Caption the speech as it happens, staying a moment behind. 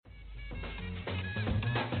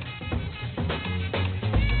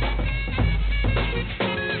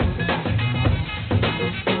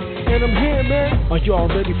man, I'm here, man. Are y'all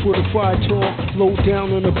ready for the fire talk? Low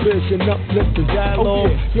down on the biz and uplift the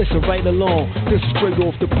dialogue. Listen right along. This is straight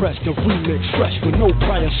off the press, the remix, fresh with no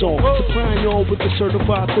prior song. Supplying y'all with the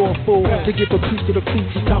certified thoughtful. To give a piece to the feet,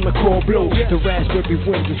 it's time to call blow. The raspberry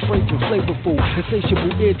wind is fragrant, flavorful.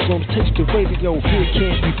 Insatiable eardrums, taste the radio. Here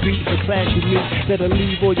can't be beat, the class you need. That'll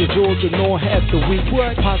leave all your jaws and all half the week.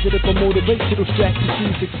 Positive or motivational strategy.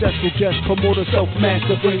 Successful guest, promoter,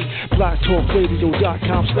 self-mastery.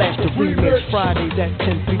 BlogTalkRadio.com/the remix. Fridays at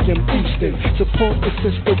 10 p.m. Eastern. Support the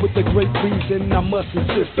sister with a great reason. I must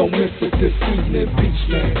insist, don't miss it this evening. Peace,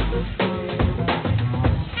 man.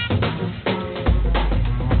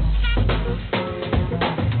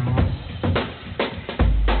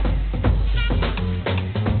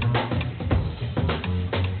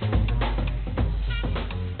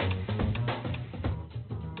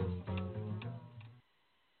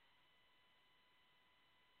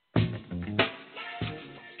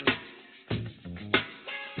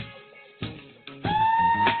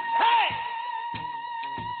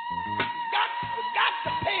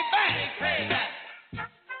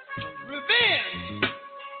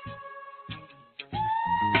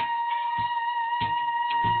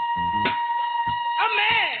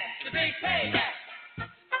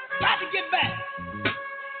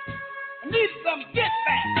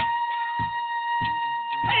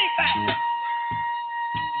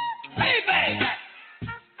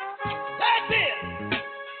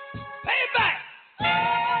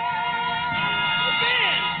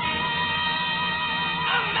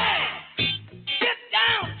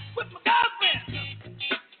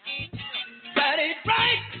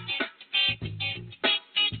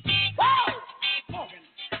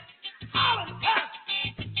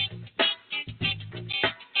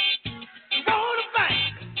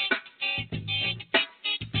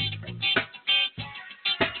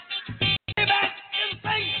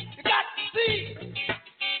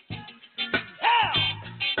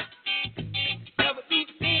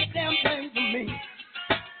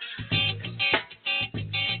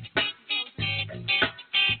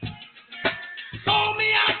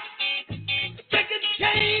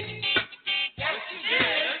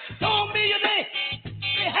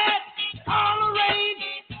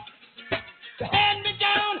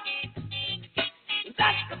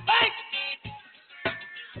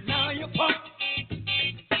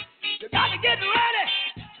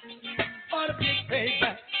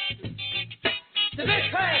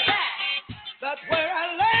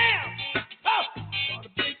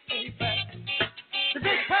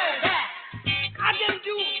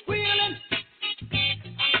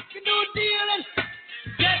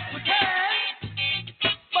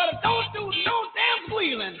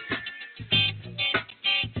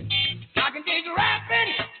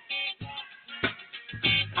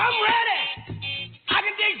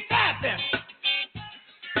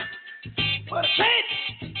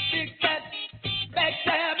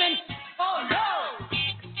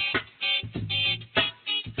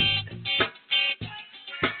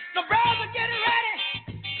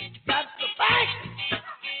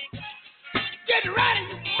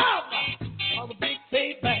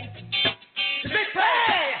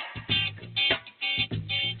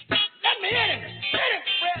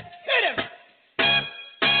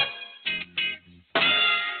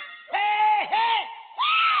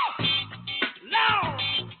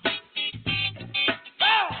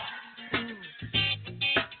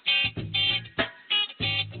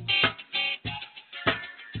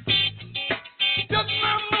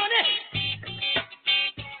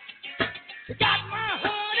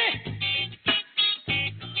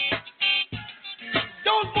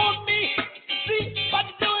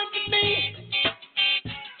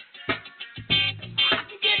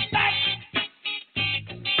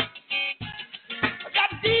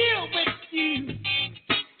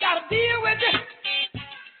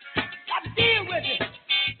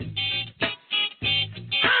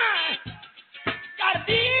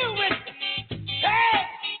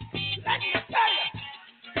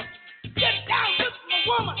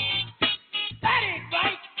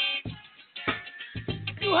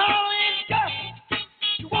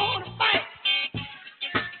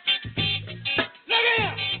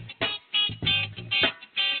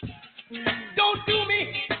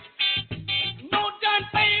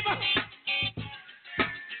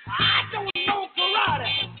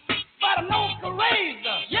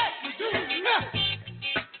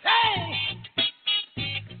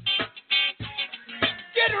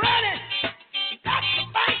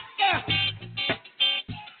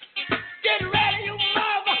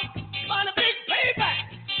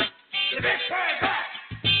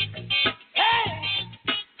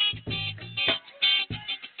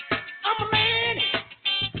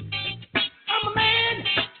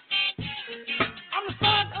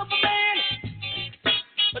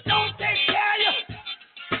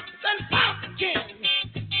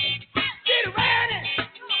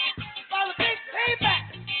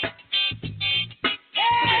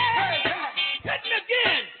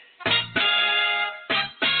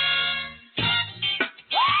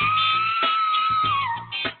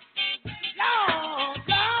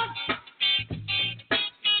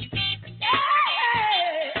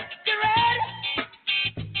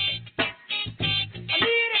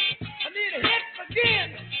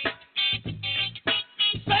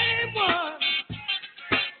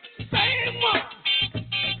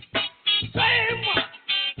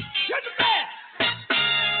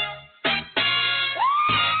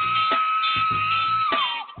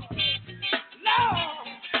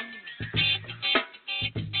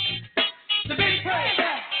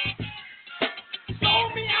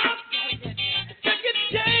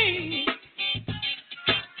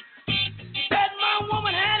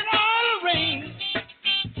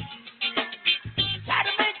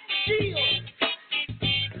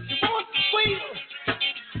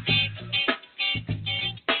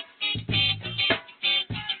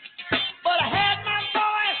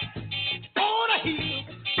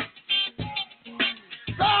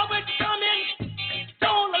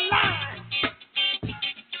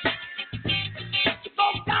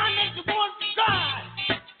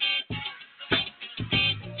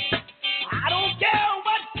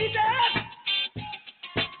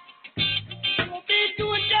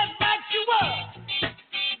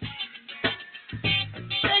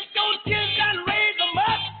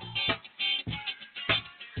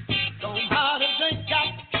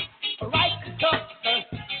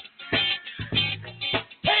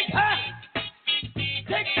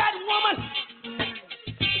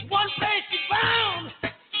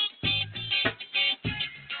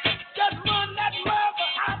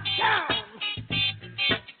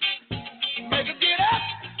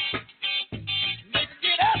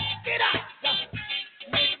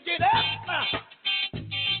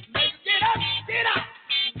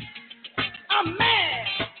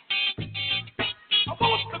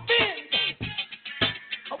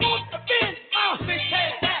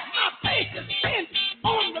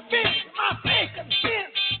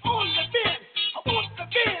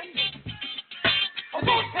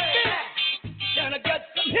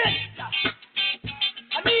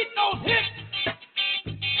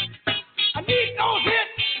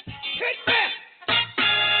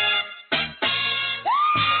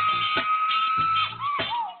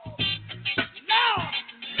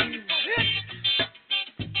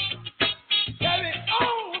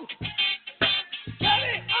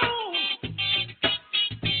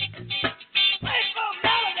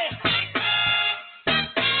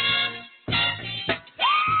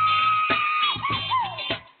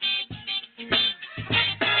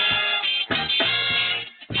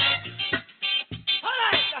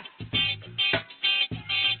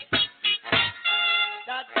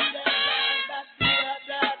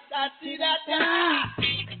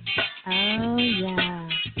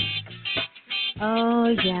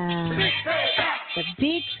 Oh, yeah. The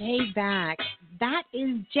Big Payback. That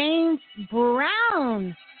is James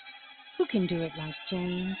Brown. Who can do it like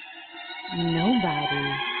James?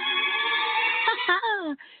 Nobody.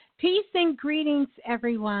 Peace and greetings,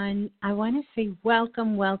 everyone. I want to say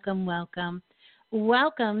welcome, welcome, welcome.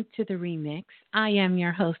 Welcome to the remix. I am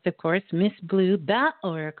your host, of course, Miss Blue, the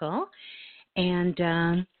Oracle. And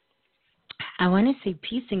I want to say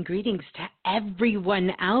peace and greetings to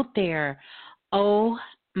everyone out there. Oh,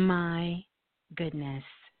 my goodness.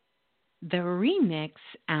 The remix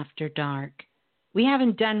after dark. We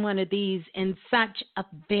haven't done one of these in such a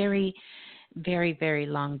very, very, very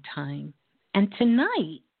long time. And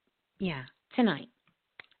tonight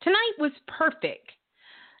was perfect.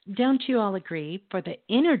 Don't you all agree, for the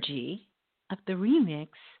energy of the remix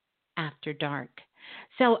after dark?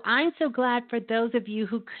 So I'm so glad for those of you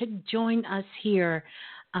who could join us here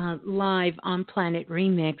live on Planet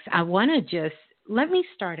Remix. I want to let me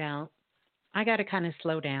start out. I got to kind of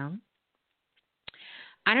slow down.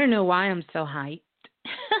 I don't know why I'm so hyped,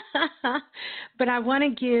 but I want to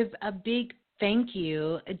give a big thank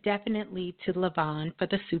you definitely to Levon for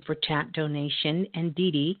the Super Chat donation and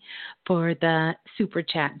Dee Dee for the Super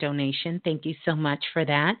Chat donation. Thank you so much for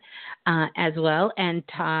that as well. And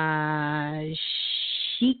Tashika,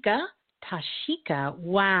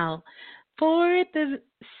 wow, for the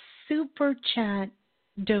Super Chat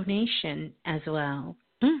donation as well.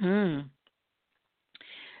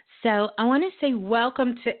 So I want to say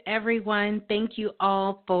welcome to everyone. Thank you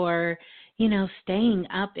all for, staying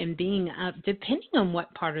up and being up, depending on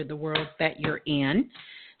what part of the world that you're in.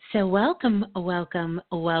 So welcome, welcome,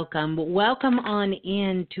 welcome. Welcome on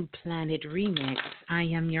in to Planet Remix. I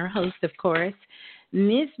am your host, of course,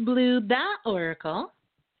 Miss Blue, the Oracle,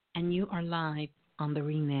 and you are live on the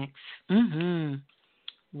remix.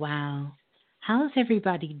 Wow. How's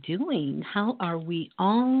everybody doing? How are we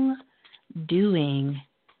all doing?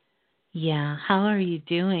 Yeah, how are you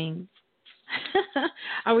doing?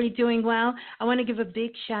 Are we doing well? I want to give a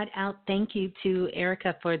big shout out, thank you to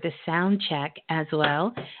Erica for the sound check as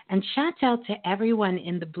well. And shout out to everyone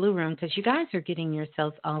in the Blue Room because you guys are getting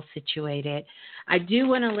yourselves all situated. I do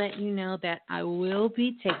want to let you know that I will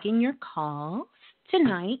be taking your calls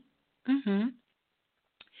tonight.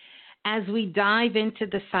 As we dive into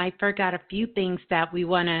the cipher, got a few things that we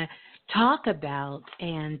want to talk about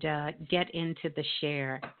and get into the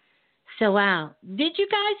share. So, wow, did you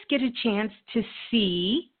guys get a chance to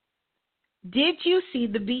see, the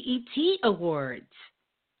BET Awards?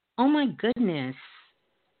 Oh, my goodness.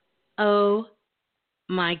 Oh,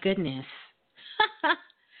 my goodness.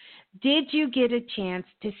 Did you get a chance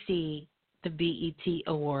to see the BET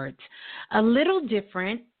Awards? A little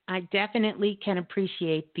different. I definitely can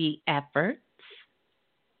appreciate the efforts,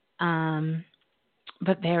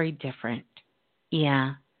 but very different.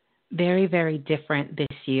 Yeah, very, very different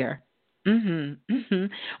this year. Want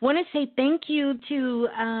to say thank you to,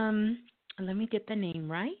 let me get the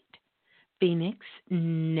name right, Phoenix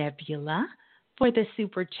Nebula for the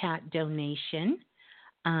Super Chat donation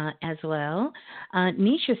as well.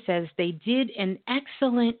 Nisha says they did an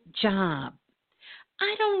excellent job.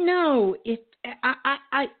 I don't know if,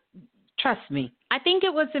 I trust me, I think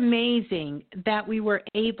it was amazing that we were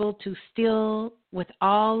able to still, with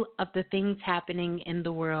all of the things happening in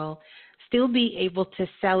the world, still be able to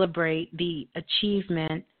celebrate the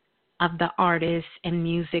achievement of the artists and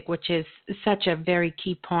music, which is such a very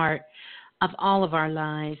key part of all of our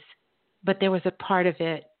lives. But there was a part of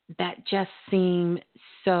it that just seemed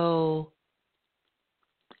so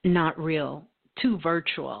not real, too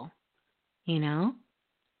virtual,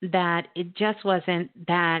 that it just wasn't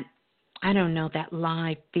that, I don't know, that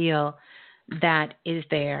live feel that is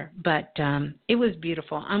there, but it was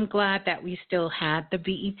beautiful. I'm glad that we still had the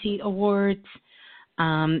BET Awards.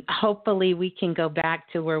 Hopefully we can go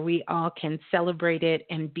back to where we all can celebrate it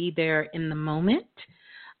and be there in the moment,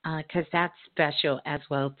 because that's special as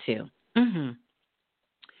well, too.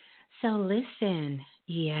 So listen,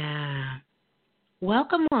 yeah.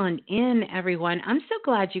 Welcome on in, everyone. I'm so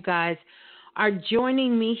glad you guys are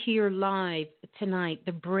joining me here live tonight.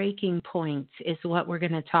 The breaking points is what we're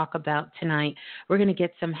going to talk about tonight. We're going to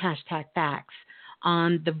get some hashtag facts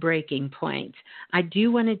on the breaking points. I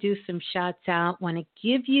do want to do some shouts out, want to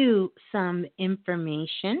give you some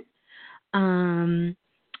information. I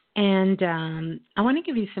want to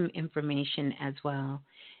give you some information as well,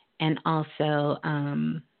 and also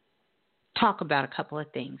talk about a couple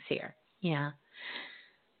of things here. Yeah.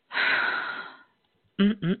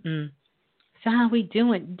 So how we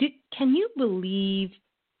doing? Can you believe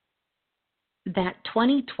that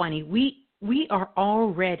 2020, we are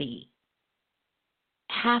already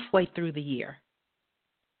halfway through the year?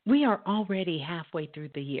 We are already halfway through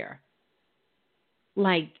the year.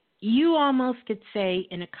 Like, you almost could say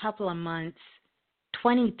in a couple of months,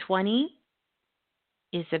 2020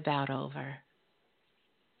 is about over.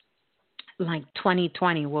 Like,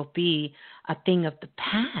 2020 will be a thing of the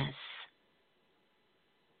past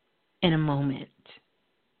in a moment.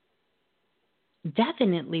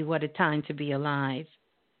 Definitely what a time to be alive.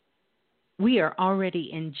 We are already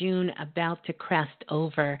in June, about to crest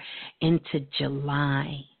over into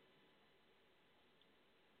July.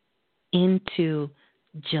 Into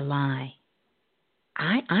July.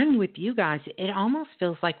 I'm with you guys. It almost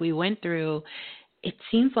feels like we went through, it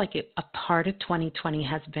seems like a part of 2020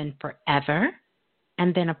 has been forever,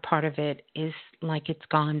 and then a part of it is like it's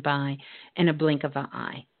gone by in a blink of an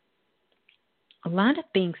eye. A lot of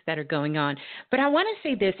things that are going on. But I want to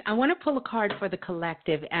say this. I want to pull a card for the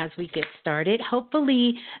collective as we get started.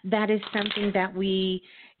 Hopefully that is something that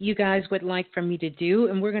you guys would like for me to do,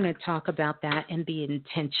 and we're going to talk about that in the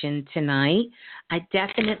intention tonight. I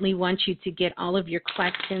definitely want you to get all of your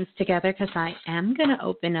questions together, because I am going to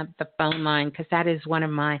open up the phone line, because that is one of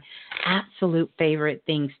my absolute favorite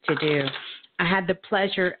things to do. I had the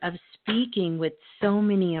pleasure of speaking with so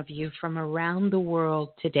many of you from around the world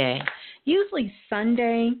today. Usually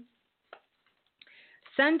Sunday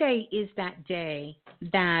is that day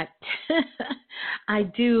that I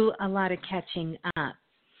do a lot of catching up.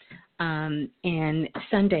 And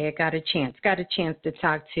Sunday I got a chance to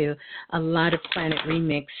talk to a lot of Planet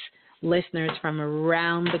Remix listeners from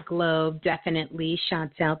around the globe. Definitely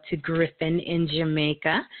shouts out to Griffin in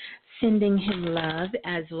Jamaica, sending him love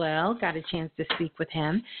as well. Got a chance to speak with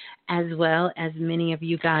him, as well as many of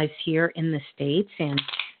you guys here in the States, and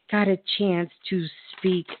got a chance to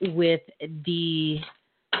speak with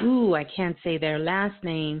I can't say their last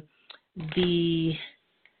name, the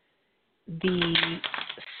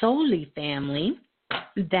Soli family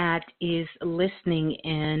that is listening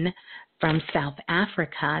in from South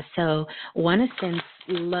Africa. So want to send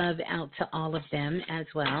love out to all of them as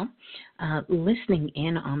well, listening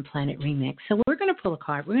in on Planet Remix. So we're going to pull a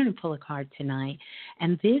card. We're going to pull a card tonight.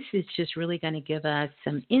 And this is just really going to give us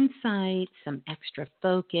some insight, some extra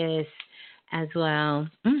focus as well.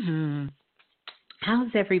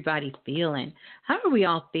 How's everybody feeling? How are we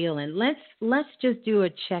all feeling? Let's just do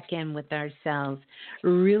a check-in with ourselves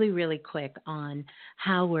really, really quick on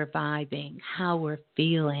how we're vibing, how we're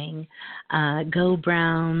feeling. Go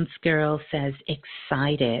Browns girl says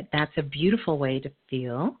excited. That's a beautiful way to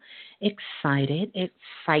feel. Excited.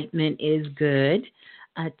 Excitement is good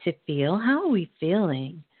to feel. How are we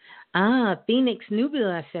feeling? Phoenix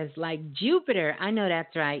Nubula says, like Jupiter. I know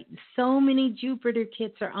that's right. So many Jupiter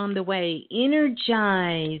kits are on the way.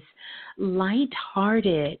 Energize.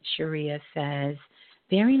 Lighthearted, Sharia says.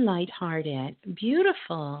 Very lighthearted.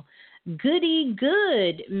 Beautiful. Goody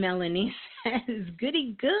good, Melanie says.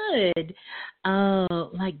 Goody good. Oh,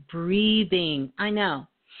 like breathing. I know.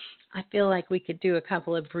 I feel like we could do a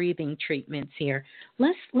couple of breathing treatments here.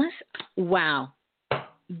 Wow.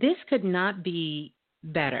 This could not be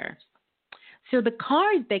better. So the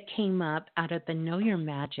card that came up out of the Know Your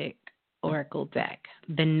Magic Oracle deck,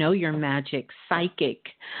 the Know Your Magic Psychic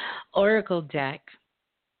Oracle deck,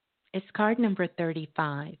 is card number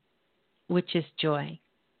 35, which is joy.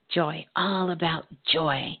 Joy, all about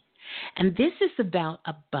joy. And this is about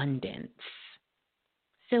abundance.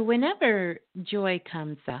 So whenever joy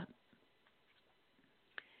comes up,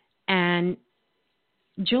 and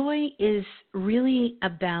joy is really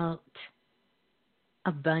about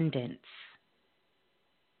abundance.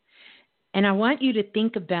 And I want you to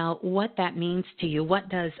think about what that means to you. What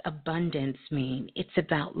does abundance mean? It's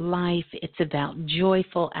about life. It's about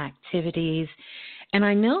joyful activities. And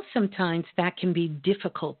I know sometimes that can be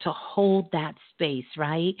difficult to hold that space,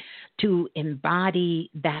 right? To embody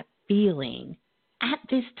that feeling at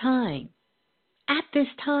this time. At this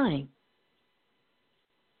time.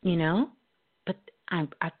 You know? But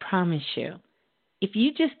I promise you, if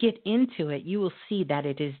you just get into it, you will see that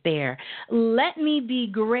it is there. Let me be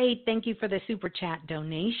great. Thank you for the super chat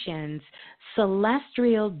donations.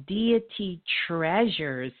 Celestial Deity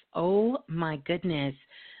Treasures. Oh my goodness.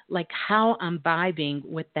 Like how I'm vibing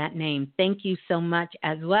with that name. Thank you so much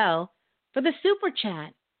as well for the super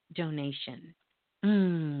chat donation.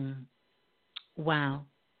 Wow.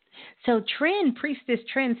 So Priestess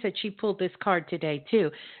Trin said she pulled this card today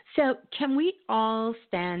too. So can we all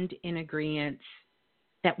stand in agreement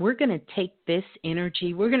that we're going to take this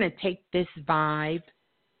energy, we're going to take this vibe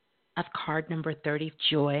of card number 30,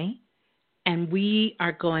 joy, and we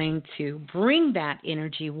are going to bring that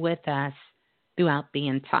energy with us throughout the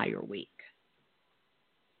entire week.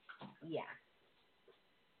 Yeah.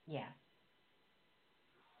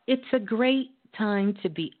 It's a great time to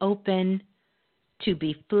be open, to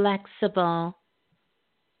be flexible,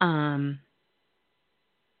 um,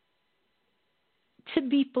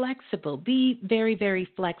 Be very, very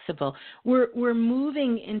flexible. We're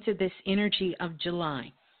moving into this energy of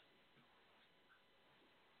July.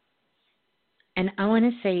 And I want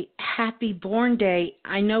to say happy born day.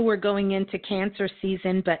 I know we're going into Cancer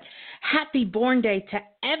season, but happy born day to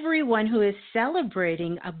everyone who is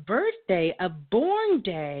celebrating a birthday, a born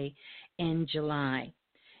day in July.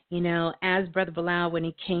 You know, as Brother Bilal, when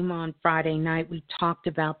he came on Friday night, we talked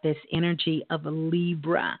about this energy of a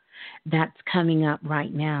Libra that's coming up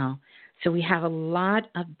right now. So we have a lot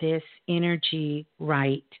of this energy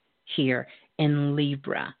right here in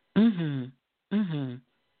Libra. Mm-hmm.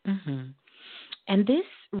 Mm-hmm. Mm-hmm. And this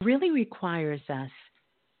really requires us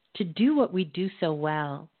to do what we do so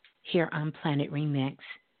well here on Planet Remix,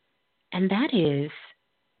 and that is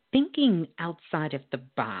thinking outside of the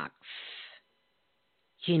box.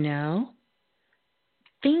 You know,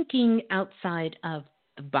 thinking outside of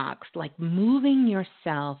the box, like moving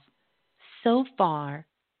yourself so far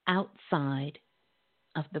outside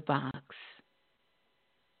of the box.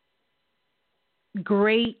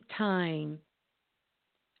 Great time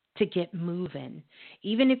to get moving.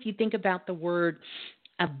 Even if you think about the word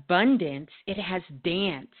abundance, it has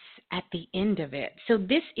dance at the end of it. So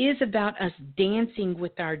this is about us dancing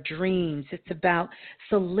with our dreams. It's about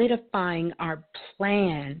solidifying our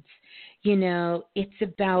plans. You know, it's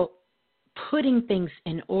about putting things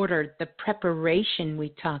in order, the preparation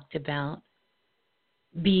we talked about,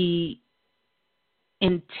 the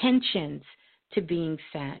intentions to being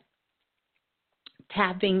set,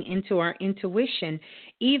 tapping into our intuition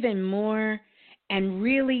even more, and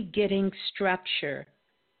really getting structure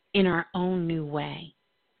in our own new way.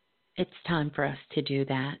 It's time for us to do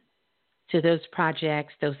that. So those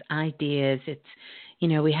projects, those ideas, it's, you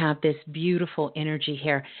know, we have this beautiful energy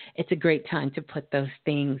here. It's a great time to put those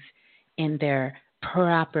things in their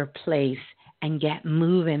proper place and get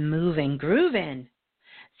moving, grooving.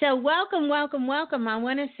 So welcome, welcome, welcome. I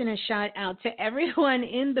want to send a shout out to everyone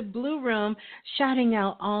in the Blue Room, shouting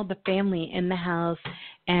out all the family in the house,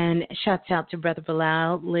 and shouts out to Brother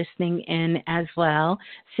Bilal listening in as well,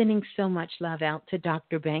 sending so much love out to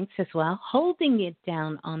Dr. Banks as well, holding it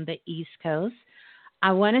down on the East Coast.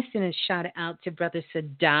 I want to send a shout out to Brother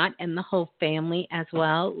Sadat and the whole family as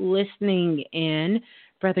well, listening in,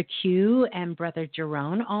 Brother Q and Brother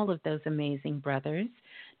Jerome, all of those amazing brothers.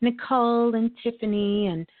 Nicole and Tiffany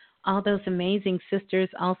and all those amazing sisters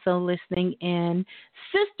also listening in.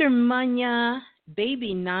 Sister Munya,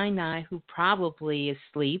 baby Nina, who probably is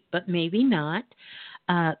asleep, but maybe not,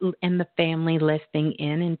 and the family listening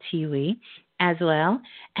in, and Tiwi as well.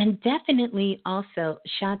 And definitely also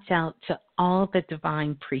shouts out to all the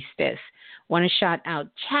Divine Priestess. Want to shout out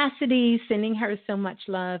Chastity, sending her so much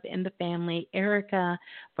love, and the family, Erica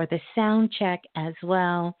for the sound check as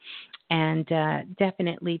well. And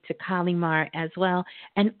definitely to Kalimar as well,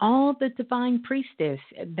 and all the Divine Priestess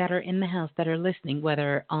that are in the house that are listening,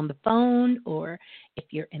 whether on the phone or if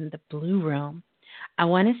you're in the Blue Room. I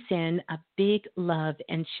want to send a big love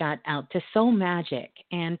and shout out to Soul Magic.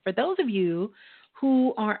 And for those of you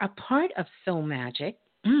who are a part of Soul Magic,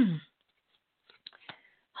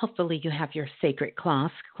 hopefully you have your sacred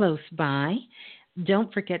cloth close by.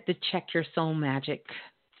 Don't forget to check your Soul Magic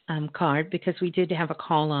card, because we did have a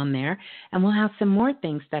call on there, and we'll have some more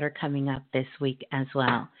things that are coming up this week as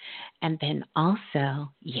well. And then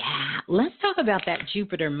also, let's talk about that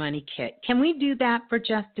Jupiter Money Kit. Can we do that for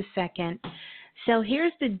just a second? So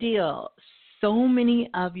here's the deal. So many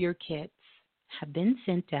of your kits have been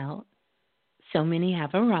sent out. So many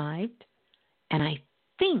have arrived. And I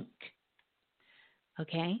think,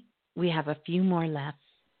 we have a few more left.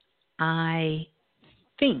 I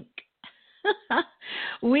think.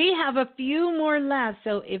 We have a few more left,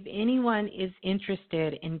 so if anyone is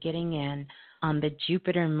interested in getting in on the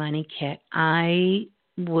Jupiter Money Kit, I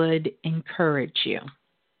would encourage you.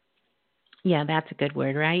 Yeah, that's a good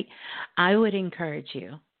word, right? I would encourage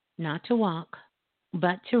you not to walk,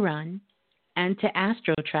 but to run and to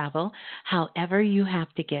astro travel, however you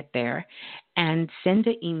have to get there, and send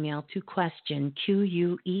an email to question,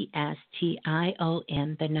 QUESTION,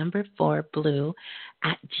 the number 4, blue,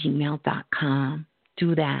 @gmail.com.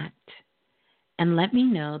 Do that. And let me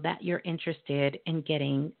know that you're interested in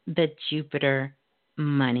getting the Jupiter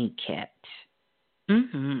Money Kit.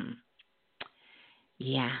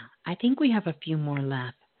 Yeah, I think we have a few more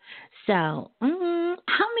left. So,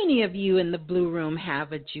 how many of you in the Blue Room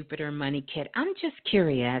have a Jupiter Money Kit? I'm just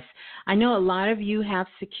curious. I know a lot of you have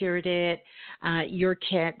secured it, your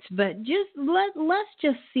kits, but let's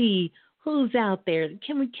just see Who's out there?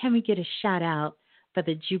 Can we get a shout out for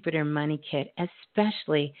the Jupiter Money Kit,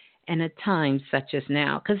 especially in a time such as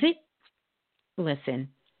now? Because listen,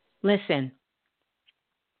 listen,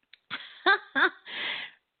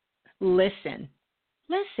 listen,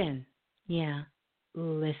 listen. Yeah,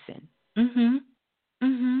 listen. Mhm.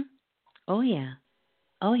 Oh yeah.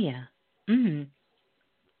 Oh yeah. Mhm.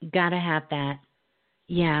 Gotta have that.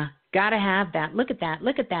 Yeah, gotta have that. Look at that.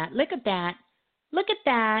 Look at that. Look at that. Look at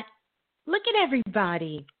that. Look at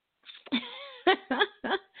everybody.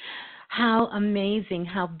 How amazing,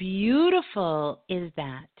 how beautiful is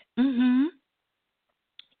that? Mhm.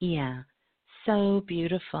 Yeah. So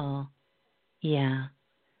beautiful. Yeah.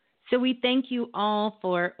 So we thank you all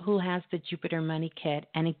for who has the Jupiter Money Kit.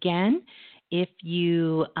 And again, if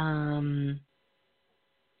you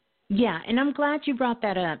yeah, and I'm glad you brought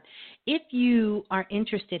that up. If you are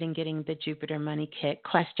interested in getting the Jupiter Money Kit,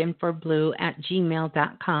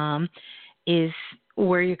 questionforblue@gmail.com is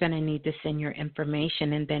where you're going to need to send your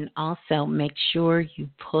information. And then also make sure you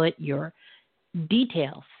put your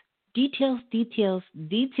details,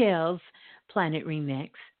 Planet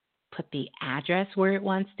Remix. Put the address where it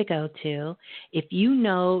wants to go to. If you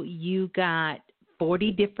know you got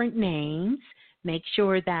 40 different names, make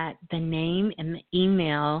sure that the name and the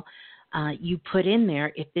email you put in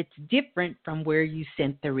there, if it's different from where you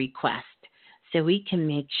sent the request, so we can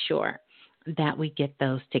make sure that we get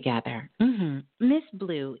those together. Miss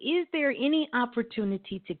Blue, is there any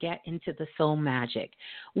opportunity to get into the soul magic?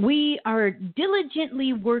 We are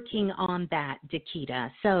diligently working on that,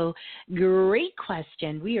 Dakita. So great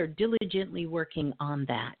question. We are diligently working on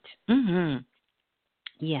that.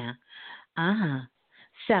 Yeah.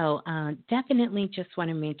 So definitely just want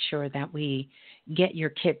to make sure that we get your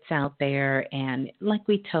kits out there. And like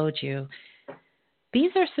we told you,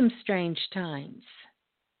 these are some strange times,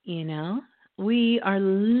 you know. We are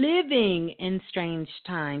living in strange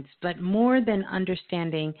times, but more than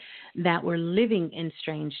understanding that we're living in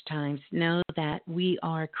strange times, know that we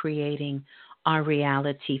are creating our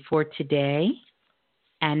reality for today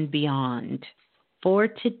and beyond. For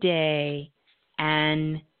today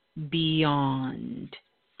and beyond.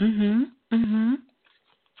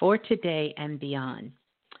 For today and beyond.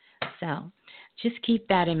 So just keep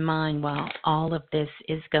that in mind while all of this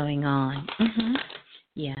is going on.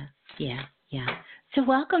 Yeah. So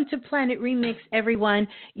welcome to Planet Remix, everyone.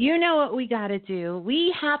 You know what we got to do.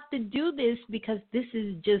 We have to do this because this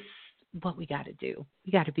is just what we got to do.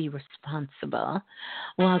 We got to be responsible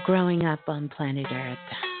while growing up on planet Earth.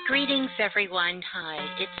 Greetings, everyone. Hi,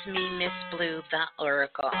 it's me, Miss Blue, the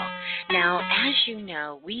Oracle. Now, as you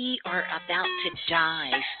know, we are about to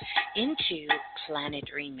dive into Planet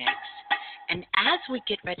Remix. And as we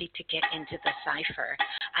get ready to get into the cipher,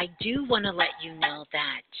 I do want to let you know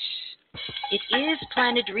that it is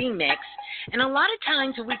Planet Remix, and a lot of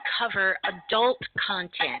times we cover adult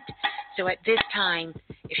content. So at this time,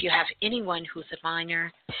 if you have anyone who's a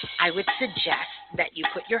minor, I would suggest that you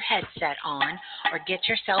put your headset on or get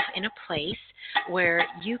yourself in a place where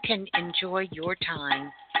you can enjoy your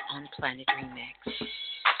time on Planet Remix.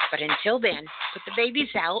 But until then, put the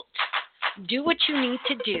babies out, do what you need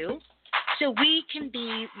to do so we can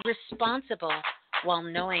be responsible while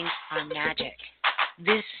knowing our magic.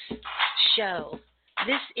 This show,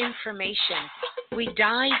 this information, we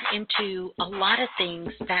dive into a lot of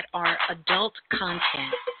things that are adult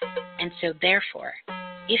content. And so therefore,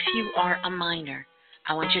 if you are a minor,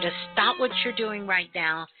 I want you to stop what you're doing right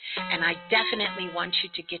now, and I definitely want you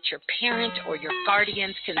to get your parent or your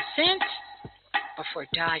guardian's consent before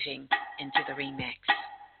diving into the remix.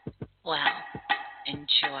 Well,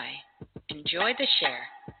 enjoy the share.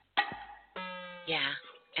 Yeah,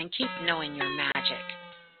 and keep knowing your magic.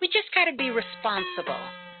 We just got to be responsible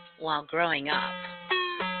while growing up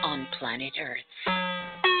on planet Earth.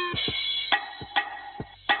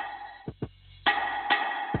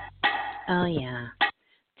 Oh, yeah.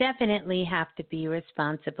 Definitely have to be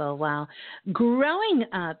responsible while growing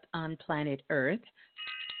up on planet Earth.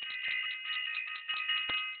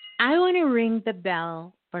 I want to ring the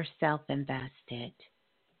bell for self-invested.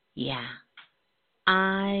 Yeah.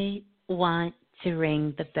 I want to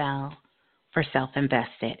ring the bell for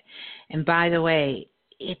self-invested. And by the way,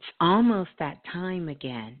 it's almost that time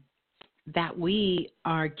again that we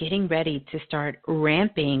are getting ready to start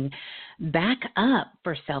ramping back up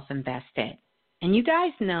for self-invested. And you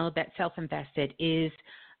guys know that self-invested is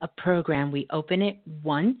a program. We open it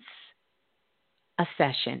once a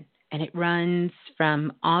session, and it runs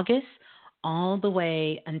from August all the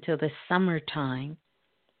way until the summertime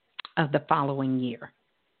of the following year.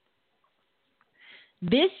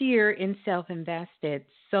 This year in self-invested,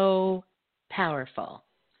 so powerful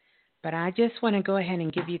But I just want to go ahead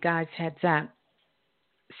and give you guys heads up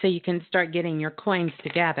so you can start getting your coins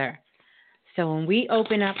together. So when we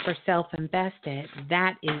open up for Self-Invested,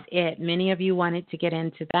 that is it. Many of you wanted to get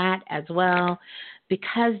into that as well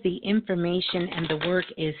because the information and the work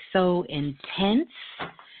is so intense.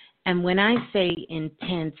 And when I say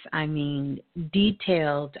intense, I mean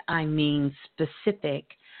detailed, I mean specific,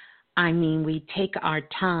 I mean we take our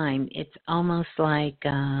time. It's almost like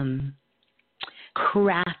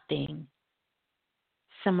crafting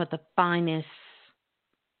some of the finest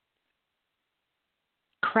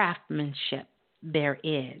craftsmanship there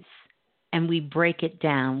is, and we break it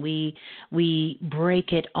down. We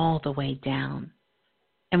break it all the way down,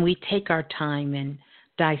 and we take our time and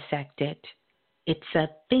dissect it. It's a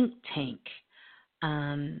think tank.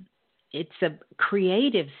 It's a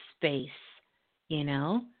creative space, you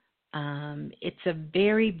know. It's a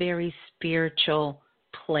very, very spiritual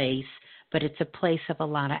place, but it's a place of a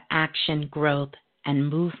lot of action, growth, and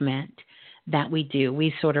movement that we do.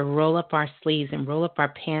 We sort of roll up our sleeves and roll up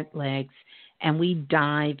our pant legs, and we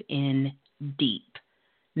dive in deep,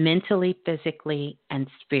 mentally, physically, and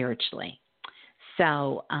spiritually.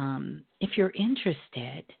 So if you're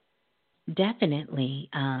interested, definitely,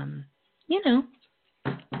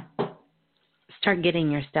 start getting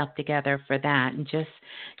your stuff together for that and just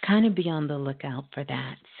kind of be on the lookout for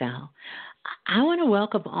that. So I want to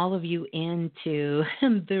welcome all of you into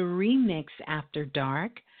the Remix After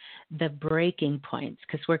Dark, the breaking points,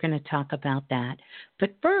 because we're going to talk about that.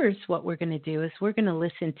 But first, what we're going to do is we're going to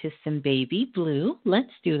listen to some Baby Blue. Let's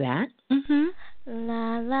do that.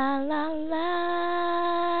 La la la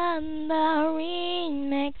la, the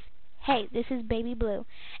remix. Hey, this is Baby Blue.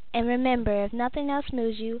 And remember, if nothing else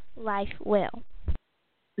moves you, life will.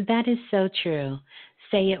 That is so true.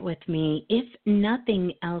 Say it with me. If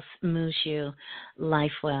nothing else moves you,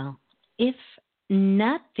 life will. If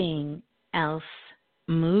nothing else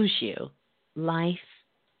moves you, life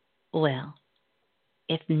will.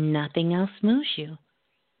 If nothing else moves you,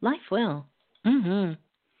 life will.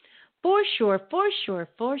 For sure, for sure,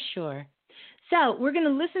 for sure. So we're going to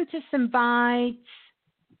listen to some vibes.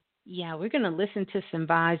 Yeah, we're going to listen to some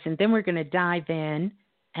vibes, and then we're going to dive in.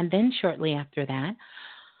 And then shortly after that,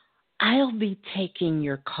 I'll be taking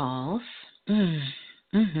your calls.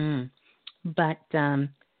 But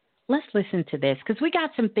let's listen to this, because we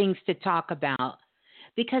got some things to talk about.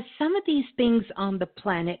 Because some of these things on the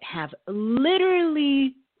planet have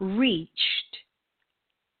literally reached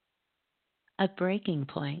a breaking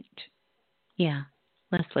point. Yeah,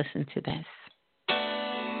 let's listen to this.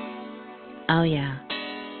 Oh, yeah.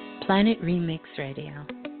 Planet Remix Radio.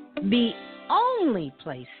 The only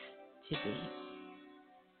place to be.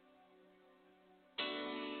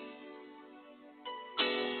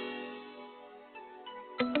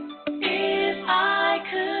 If I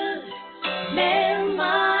could mend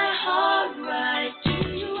my heart right to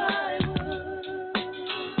you, I would.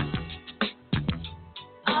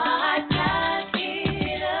 I'd pack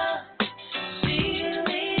it up, seal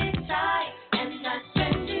it tight, and I'd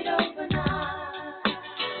send it overnight.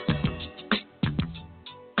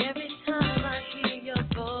 Every time I hear your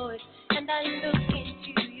voice, and I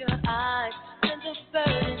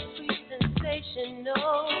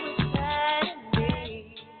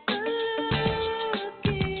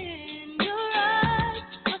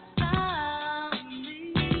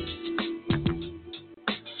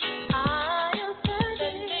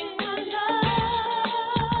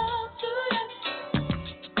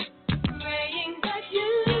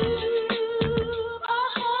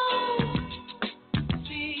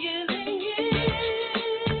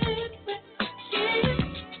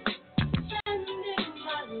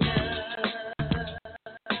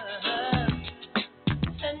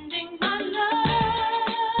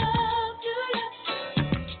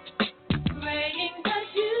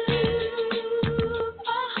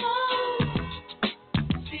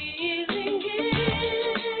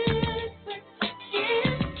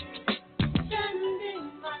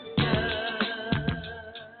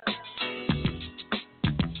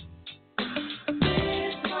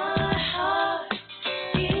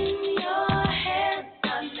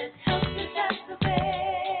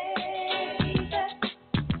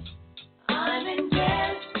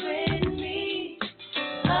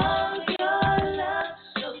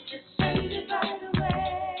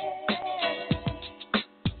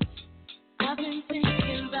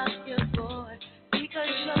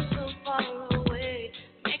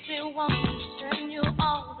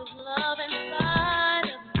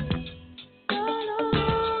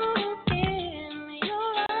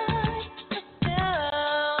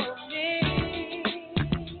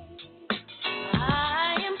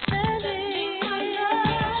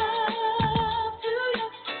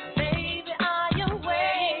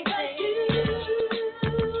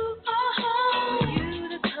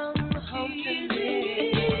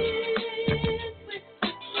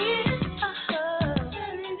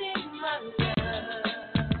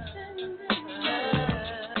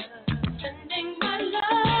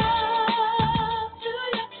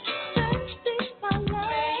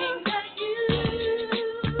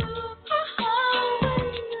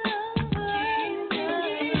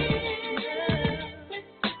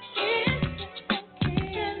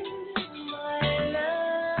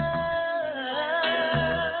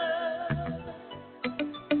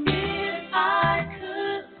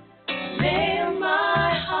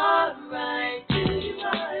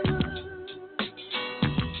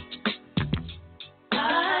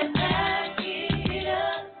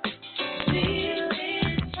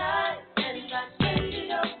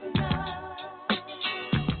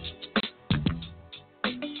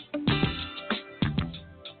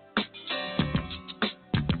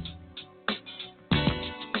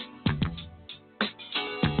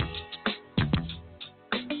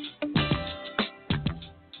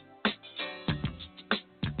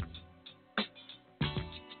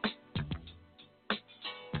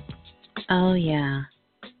Oh, yeah.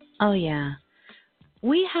 Oh, yeah.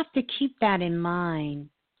 We have to keep that in mind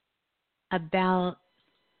about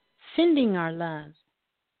sending our love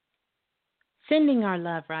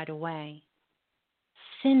right away,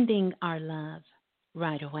 sending our love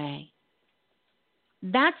right away.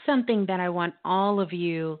 That's something that I want all of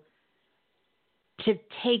you to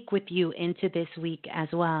take with you into this week as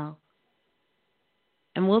well.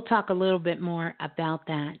 And we'll talk a little bit more about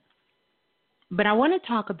that. But I want to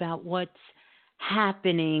talk about what's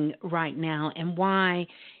happening right now and why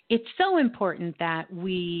it's so important that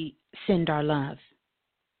we send our love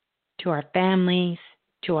to our families,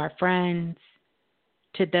 to our friends,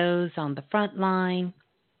 to those on the front line,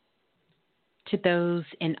 to those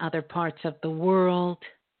in other parts of the world.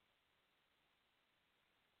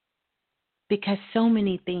 Because so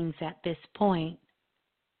many things at this point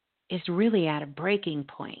is really at a breaking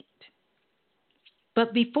point.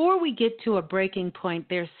 But before we get to a breaking point,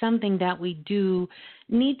 there's something that we do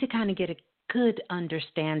need to kind of get a good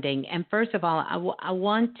understanding. And first of all, I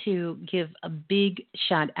want to give a big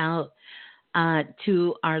shout out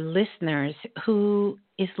to our listeners who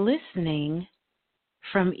is listening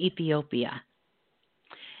from Ethiopia.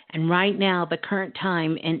 And right now, the current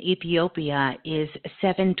time in Ethiopia is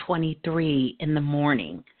 7:23 in the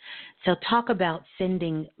morning. So talk about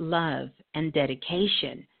sending love and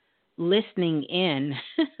dedication. Listening in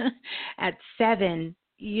at 7,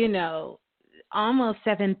 almost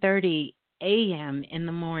 7:30 a.m. in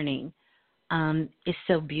the morning is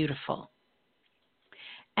so beautiful.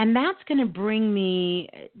 And that's going to bring me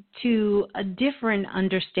to a different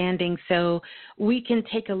understanding so we can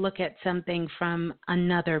take a look at something from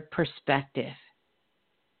another perspective.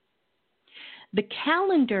 The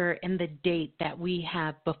calendar and the date that we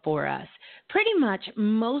have before us, pretty much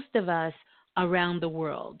most of us around the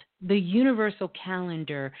world, the universal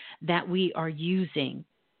calendar that we are using,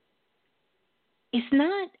 is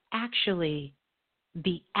not actually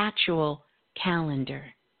the actual calendar.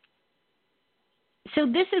 So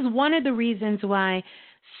this is one of the reasons why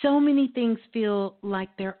so many things feel like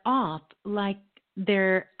they're off, like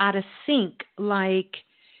they're out of sync, like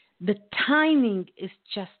the timing is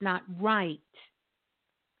just not right.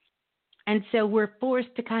 And so we're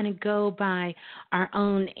forced to kind of go by our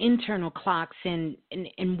own internal clocks and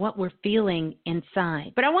what we're feeling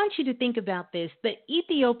inside. But I want you to think about this. The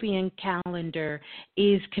Ethiopian calendar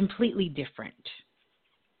is completely different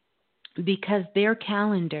because their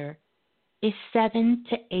calendar is 7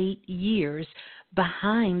 to 8 years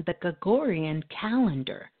behind the Gregorian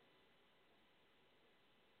calendar.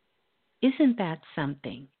 Isn't that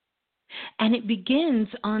something? And it begins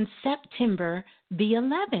on September the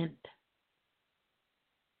 11th.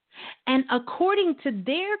 And according to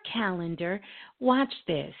their calendar, watch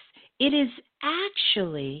this, it is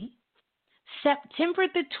actually September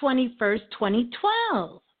the 21st,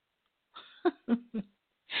 2012.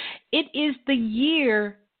 It is the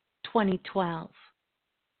year 2012.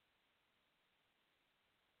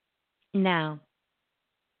 Now,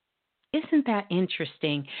 isn't that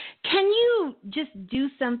interesting? Can you just do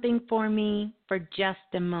something for me for just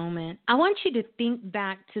a moment? I want you to think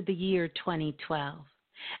back to the year 2012.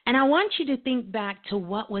 And I want you to think back to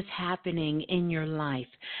what was happening in your life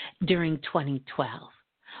during 2012.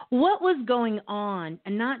 What was going on,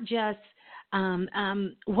 and not just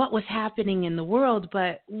what was happening in the world,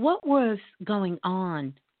 but what was going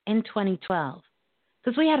on in 2012?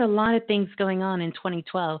 Because we had a lot of things going on in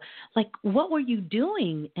 2012. Like, what were you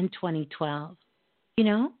doing in 2012?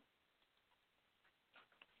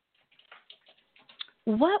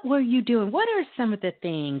 What were you doing? What are some of the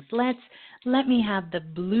things? Let me have the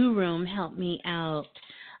Blue Room help me out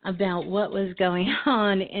about what was going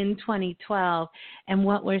on in 2012 and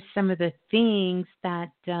what were some of the things that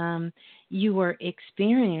you were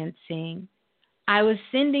experiencing. I was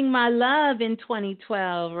sending my love in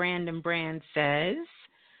 2012, Random Brand says.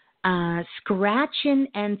 Scratching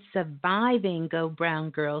and surviving, Go Brown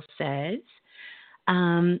Girl says.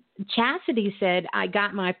 Chastity said, I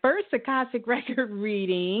got my first Akashic record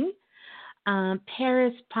reading.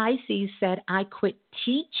 Paris Pisces said, I quit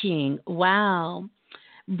teaching. Wow.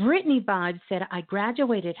 Brittany Bob said, I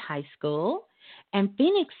graduated high school. And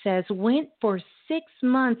Phoenix says, went for 6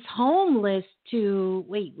 months homeless to,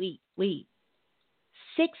 wait.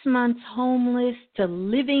 6 months homeless to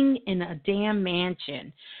living in a damn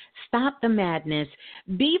mansion. Stop the madness.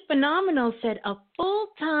 Be Phenomenal said, a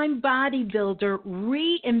full-time bodybuilder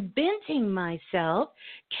reinventing myself.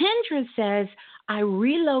 Kendra says, I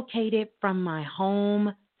relocated from my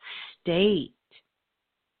home state.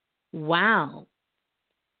 Wow.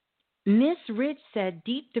 Miss Rich said,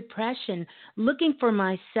 deep depression, looking for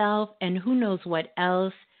myself and who knows what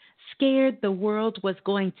else. scared the world was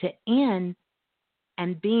going to end,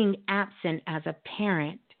 and being absent as a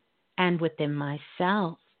parent and within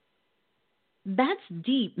myself. That's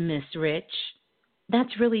deep, Miss Rich.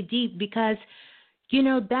 That's really deep because, you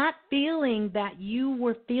know, that feeling that you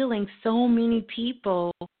were feeling, so many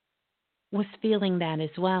people was feeling that as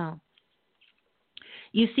well.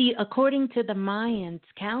 You see, according to the Mayans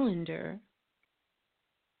calendar,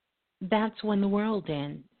 that's when the world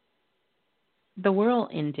ended. The world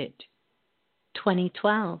ended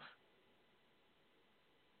 2012.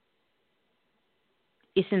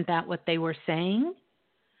 Isn't that what they were saying?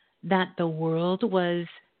 That the world was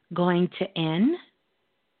going to end?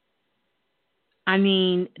 I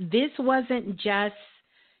mean, this wasn't just,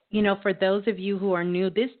 you know, for those of you who are new,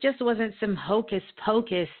 this just wasn't some hocus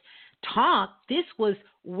pocus talk. This was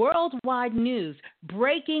worldwide news,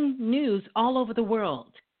 breaking news all over the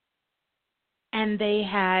world. And they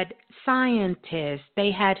had scientists,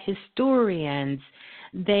 they had historians,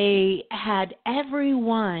 they had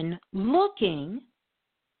everyone looking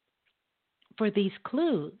for these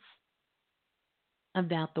clues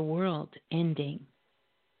about the world ending.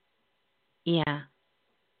 Yeah.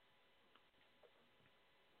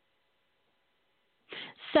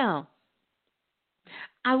 So,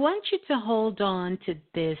 I want you to hold on to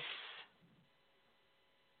this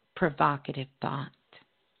provocative thought.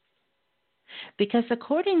 Because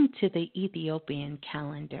according to the Ethiopian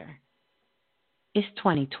calendar, it's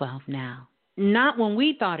 2012 now. Not when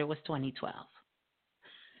we thought it was 2012.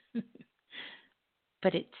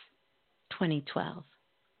 But it's 2012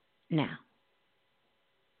 now.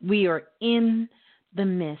 We are in the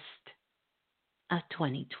midst of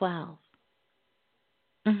 2012.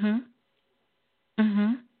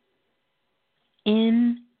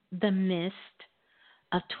 In the midst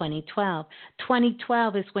of 2012.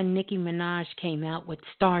 2012 is when Nicki Minaj came out with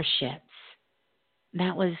Starships.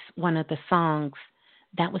 That was one of the songs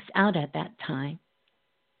that was out at that time.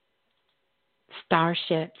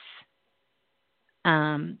 Starships.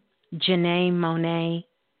 Janae Monáe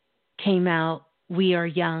came out, We Are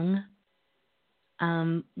Young.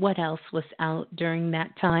 What else was out during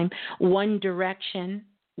that time? One Direction,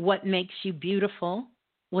 What Makes You Beautiful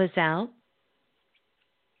was out.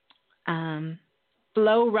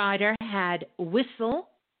 Flo Rida had Whistle.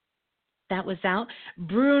 That was out.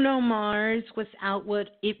 Bruno Mars was out with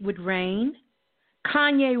It Would Rain.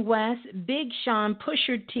 Kanye West, Big Sean,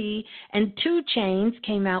 Pusha T, and 2 Chainz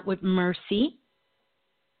came out with Mercy.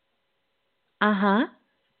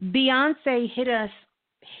 Beyonce hit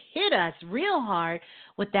us real hard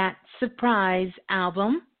with that surprise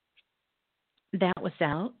album that was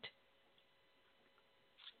out.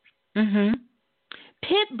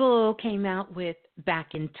 Pitbull came out with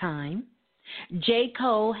Back in Time. J.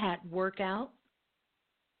 Cole had Workout.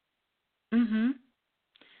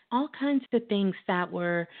 All kinds of things that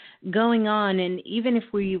were going on, and even if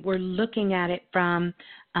we were looking at it from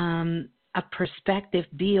a perspective,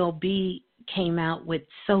 B.O.B. came out with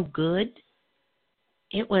So Good.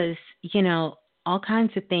 It was, you know, all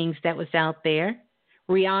kinds of things that was out there.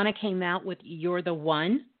 Rihanna came out with You're the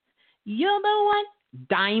One. You're the One.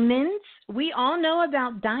 Diamonds. We all know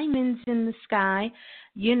about diamonds in the sky.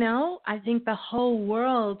 You know, I think the whole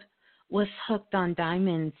world was hooked on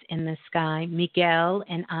Diamonds in the Sky. Miguel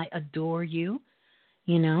and I Adore You,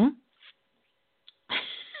 you know.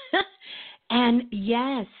 And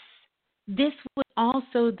yes, this was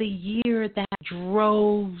also the year that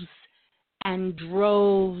droves and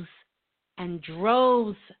droves and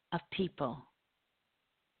droves of people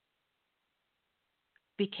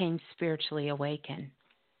became spiritually awakened.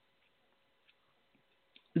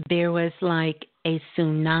 There was like a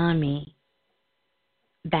tsunami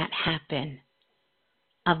that happened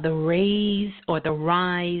of the raise, or the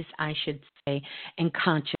rise, I should say, in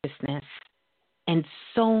consciousness. And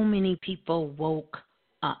so many people woke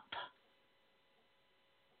up.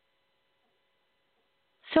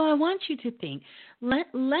 So I want you to think,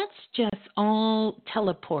 let's just all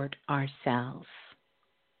teleport ourselves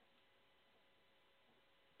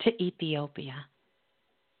to Ethiopia.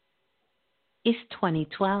 It's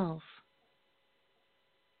 2012.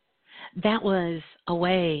 That was a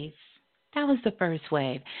wave. That was the first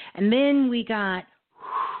wave. And then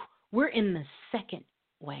we're in the second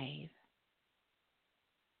wave.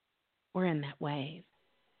 We're in that wave.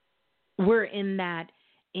 We're in that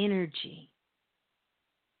energy.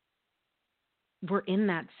 We're in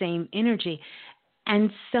that same energy.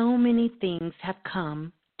 And so many things have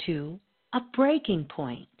come to a breaking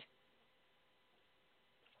point.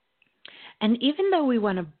 And even though we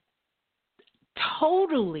want to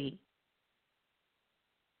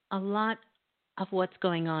a lot of what's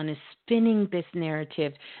going on is spinning this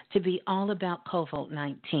narrative to be all about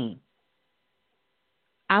COVID-19.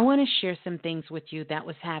 I want to share some things with you that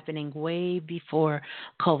was happening way before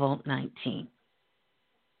COVID-19.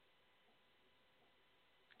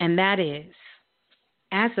 And that is,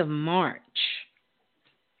 as of March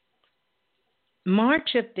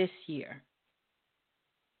of this year,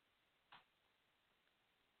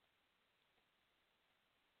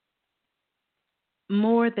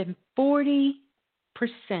 more than 40%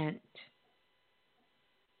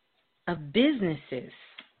 of businesses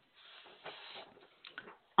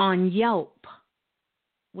on Yelp,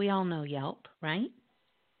 we all know Yelp, right,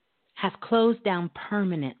 have closed down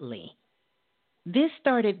permanently. This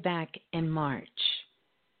started back in March.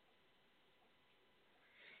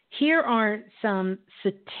 Here are some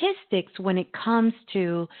statistics when it comes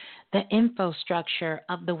to the infrastructure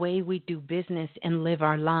of the way we do business and live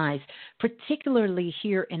our lives, particularly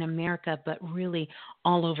here in America, but really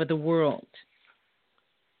all over the world.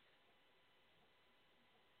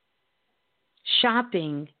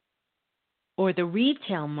 Shopping or the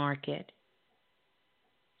retail market,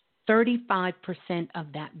 35% of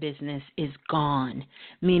that business is gone,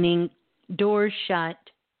 meaning doors shut,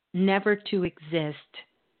 never to exist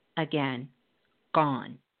again,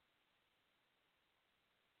 gone.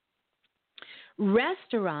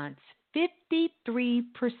 Restaurants,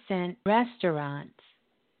 53% restaurants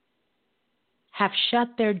have shut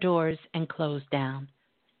their doors and closed down.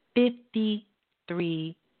 53%.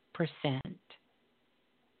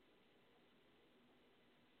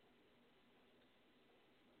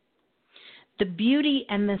 The beauty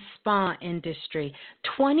and the spa industry,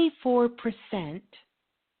 24%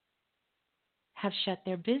 have shut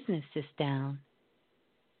their businesses down.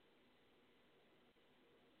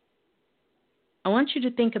 I want you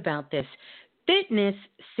to think about this. Fitness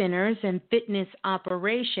centers and fitness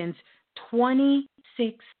operations, 26%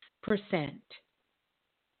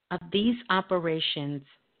 of these operations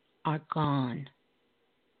are gone.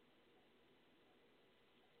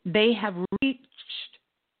 They have reached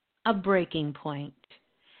a breaking point.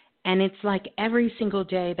 And it's like every single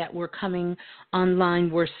day that we're coming online,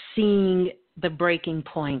 we're seeing the breaking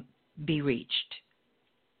point be reached.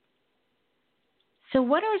 So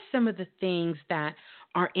what are some of the things that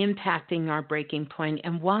are impacting our breaking point,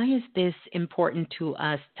 and why is this important to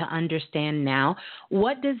us to understand now?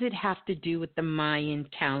 What does it have to do with the Mayan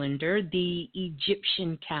calendar, the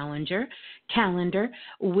Egyptian calendar,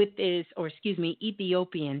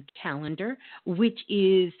 Ethiopian calendar, which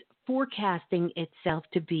is forecasting itself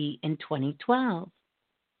to be in 2012?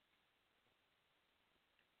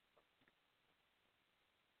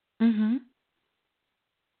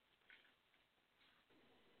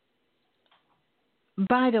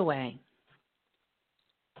 By the way,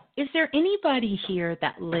 is there anybody here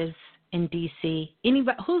that lives in D.C.?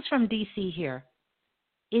 Anybody who's from D.C. here?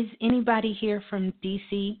 Is anybody here from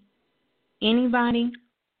D.C.? Anybody?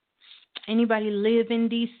 Anybody live in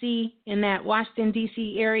D.C., in that Washington,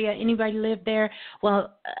 D.C. area? Anybody live there?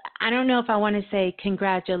 Well, I don't know if I want to say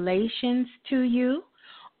congratulations to you,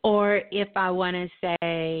 or if I want to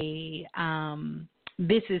say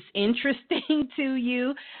this is interesting to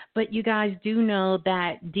you, but you guys do know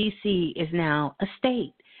that D.C. is now a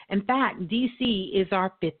state. In fact, D.C. is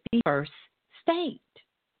our 51st state.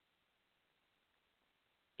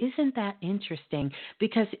 Isn't that interesting?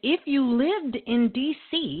 Because if you lived in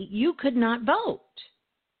D.C., you could not vote.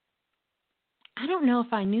 I don't know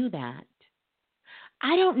if I knew that.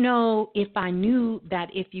 I don't know if I knew that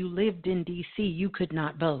if you lived in D.C., you could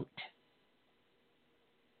not vote.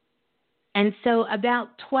 And so about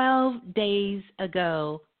 12 days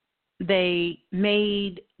ago, they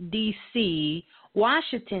made D.C.,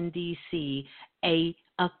 Washington, D.C., a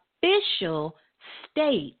official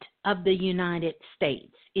state of the United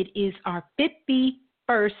States. It is our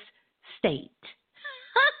 51st state.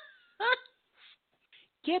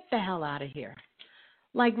 Get the hell out of here.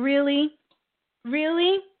 Like, really?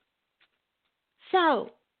 Really?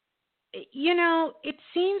 So, you know, it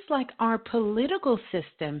seems like our political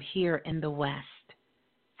system here in the West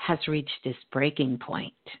has reached this breaking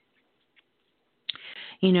point.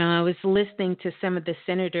 You know, I was listening to some of the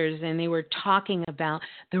senators, and they were talking about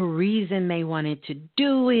the reason they wanted to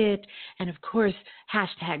do it. And, of course,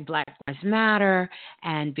 hashtag Black Lives Matter.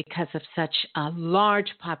 And because of such a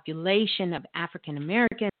large population of African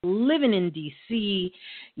Americans living in D.C.,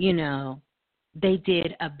 you know, they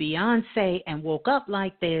did a Beyonce and woke up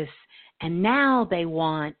like this. And now they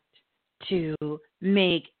want to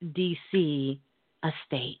make D.C. a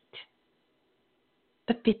state,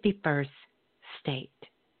 the 51st state.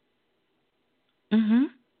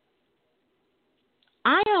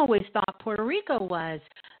 I always thought Puerto Rico was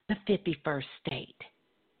the 51st state.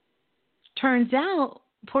 Turns out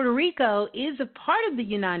Puerto Rico is a part of the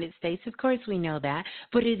United States. Of course, we know that,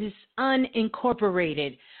 but it is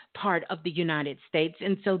unincorporated part of the United States,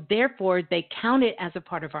 and so therefore they count it as a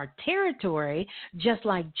part of our territory, just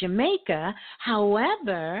like Jamaica.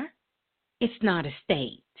 However, it's not a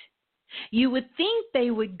state. You would think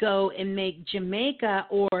they would go and make Jamaica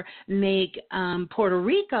or make Puerto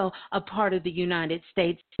Rico a part of the United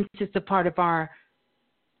States since it's a part of our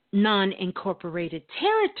non-incorporated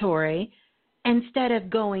territory, instead of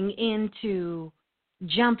going into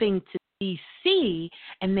jumping to D.C.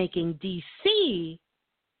 and making D.C.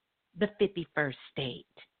 the 51st state.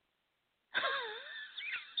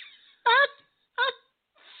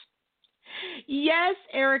 Yes,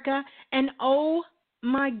 Erica, and oh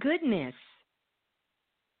my goodness.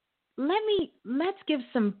 Let's give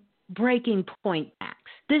some breaking point facts.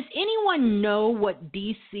 Does anyone know what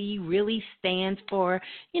DC really stands for?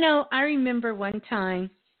 You know, I remember one time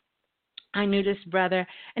I knew this brother,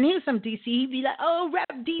 and he was from DC. He'd be like, oh, rep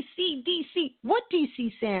DC, DC. What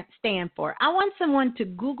DC stand for? I want someone to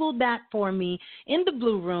Google that for me in the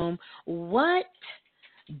Blue Room. What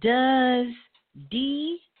does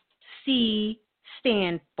DC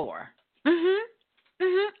stand for?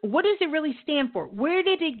 What does it really stand for? Where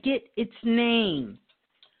did it get its name?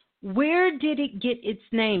 Where did it get its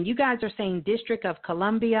name? You guys are saying District of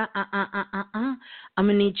Columbia. I'm going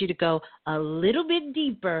to need you to go a little bit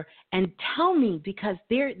deeper and tell me, because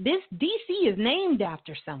this D.C. is named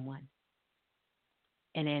after someone.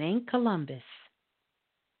 And it ain't Columbus.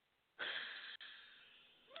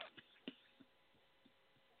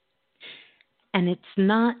 And it's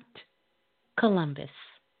not Columbus.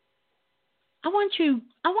 I want you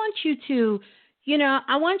to,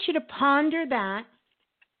 I want you to ponder that.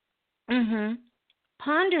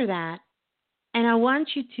 Ponder that, and I want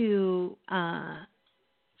you to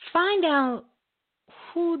find out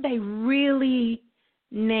who they really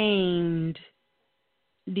named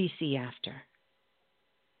DC after.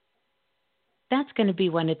 That's going to be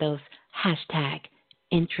one of those hashtag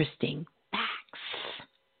interesting facts.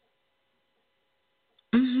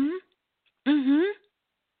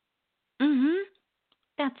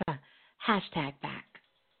 That's a hashtag fact.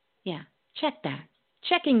 Yeah, check that.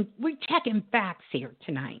 We're checking facts here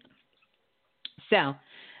tonight. So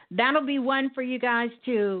that'll be one for you guys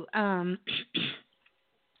to,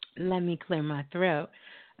 let me clear my throat,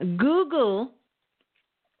 Google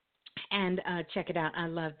and check it out. I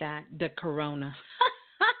love that, the Corona.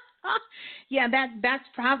 Yeah, that's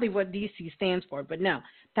probably what DC stands for, but no,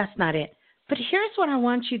 that's not it. But here's what I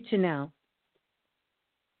want you to know.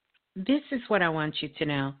 This is what I want you to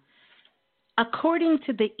know. According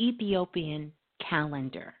to the Ethiopian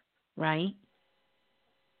calendar, right?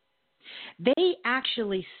 They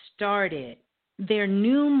actually started their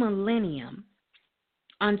new millennium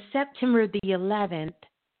on September the 11th,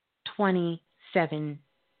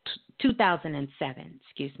 2007.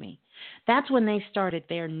 Excuse me. That's when they started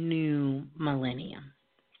their new millennium.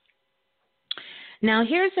 Now,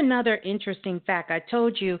 here's another interesting fact. I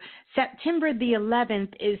told you September the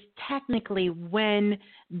 11th is technically when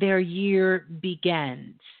their year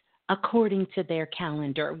begins, according to their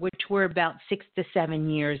calendar, which we're about 6 to 7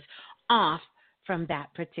 years off from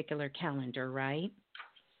that particular calendar, right?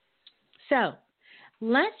 So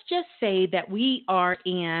let's just say that we are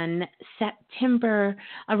in September,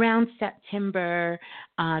 around September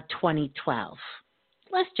 2012.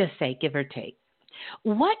 Let's just say, give or take.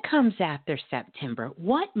 What comes after September?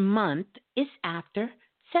 What month is after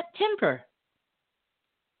September?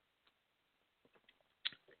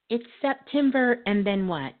 It's September, and then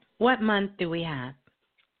what? What month do we have?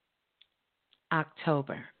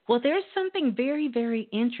 October. Well, there's something very, very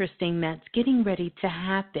interesting that's getting ready to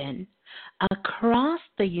happen across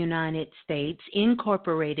the United States,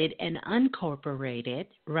 incorporated and unincorporated,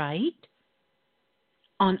 right?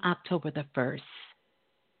 On October the 1st.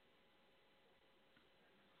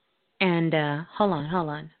 And hold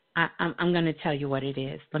on. I'm going to tell you what it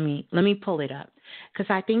is. Let me pull it up, because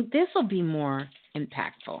I think this will be more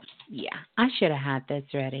impactful. Yeah, I should have had this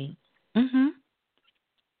ready.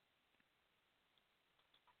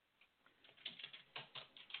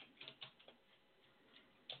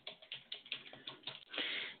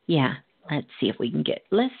 Yeah, let's see if we can get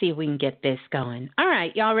this going. All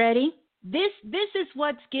right, y'all ready? This is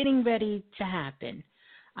what's getting ready to happen.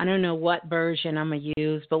 I don't know what version I'm going to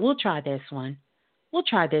use, but we'll try this one. We'll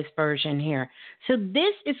try this version here. So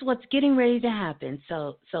this is what's getting ready to happen.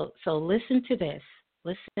 So listen to this.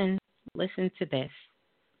 Listen to this.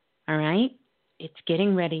 All right? It's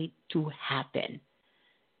getting ready to happen.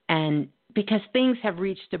 And because things have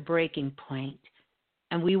reached a breaking point,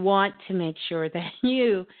 and we want to make sure that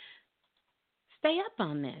you stay up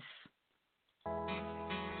on this.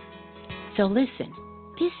 So listen,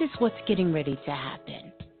 this is what's getting ready to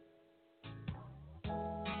happen.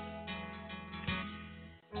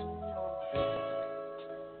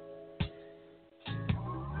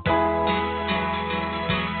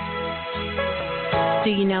 Do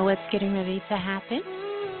you know what's getting ready to happen?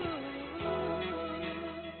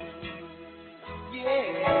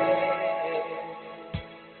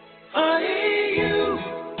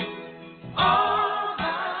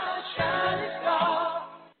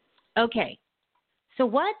 Okay, so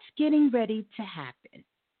what's getting ready to happen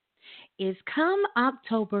is come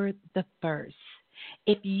October the 1st,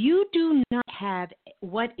 if you do not have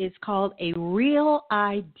what is called a real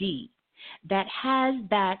ID that has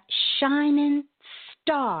that shining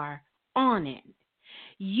star on it,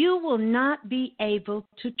 you will not be able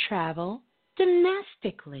to travel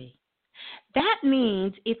domestically. That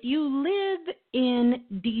means if you live in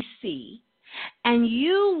D.C., and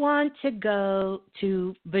you want to go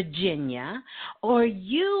to Virginia or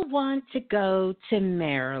you want to go to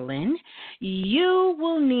Maryland, you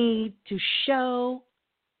will need to show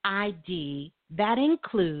ID that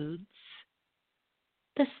includes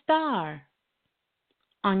the star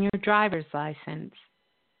on your driver's license.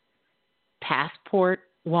 Passport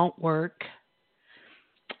won't work.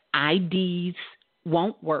 IDs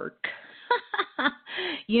won't work.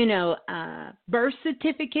 Birth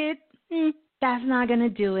certificate, that's not going to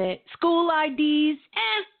do it. School IDs,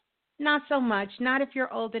 not so much. Not if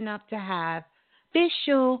you're old enough to have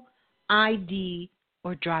official ID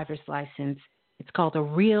or driver's license. It's called a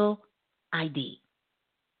real ID.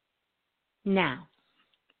 Now,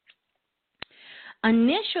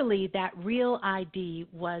 initially that real ID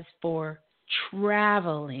was for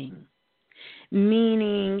traveling,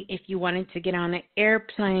 meaning if you wanted to get on an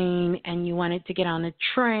airplane and you wanted to get on a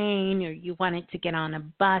train or you wanted to get on a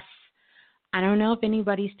bus. I don't know if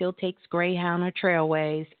anybody still takes Greyhound or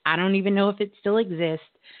Trailways. I don't even know if it still exists.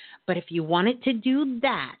 But if you wanted to do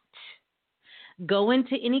that, go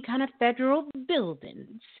into any kind of federal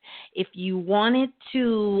buildings. If you wanted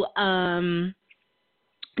to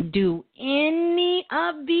do any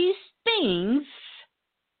of these things,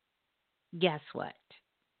 guess what?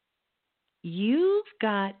 You've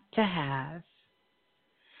got to have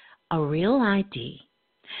a real ID.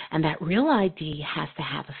 And that real ID has to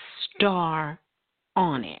have a star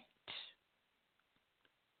on it.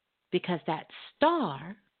 Because that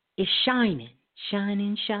star is shining.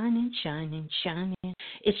 Shining, shining, shining, shining.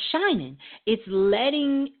 It's shining. It's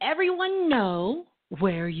letting everyone know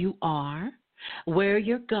where you are, where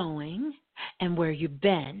you're going, and where you've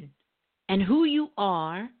been, and who you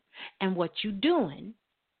are, and what you're doing.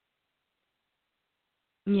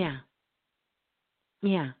 Yeah.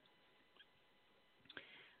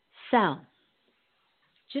 So,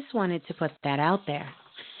 just wanted to put that out there.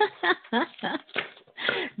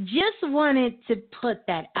 Just wanted to put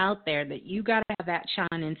that out there that you got to have that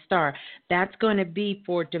shining star. That's going to be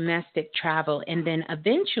for domestic travel, and then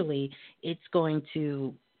eventually it's going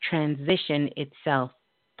to transition itself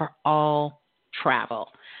for all travel.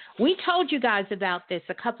 We told you guys about this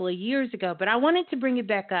a couple of years ago, but I wanted to bring it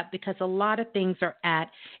back up because a lot of things are at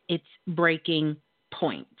its breaking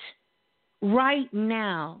point. Right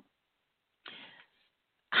now,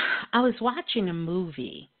 I was watching a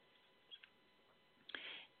movie,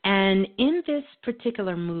 and in this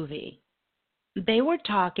particular movie, they were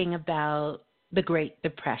talking about the Great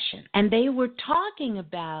Depression, and they were talking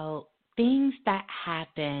about things that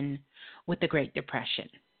happened with the Great Depression.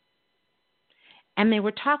 And they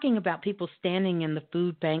were talking about people standing in the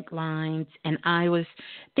food bank lines, and I was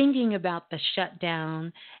thinking about the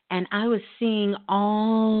shutdown, and I was seeing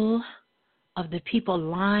all of the people,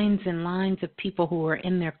 lines and lines of people who were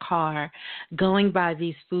in their car going by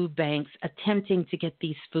these food banks, attempting to get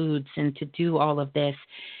these foods and to do all of this.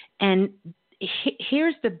 And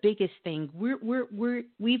here's the biggest thing.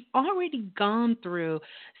 We've already gone through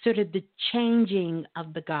sort of the changing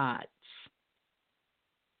of the gods.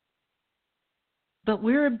 But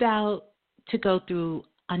we're about to go through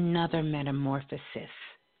another metamorphosis.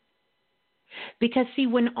 Because, see,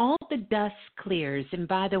 when all the dust clears, and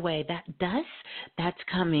by the way, that dust that's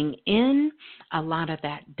coming in, a lot of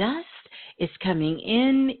that dust is coming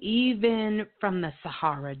in even from the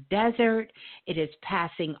Sahara Desert. It is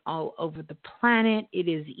passing all over the planet.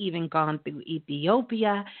 It has even gone through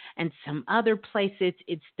Ethiopia and some other places.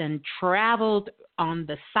 It's then traveled on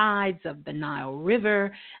the sides of the Nile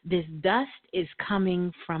River. This dust is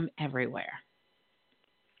coming from everywhere.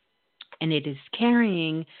 And it is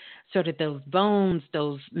carrying sort of those bones,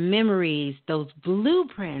 those memories, those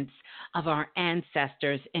blueprints of our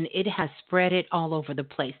ancestors, and it has spread it all over the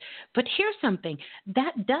place. But here's something,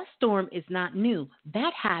 that dust storm is not new.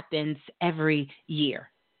 That happens every year.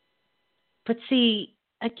 But see,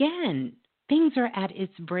 again, things are at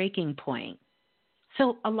its breaking point.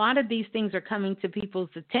 So a lot of these things are coming to people's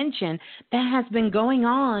attention that has been going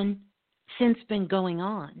on since been going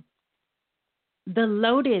on. The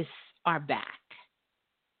lotus are back.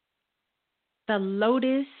 The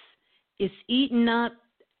lotus is eating up.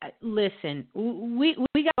 Listen, we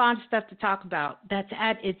got a lot of stuff to talk about that's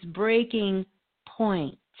at its breaking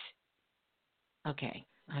point. Okay,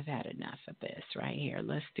 I've had enough of this right here.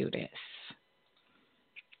 Let's do this.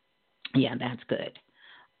 Yeah, that's good.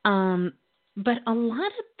 But a lot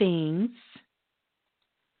of things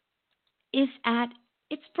is at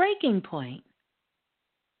its breaking point.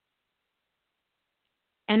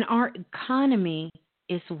 And our economy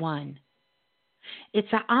is one.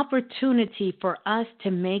 It's an opportunity for us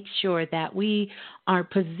to make sure that we are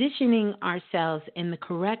positioning ourselves in the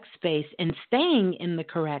correct space and staying in the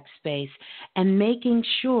correct space and making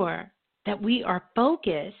sure that we are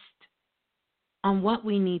focused on what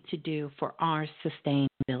we need to do for our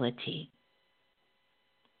sustainability.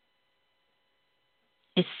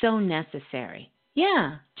 It's so necessary.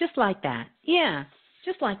 Yeah, just like that. Yeah,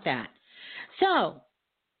 just like that. So,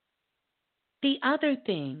 the other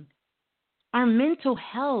thing, our mental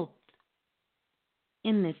health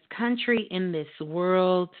in this country, in this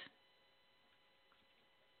world,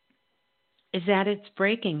 is at its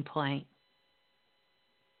breaking point.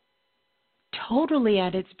 Totally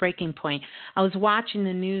at its breaking point. I was watching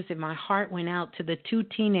the news and my heart went out to the 2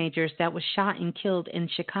 teenagers that were shot and killed in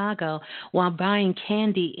Chicago while buying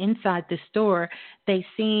candy inside the store. They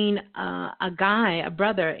seen a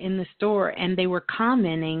brother in the store, and they were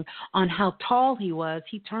commenting on how tall he was.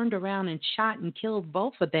 He turned around and shot and killed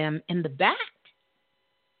both of them in the back.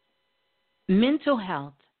 Mental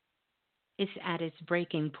health is at its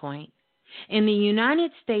breaking point. In the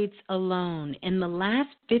United States alone, in the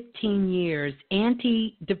last 15 years,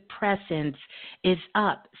 antidepressants is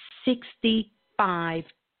up 65%.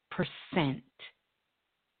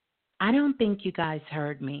 I don't think you guys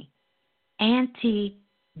heard me. Antidepressants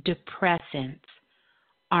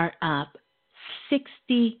are up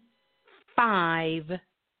 65%.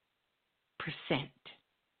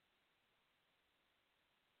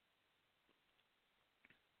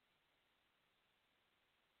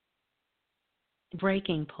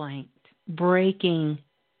 Breaking point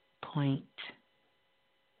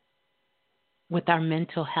with our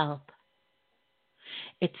mental health.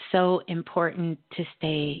 It's so important to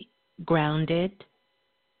stay grounded,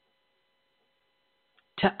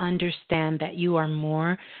 to understand that you are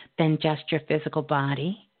more than just your physical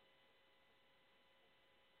body.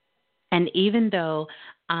 And even though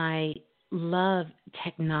I love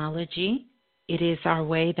technology, it is our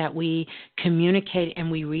way that we communicate and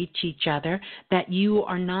we reach each other, that you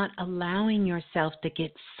are not allowing yourself to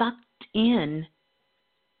get sucked in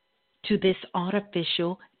to this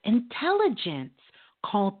artificial intelligence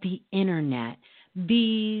called the internet.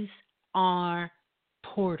 These are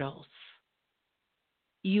portals.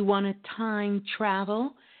 You want to time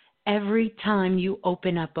travel? Every time you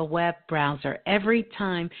open up a web browser, every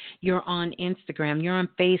time you're on Instagram, you're on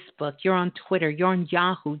Facebook, you're on Twitter, you're on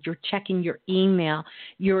Yahoo, you're checking your email,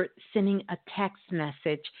 you're sending a text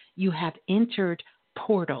message, you have entered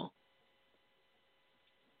portal.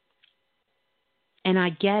 And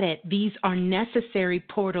I get it. These are necessary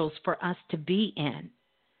portals for us to be in.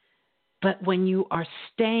 But when you are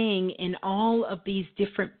staying in all of these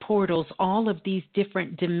different portals, all of these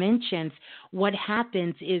different dimensions, what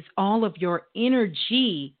happens is all of your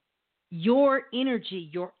energy, your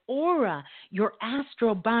aura, your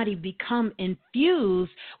astral body become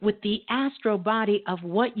infused with the astral body of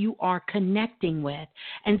what you are connecting with.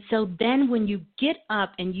 And so then when you get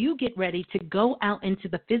up and you get ready to go out into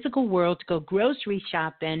the physical world, to go grocery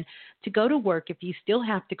shopping, to go to work if you still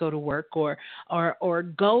have to go to work, or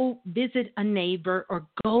go visit a neighbor, or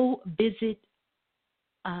go visit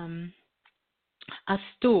a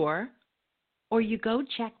store, or you go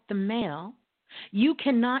check the mail, you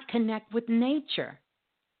cannot connect with nature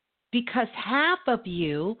because half of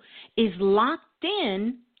you is locked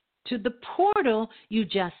in to the portal you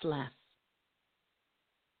just left.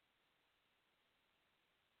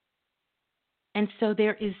 And so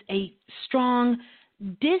there is a strong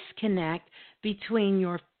disconnect between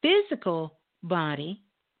your physical body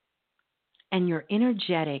and your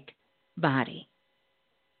energetic body.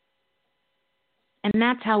 And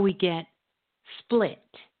that's how we get split.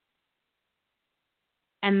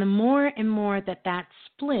 And the more and more that that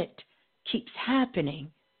split keeps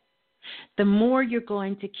happening, the more you're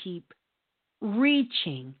going to keep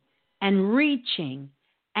reaching and reaching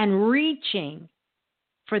and reaching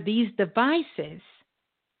for these devices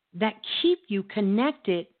that keep you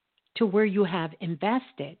connected to where you have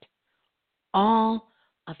invested all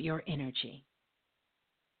of your energy.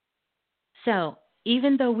 So,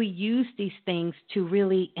 even though we use these things to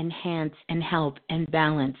really enhance and help and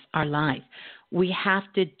balance our life, we have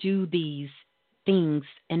to do these things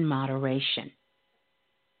in moderation.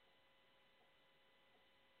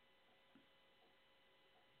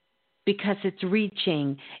 Because it's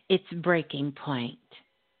reaching its breaking point.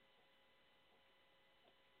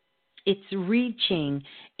 It's reaching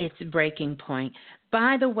its breaking point.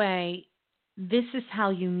 By the way, this is how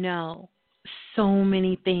you know so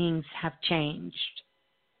many things have changed.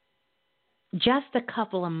 Just a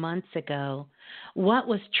couple of months ago, what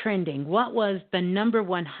was trending, what was the number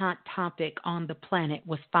one hot topic on the planet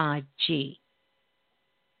was 5G.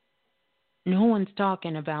 No one's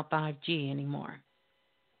talking about 5G anymore.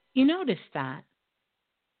 You notice that.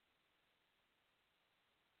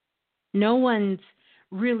 No one's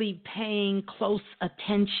really paying close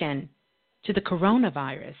attention to the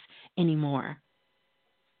coronavirus anymore.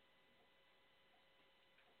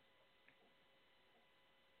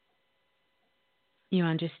 You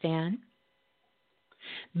understand?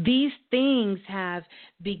 These things have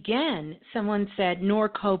begun. Someone said, nor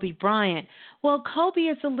Kobe Bryant. Well, Kobe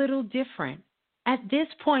is a little different. At this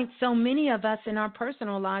point, so many of us in our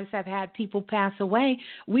personal lives have had people pass away.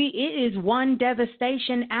 It is one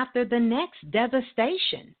devastation after the next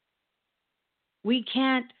devastation. We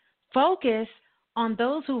can't focus on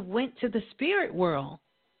those who went to the spirit world.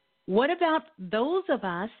 What about those of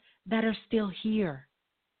us that are still here?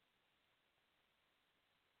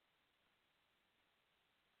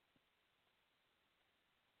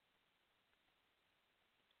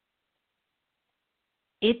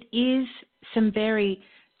 It is some very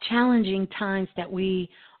challenging times that we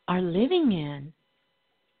are living in.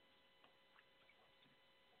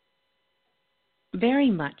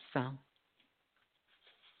 Very much so.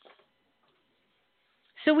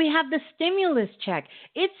 So we have the stimulus check.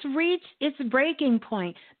 It's reached its breaking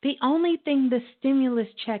point. The only thing the stimulus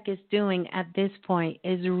check is doing at this point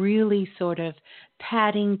is really sort of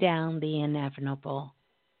patting down the inevitable.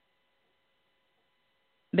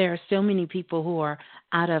 There are so many people who are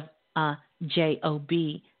out of a job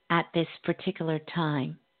at this particular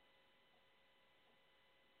time.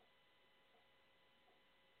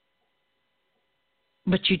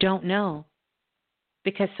 But you don't know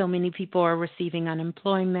because so many people are receiving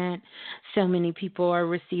unemployment, so many people are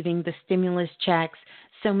receiving the stimulus checks,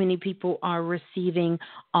 so many people are receiving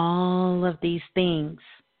all of these things.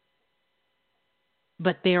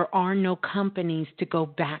 But there are no companies to go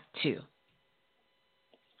back to.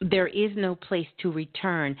 There is no place to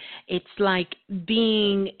return. It's like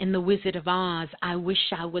being in the Wizard of Oz. I wish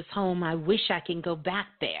I was home. I wish I can go back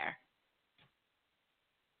there.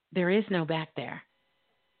 There is no back there.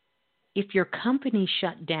 If your company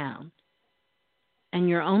shut down and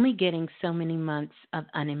you're only getting so many months of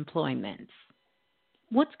unemployment,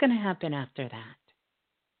 what's going to happen after that?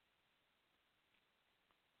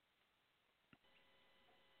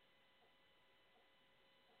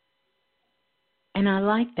 And I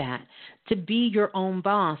like that, to be your own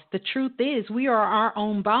boss. The truth is, we are our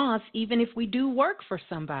own boss even if we do work for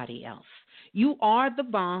somebody else. You are the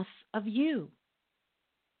boss of you.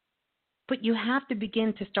 But you have to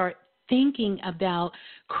begin to start thinking about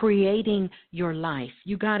creating your life.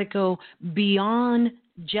 You got to go beyond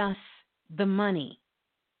just the money.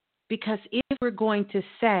 Because if we're going to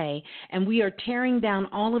say, and we are tearing down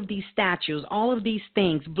all of these statues, all of these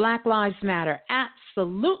things, Black Lives Matter,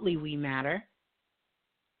 absolutely we matter.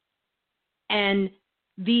 And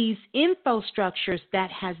these infrastructures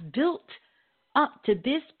that has built up to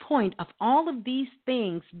this point of all of these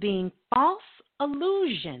things being false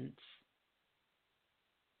illusions,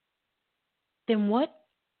 then what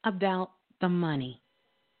about the money?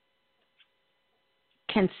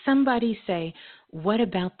 Can somebody say, what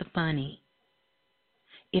about the money?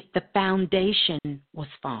 If the foundation was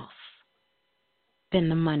false, then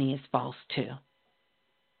the money is false too.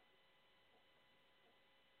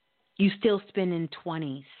 You still spend in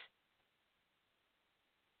 20s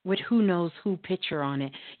with who knows who picture on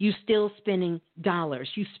it. You still spending dollars.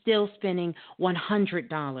 You still spending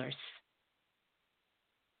 $100.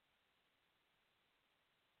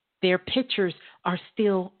 Their pictures are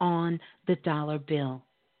still on the dollar bill.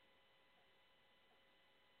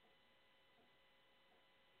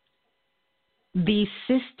 These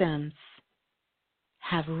systems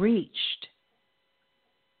have reached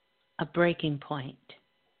a breaking point,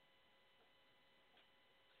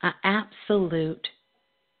 an absolute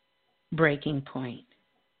breaking point.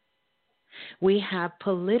 We have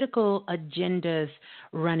political agendas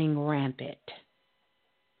running rampant.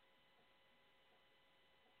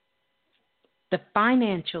 The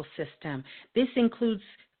financial system, this includes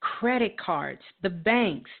credit cards, the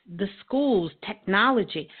banks, the schools,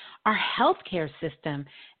 technology, our healthcare system,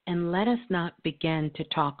 and let us not begin to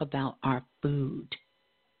talk about our food.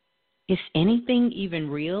 Is anything even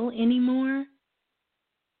real anymore?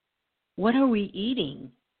 What are we eating?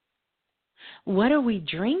 What are we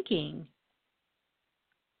drinking?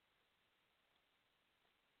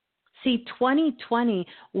 See, 2020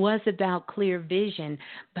 was about clear vision,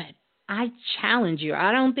 but I challenge you.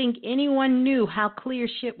 I don't think anyone knew how clear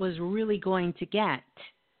shit was really going to get.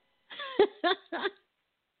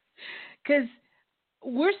 Because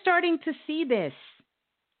we're starting to see this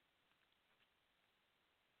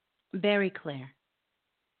very clear.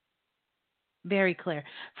 Very clear.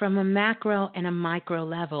 From a macro and a micro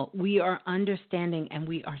level, we are understanding and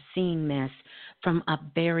we are seeing this from a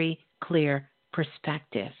very clear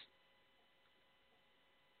perspective.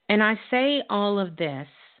 And I say all of this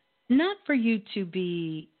not for you to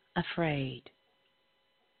be afraid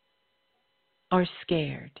or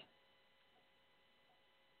scared,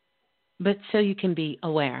 but so you can be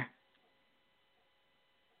aware.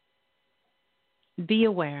 Be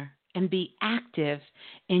aware and be active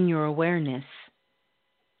in your awareness.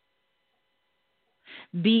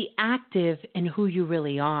 Be active in who you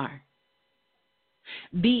really are.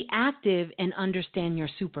 Be active and understand your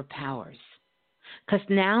superpowers. Because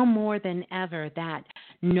now more than ever that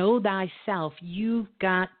know thyself, you've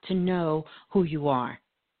got to know who you are.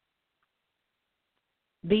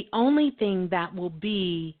 The only thing that will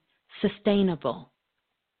be sustainable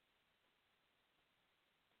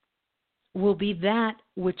will be that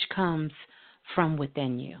which comes from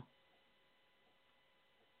within you.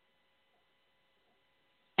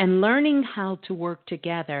 And learning how to work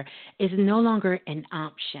together is no longer an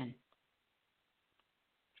option.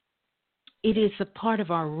 It is a part of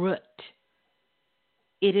our root.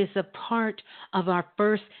 It is a part of our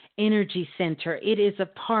first energy center. It is a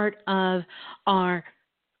part of our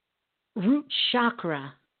root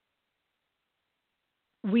chakra.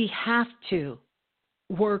 We have to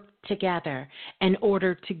work together in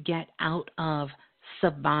order to get out of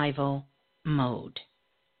survival mode.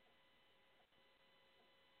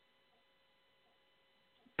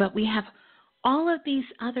 But we have all of these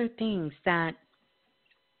other things that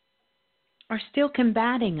are still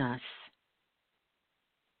combating us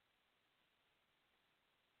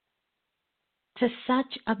to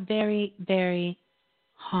such a very, very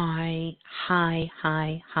high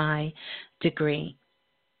degree.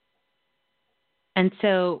 And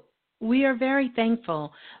so we are very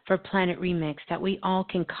thankful for Planet Remix that we all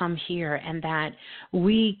can come here and that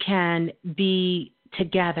we can be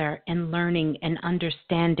together in learning and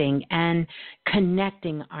understanding and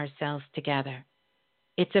connecting ourselves together.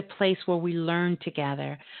 It's a place where we learn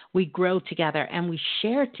together, we grow together, and we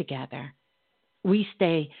share together. We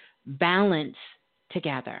stay balanced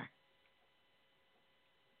together.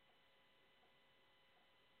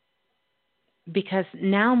 Because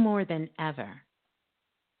now more than ever,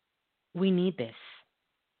 we need this,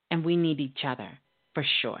 and we need each other, for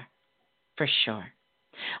sure, for sure.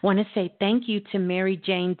 I want to say thank you to Mary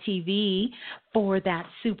Jane TV for that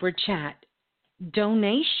super chat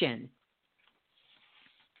donation.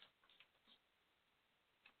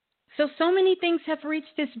 So many things have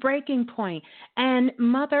reached this breaking point, and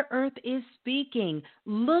Mother Earth is speaking.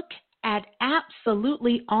 Look at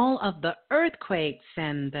absolutely all of the earthquakes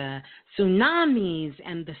and the tsunamis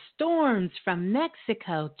and the storms from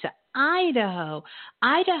Mexico to Idaho.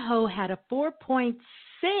 Idaho had a 4.6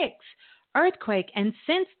 earthquake, and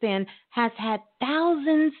since then has had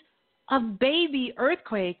thousands of baby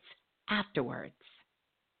earthquakes afterwards.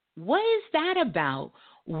 What is that about?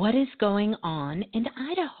 What is going on in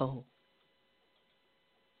Idaho?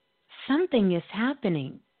 Something is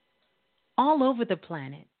happening all over the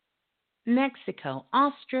planet. Mexico,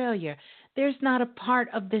 Australia. There's not a part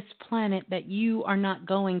of this planet that you are not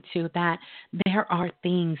going to that there are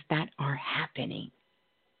things that are happening.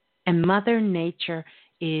 And Mother Nature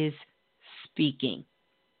is speaking.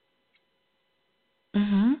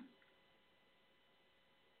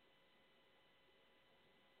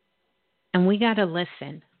 And we got to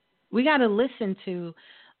listen. We got to listen to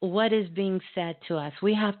what is being said to us.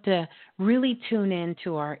 We have to really tune in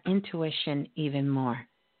to our intuition even more.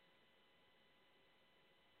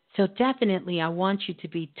 So definitely, I want you to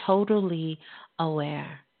be totally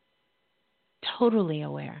aware. totally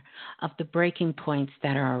aware of the breaking points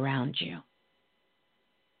that are around you.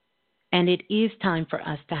 And it is time for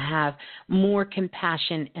us to have more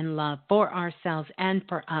compassion and love for ourselves and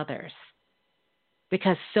for others,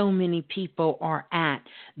 because so many people are at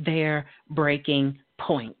their breaking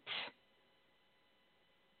point.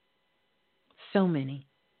 So many.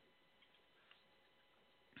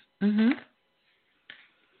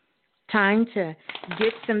 Time to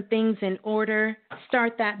get some things in order.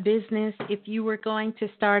 Start that business if you were going to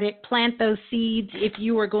start it. Plant those seeds if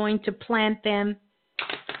you were going to plant them.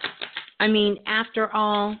 I mean, after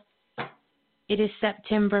all, it is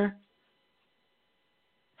September.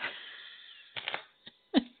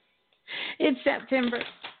 It's September,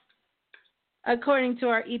 according to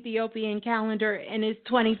our Ethiopian calendar, and it's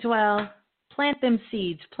 2012. Plant them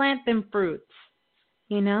seeds, plant them fruits,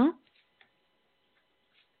 you know?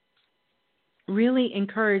 Really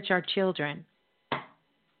encourage our children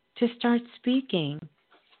to start speaking.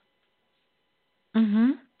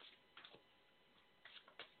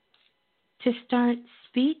 To start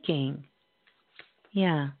speaking.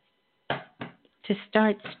 Yeah. To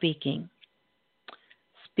start speaking.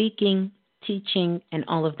 Speaking, teaching, and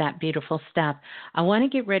all of that beautiful stuff. I want to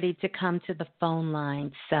get ready to come to the phone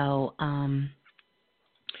line, so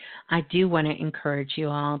I do want to encourage you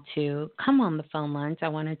all to come on the phone lines. I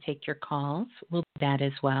want to take your calls. We'll do that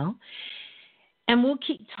as well. And we'll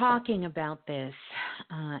keep talking about this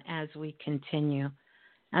as we continue.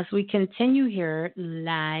 As we continue here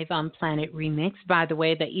live on Planet Remix. By the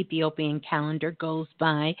way, the Ethiopian calendar goes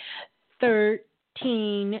by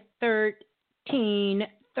 13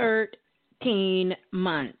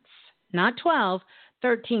 months. Not 12,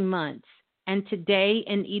 13 months. And today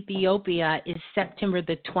in Ethiopia is September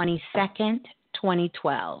the 22nd,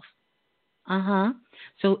 2012.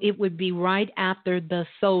 So it would be right after the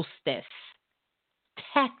solstice.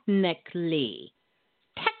 Technically,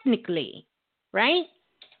 right?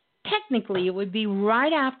 Technically, it would be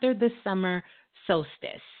right after the summer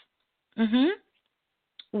solstice.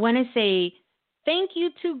 Want to say thank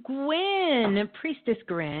you to Gwen, Priestess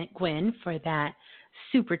Gwen, for that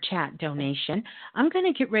super chat donation. I'm going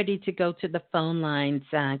to get ready to go to the phone lines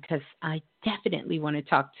because I definitely want to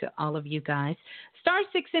talk to all of you guys. Star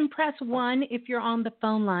 6 and press 1 if you're on the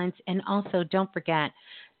phone lines. And also don't forget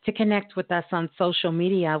to connect with us on social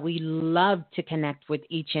media. We love to connect with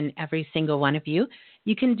each and every single one of you.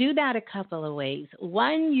 You can do that a couple of ways.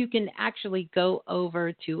 One, you can actually go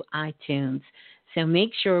over to iTunes. So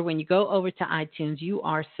make sure when you go over to iTunes, you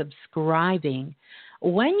are subscribing.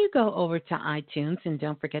 When you go over to iTunes, and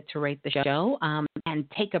don't forget to rate the show and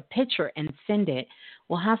take a picture and send it,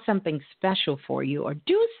 we'll have something special for you, or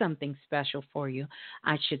do something special for you,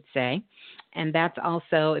 I should say. And that's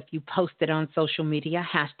also, if you post it on social media,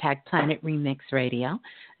 hashtag Planet Remix Radio.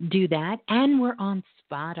 Do that. And we're on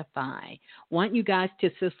Spotify. Want you guys to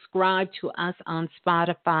subscribe to us on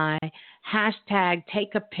Spotify. Hashtag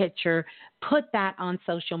take a picture. Put that on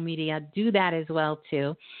social media. Do that as well,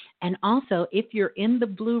 too. And also, if you're in the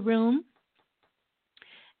Blue Room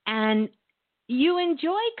and you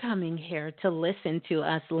enjoy coming here to listen to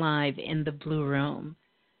us live in the Blue Room,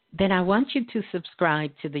 then I want you to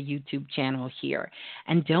subscribe to the YouTube channel here.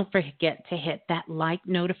 And don't forget to hit that like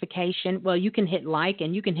notification. Well, you can hit like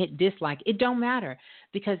and you can hit dislike. It don't matter,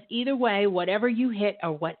 because either way, whatever you hit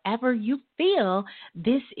or whatever you feel,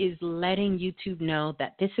 this is letting YouTube know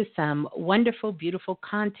that this is some wonderful, beautiful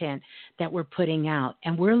content that we're putting out.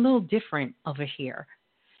 And we're a little different over here,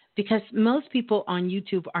 because most people on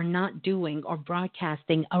YouTube are not doing or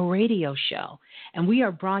broadcasting a radio show. And we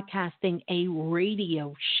are broadcasting a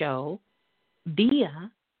radio show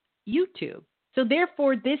via YouTube. So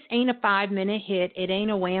therefore, this ain't a 5-minute hit. It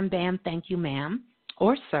ain't a wham, bam, thank you, ma'am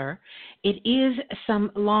or sir. It is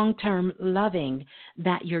some long-term loving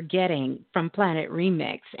that you're getting from Planet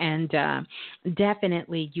Remix. And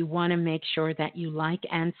definitely you want to make sure that you like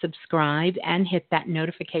and subscribe and hit that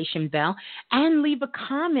notification bell and leave a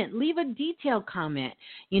comment. Leave a detailed comment.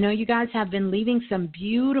 You know, you guys have been leaving some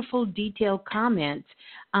beautiful detailed comments,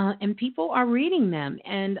 and people are reading them,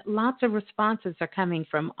 and lots of responses are coming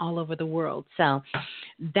from all over the world. So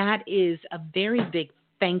that is a very big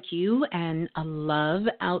thank you and a love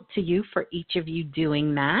out to you for each of you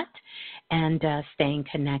doing that and staying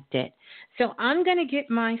connected. So I'm going to get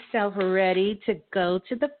myself ready to go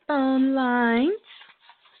to the phone lines.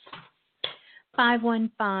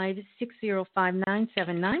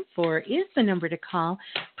 515-605-9794 is the number to call.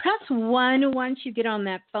 Press 1 once you get on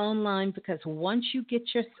that phone line, because once you get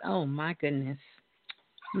your, oh my goodness,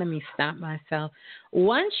 let me stop myself.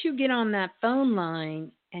 Once you get on that phone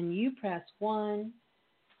line and you press 1,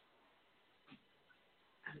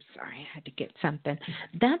 I'm sorry, I had to get something.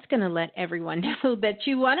 That's going to let everyone know that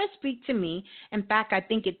you want to speak to me. In fact, I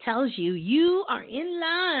think it tells you you are in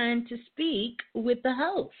line to speak with the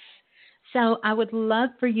host. So I would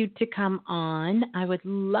love for you to come on. I would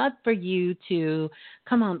love for you to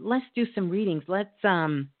come on. Let's do some readings. Let's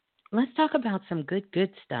talk about some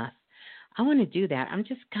good stuff. I want to do that. I'm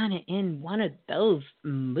just kind of in one of those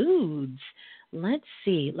moods. Let's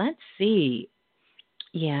see.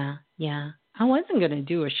 Yeah. I wasn't going to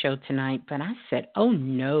do a show tonight, but I said, oh,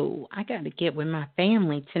 no, I got to get with my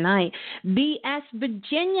family tonight. B.S.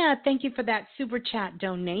 Virginia, thank you for that super chat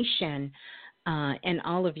donation, and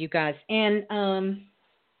all of you guys. And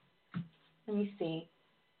let me see.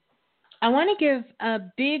 I want to give a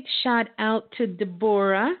big shout out to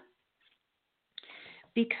Deborah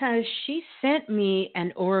because she sent me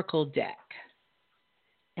an oracle deck.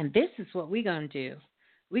 And this is what we're going to do.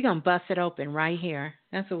 We're going to bust it open right here.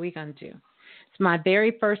 That's what we're going to do. It's my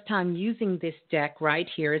very first time using this deck right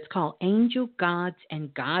here. It's called Angel Gods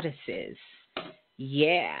and Goddesses.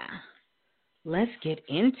 Yeah. Let's get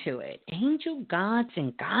into it. Angel Gods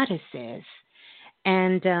and Goddesses.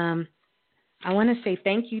 And I want to say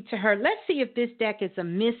thank you to her. Let's see if this deck is a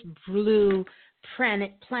Miss Blue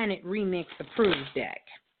Planet Remix approved deck.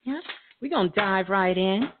 Yeah. We're going to dive right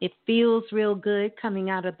in. It feels real good coming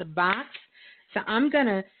out of the box. So I'm going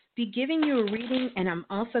to be giving you a reading, and I'm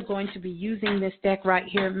also going to be using this deck right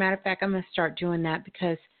here. Matter of fact, I'm going to start doing that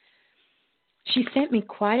because she sent me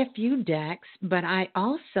quite a few decks, but I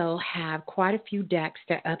also have quite a few decks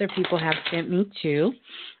that other people have sent me too,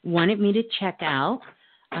 wanted me to check out.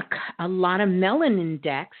 A lot of melanin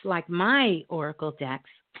decks, like my oracle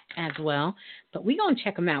decks as well, but we're going to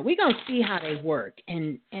check them out. We're going to see how they work,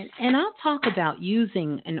 and I'll talk about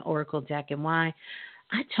using an oracle deck and why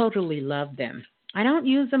I totally love them. I don't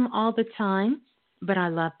use them all the time, but I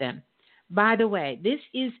love them. By the way, this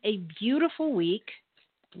is a beautiful week.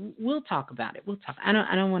 We'll talk about it. I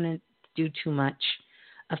don't want to do too much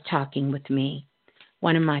of talking with me.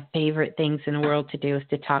 One of my favorite things in the world to do is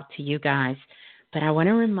to talk to you guys. But I want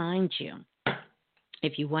to remind you,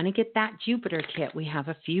 if you want to get that Jupiter kit, we have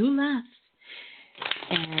a few left.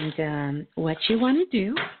 And what you want to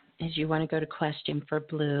do is you want to go to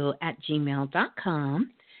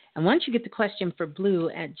questionforblue@gmail.com. And once you get the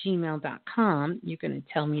questionforblue@gmail.com, you're going to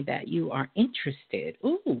tell me that you are interested.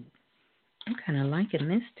 Ooh, I'm kind of liking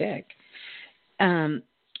this deck.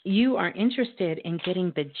 You are interested in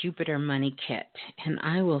getting the Jupiter Money Kit, and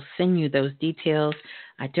I will send you those details.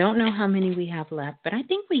 I don't know how many we have left, but I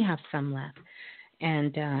think we have some left.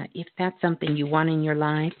 And if that's something you want in your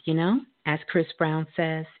life, you know, as Chris Brown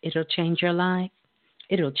says, it'll change your life.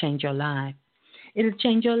 It'll change your life. It'll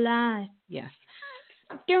change your life. Yes.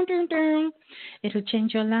 Dun, dun, dun. It'll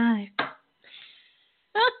change your life.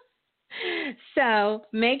 So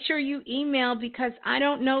make sure you email because I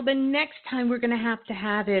don't know the next time we're going to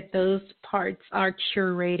have it. Those parts are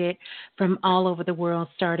curated from all over the world,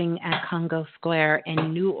 starting at Congo Square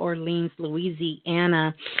and New Orleans,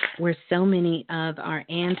 Louisiana, where so many of our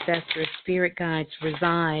ancestors, spirit guides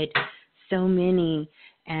reside, so many,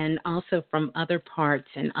 and also from other parts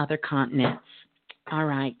and other continents. All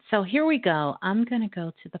right, so here we go. I'm going to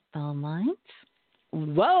go to the phone lines.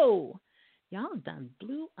 Whoa! Y'all done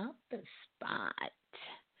blew up the spot.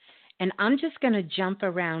 And I'm just going to jump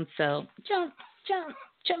around. So jump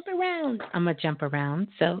around. I'm going to jump around.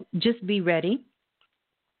 So just be ready.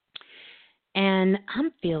 And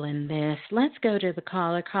I'm feeling this. Let's go to the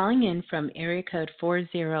caller calling in from area code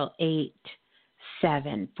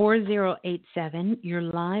 4087. 4087, you're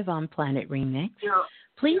live on Planet Remix.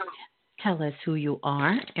 Please tell us who you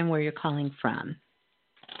are and where you're calling from.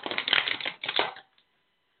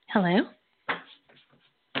 Hello?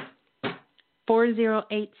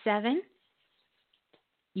 4087.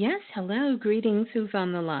 Yes, hello. Greetings. Who's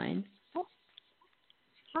on the line? Hi,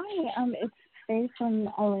 it's Faye from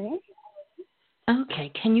LA. Okay,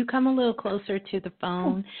 can you come a little closer to the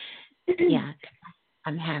phone? Yeah,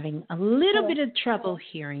 I'm having a little bit of trouble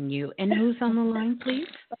hearing you. And who's on the line, please?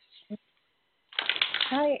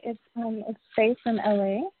 Hi, it's Faye from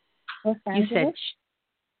LA, Los Angeles.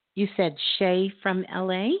 You said Shay from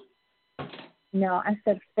LA? No, I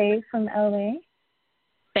said Faye from LA.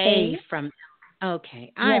 Faye from.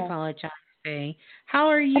 Okay, I apologize, Faye. How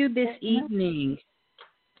are you this evening?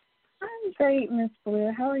 I'm great, Miss Blue.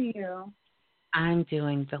 How are you? I'm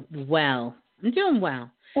doing well.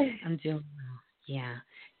 Yeah.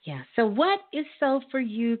 So what is so for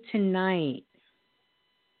you tonight?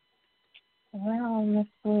 Well, Miss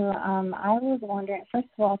Blue, I was wondering, first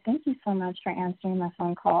of all, thank you so much for answering my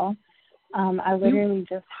phone call. I literally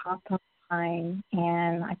just hopped on time,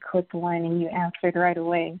 and I clicked one, and you answered right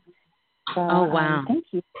away. So, Oh, wow. thank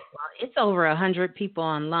you. Well, it's over 100 people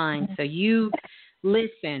online, so you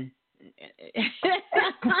listen.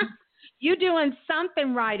 You doing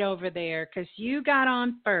something right over there because you got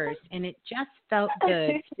on first, and it just felt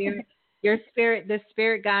good. The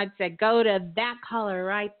spirit guide said, go to that caller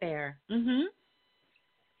right there. Mhm.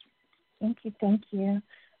 Thank you.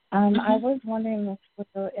 I was wondering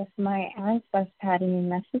if my ancestors had any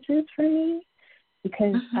messages for me,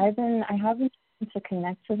 because I haven't been to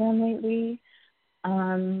connect to them lately.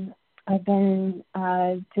 I've been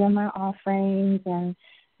doing my offerings and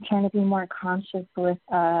trying to be more conscious with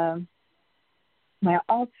my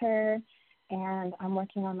altar, and I'm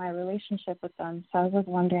working on my relationship with them. So I was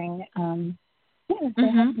wondering, if they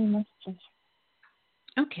have any messages.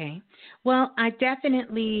 Okay. Well, I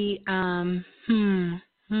definitely, I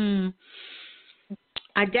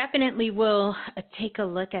definitely will take a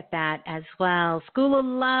look at that as well. School of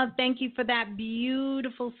Love, thank you for that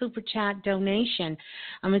beautiful super chat donation.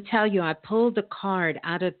 I'm going to tell you, I pulled a card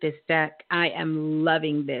out of this deck. I am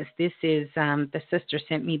loving this. This is, the sister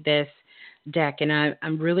sent me this deck, and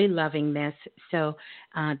I'm really loving this. So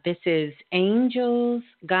this is Angels,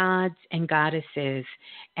 Gods, and Goddesses.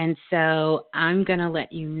 And so I'm going to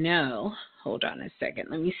let you know. Hold on a second.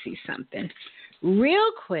 Let me see something.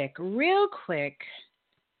 Real quick.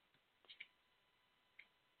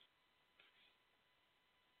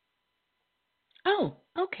 Oh,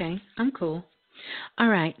 okay. I'm cool. All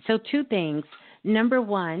right. So two things. Number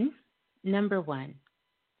one.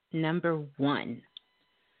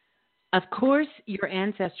 Of course, your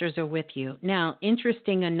ancestors are with you. Now,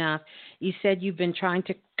 interesting enough, you said you've been trying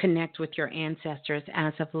to connect with your ancestors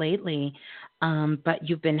as of lately, but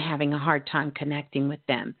you've been having a hard time connecting with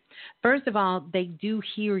them. First of all, they do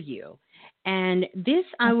hear you. And this,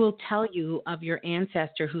 I will tell you, of your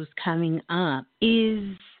ancestor who's coming up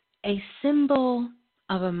is a symbol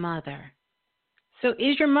of a mother. So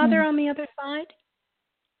is your mother on the other side?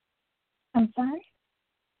 I'm sorry?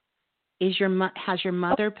 Has your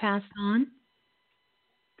mother passed on?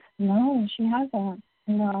 No, she hasn't.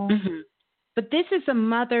 No. But this is a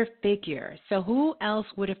mother figure. So who else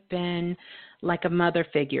would have been like a mother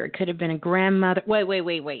figure? It could have been a grandmother.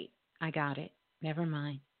 Wait. I got it. Never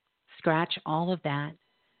mind. Scratch all of that.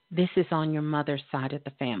 This is on your mother's side of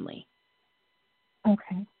the family.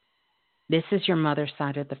 Okay. This is your mother's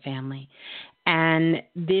side of the family. And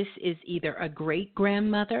this is either a great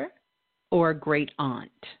grandmother or a great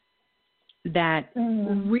aunt that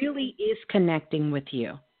really is connecting with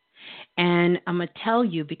you. And I'm going to tell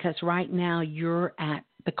you, because right now you're at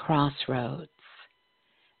the crossroads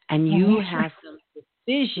and you have some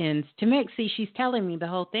decisions to make. See, she's telling me the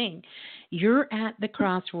whole thing. You're at the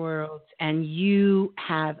crossroads and you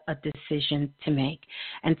have a decision to make.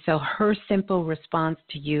 And so her simple response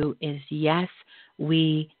to you is, yes,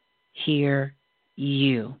 we hear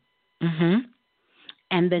you.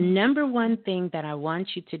 And the number one thing that I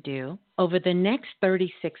want you to do over the next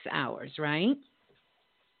 36 hours, right?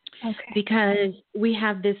 Okay. Because we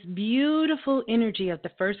have this beautiful energy of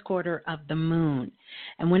the first quarter of the moon.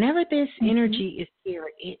 And whenever this energy is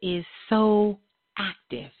here, it is so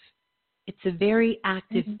active. It's a very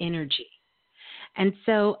active energy. And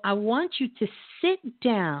so I want you to sit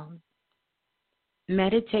down,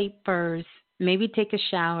 meditate first, maybe take a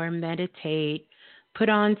shower, meditate, put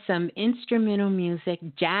on some instrumental music.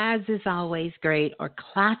 Jazz is always great, or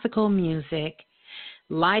classical music.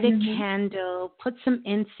 Light a candle, put some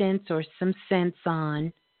incense or some scents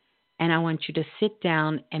on, and I want you to sit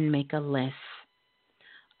down and make a list.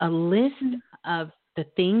 A list of the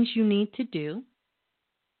things you need to do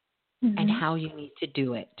and how you need to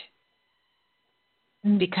do it.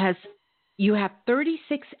 Because you have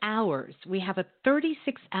 36 hours. We have a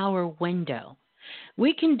 36-hour window.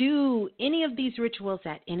 We can do any of these rituals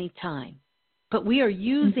at any time, but we are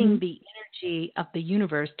using the energy of the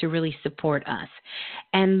universe to really support us.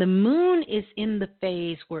 And the moon is in the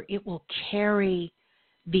phase where it will carry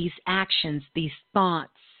these actions, these thoughts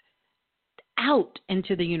out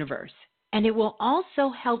into the universe. And it will also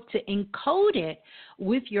help to encode it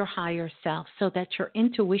with your higher self so that your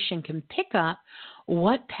intuition can pick up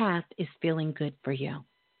what path is feeling good for you.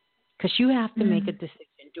 Because you have to make a decision.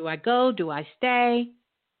 Do I go? Do I stay?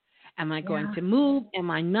 Am I going to move? Am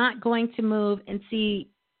I not going to move? And see,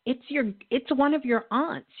 it's one of your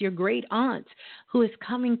aunts, your great aunts, who is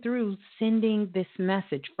coming through sending this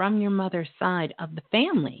message from your mother's side of the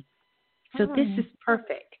family. So this is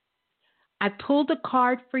perfect. I pulled a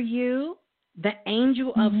card for you. The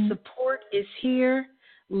angel of support is here,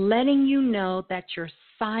 letting you know that your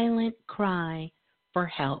silent cry for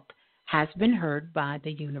help has been heard by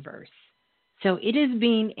the universe. So it is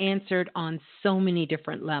being answered on so many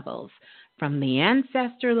different levels, from the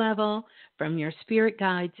ancestor level, from your spirit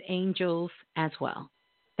guides, angels as well.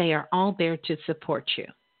 They are all there to support you.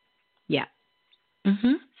 Yeah.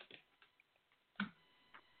 Mhm.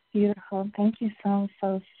 Beautiful. Thank you so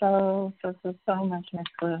much, Miss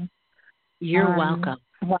Blue. You're welcome.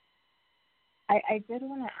 Well, I did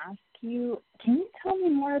want to ask you, can you tell me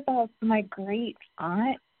more about my great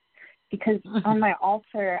aunt? Because on my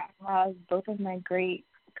altar, I have both of my great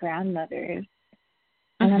grandmothers,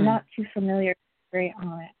 and I'm not too familiar with great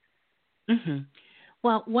aunt. Mhm.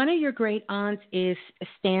 Well, one of your great aunts is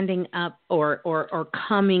standing up or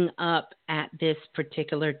coming up at this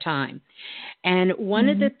particular time. And one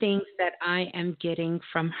of the things that I am getting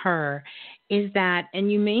from her is that,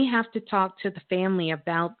 and you may have to talk to the family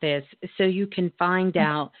about this so you can find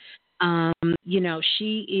out,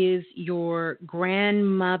 she is your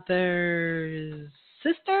grandmother's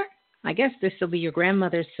sister. I guess this will be your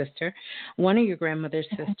grandmother's sister, one of your grandmother's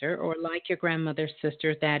sister, or like your grandmother's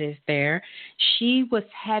sister that is there. She was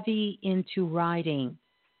heavy into writing,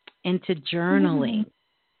 into journaling.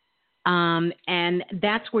 And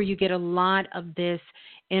that's where you get a lot of this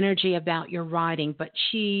energy about your writing. But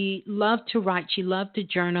she loved to write. She loved to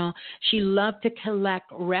journal. She loved to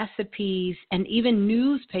collect recipes and even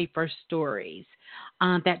newspaper stories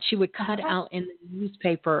that she would cut out in the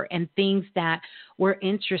newspaper, and things that were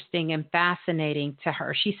interesting and fascinating to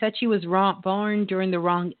her. She said she was born during the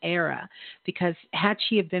wrong era, because had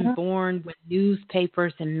she have been born when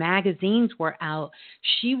newspapers and magazines were out,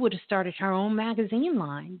 she would have started her own magazine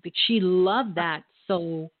line, because she loved that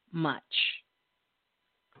so much.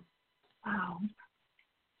 Wow.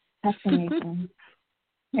 That's amazing.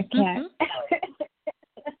 I can't.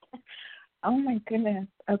 Oh my goodness.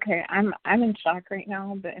 Okay, I'm in shock right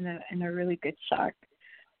now, but in a really good shock.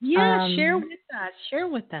 Yeah, share with us. Share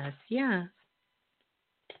with us. Yeah.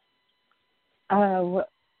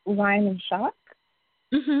 Why I'm in shock?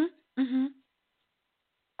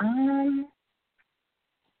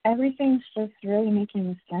 Everything's just really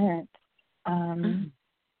making sense. And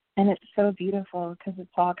it's so beautiful, because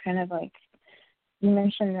it's all kind of like, you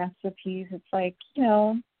mentioned recipes. It's like,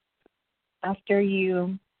 after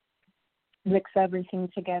you mix everything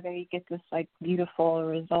together, you get this like beautiful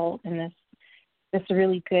result and this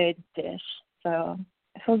really good dish. So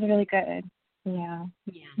it feels really good. Yeah.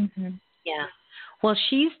 Yeah. Yeah. Well,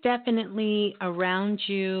 she's definitely around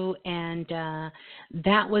you, and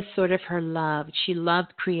that was sort of her love. She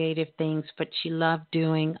loved creative things, but she loved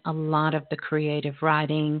doing a lot of the creative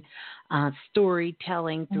writing,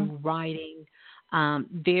 storytelling through writing.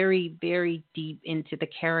 Very, very deep into the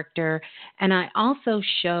character. And I also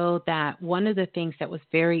show that one of the things that was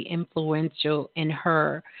very influential in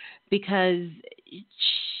her, because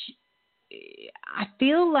I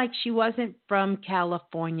feel like she wasn't from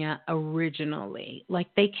California originally.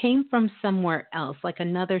 Like they came from somewhere else, like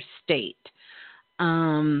another state,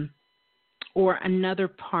 or another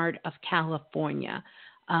part of California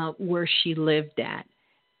where she lived at.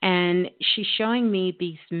 And she's showing me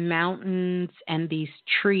these mountains and these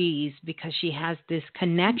trees, because she has this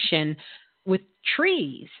connection with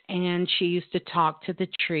trees. And she used to talk to the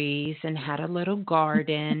trees and had a little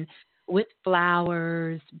garden with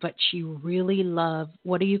flowers. But she really loved,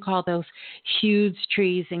 what do you call those huge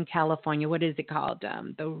trees in California? What is it called?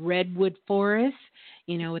 The redwood forest,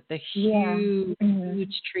 with the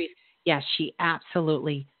huge trees. Yeah, she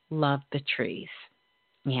absolutely loved the trees.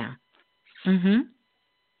 Yeah.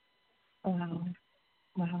 Wow.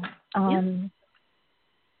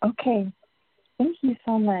 Okay. Thank you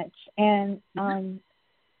so much. And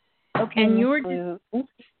okay. And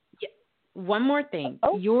one more thing.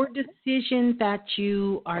 Your decision that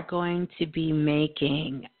you are going to be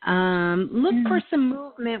making. Look for some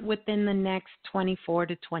movement within the next 24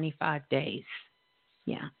 to 25 days.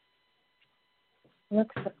 Yeah.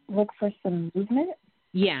 Look for some movement.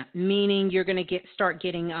 Yeah, meaning you're going to start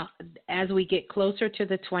getting, as we get closer to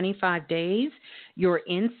the 25 days, your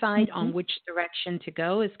insight on which direction to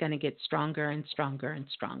go is going to get stronger and stronger and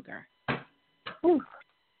stronger. Ooh,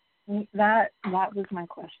 that was my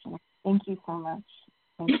question. Thank you so much.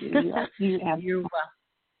 Thank you. You're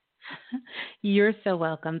welcome. You're so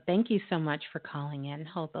welcome. Thank you so much for calling in.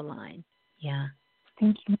 Hold the line. Yeah.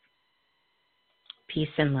 Thank you. Peace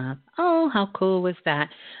and love. Oh, how cool was that?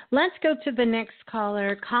 Let's go to the next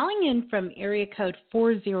caller. Calling in from area code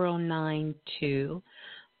 4092.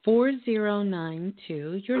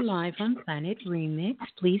 4092. You're live on Planet Remix.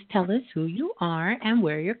 Please tell us who you are and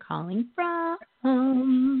where you're calling from.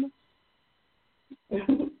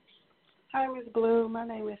 Hi, Ms. Blue. My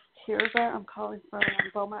name is Tirza. I'm calling from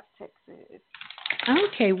Beaumont, Texas.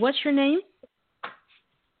 Okay. What's your name?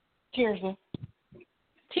 Tirza.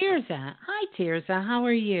 Tirza. Hi, Tirza. How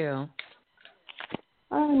are you?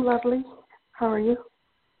 I'm lovely. How are you?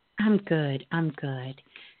 I'm good. I'm good.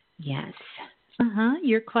 Yes.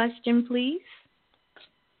 Your question, please.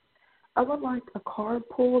 I would like a card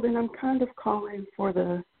pulled, and I'm kind of calling for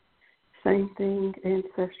the same thing,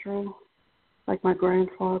 ancestral, like my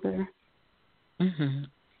grandfather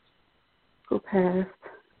who passed.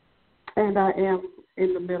 And I am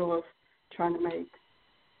in the middle of trying to make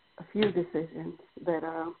a few decisions that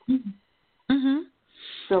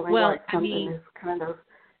feeling like something is kind of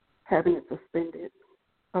having it suspended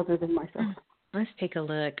other than myself. Let's take a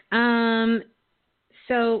look.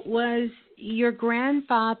 So was your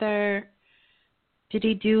grandfather, did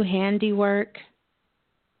he do handiwork?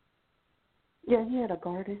 Yeah, he had a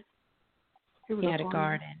garden. He had a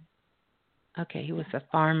garden. Okay, he was a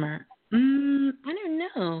farmer. I don't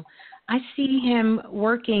know. I see him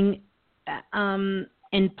working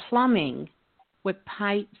in plumbing, with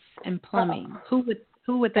pipes and plumbing. Who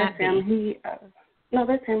would that be? Him.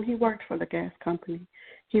 That's him. He worked for the gas company.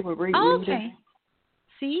 He would read meters. Okay.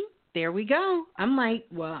 See, there we go. I'm like,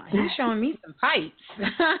 well, he's showing me some pipes.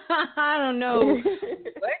 I don't know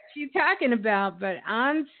what you're talking about, but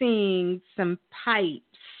I'm seeing some pipes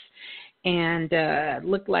and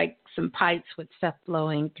look like some pipes with stuff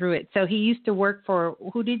flowing through it. So he used to work for,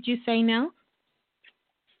 who did you say now?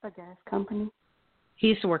 A gas company. He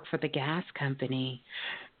used to work for the gas company.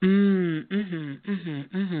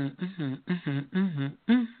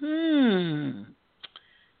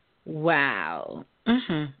 Wow.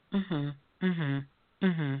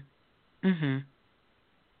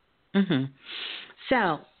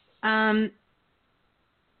 So,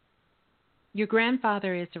 your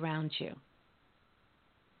grandfather is around you,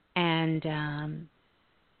 and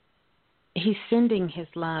he's sending his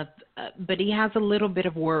love, but he has a little bit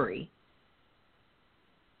of worry.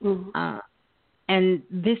 And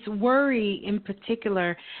this worry in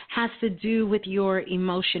particular has to do with your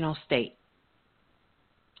emotional state.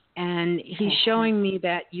 And he's showing me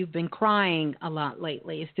that you've been crying a lot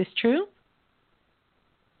lately. Is this true?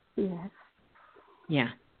 Yes. Yeah.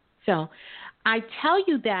 So I tell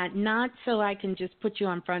you that not so I can just put you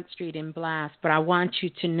on Front Street and blast, but I want you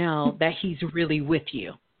to know that he's really with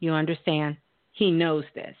you. You understand? He knows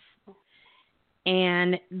this.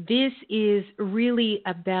 And this is really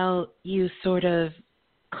about you sort of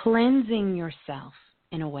cleansing yourself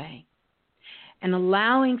in a way and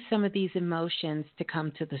allowing some of these emotions to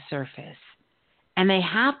come to the surface. And they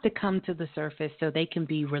have to come to the surface so they can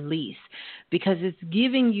be released, because it's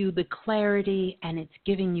giving you the clarity and it's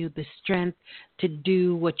giving you the strength to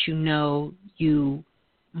do what you know you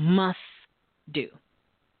must do.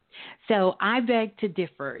 So I beg to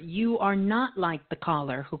differ. You are not like the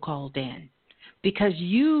caller who called in, because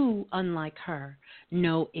you, unlike her,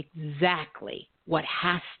 know exactly what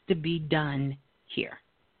has to be done here,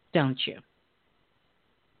 don't you?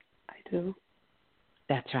 I do.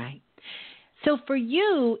 That's right. So for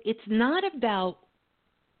you, it's not about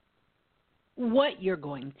what you're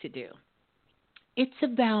going to do. It's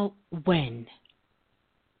about when.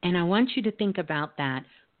 And I want you to think about that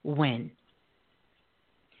when.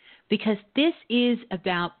 Because this is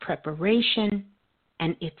about preparation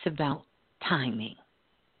and it's about timing.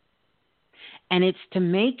 And it's to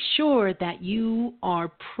make sure that you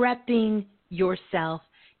are prepping yourself,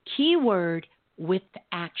 keyword, with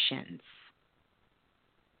actions.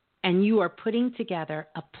 And you are putting together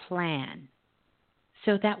a plan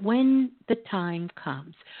so that when the time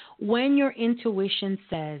comes, when your intuition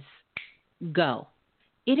says, go,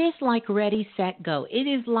 it is like ready, set, go. It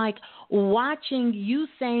is like watching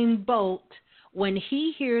Usain Bolt when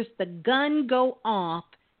he hears the gun go off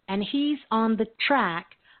and he's on the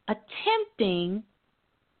track attempting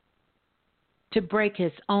to break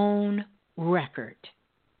his own record.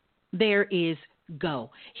 There is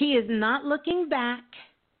go. He is not looking back.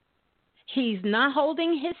 He's not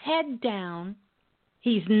holding his head down.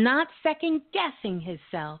 He's not second guessing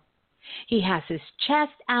himself. He has his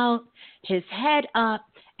chest out, his head up,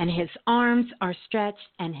 and his arms are stretched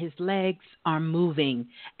and his legs are moving.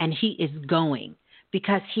 And he is going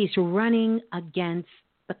because he's running against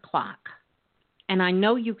the clock. And I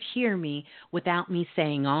know you hear me without me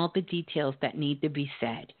saying all the details that need to be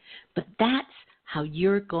said. But that's how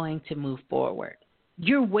you're going to move forward.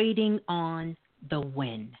 You're waiting on the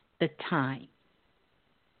when, the time.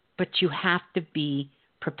 But you have to be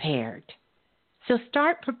prepared. So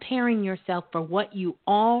start preparing yourself for what you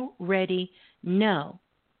already know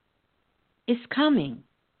is coming,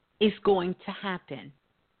 is going to happen.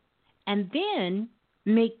 And then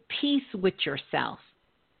make peace with yourself.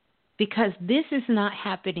 because this is not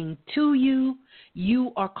happening to you.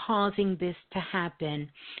 You are causing this to happen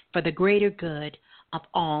for the greater good of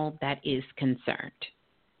all that is concerned.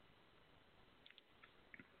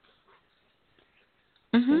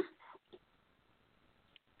 Mm-hmm.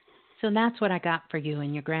 So that's what I got for you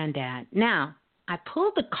and your granddad. Now, I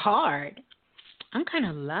pulled the card. I'm kind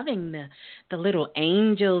of loving the little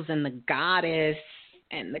angels and the goddess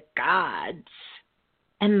and the gods.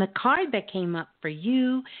 And the card that came up for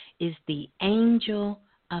you is the angel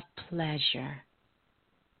of pleasure.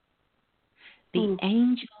 The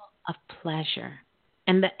angel of pleasure.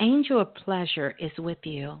 And the angel of pleasure is with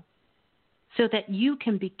you so that you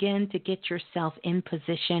can begin to get yourself in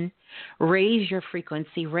position, raise your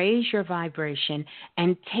frequency, raise your vibration,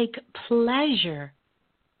 and take pleasure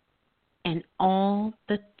in all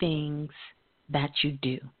the things that you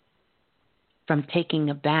do. From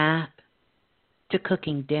taking a bath to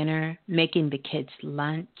cooking dinner, making the kids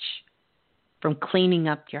lunch, from cleaning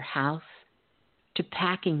up your house to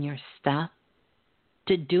packing your stuff,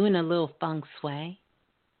 to doing a little feng shui,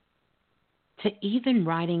 to even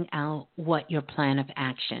writing out what your plan of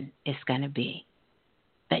action is going to be.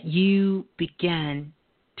 That you begin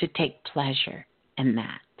to take pleasure in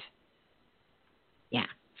that. Yeah.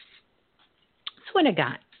 That's what I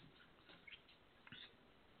got.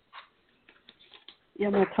 Yeah,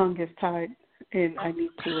 my tongue is tied, and I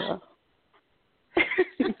need to.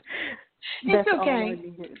 It's okay. All I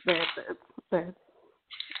needed. That's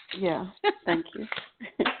yeah, thank you.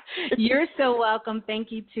 You're so welcome.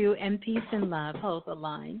 Thank you too. And peace and love. Hold the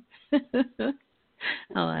line. Oh,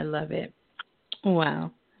 I love it.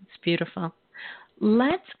 Wow, it's beautiful.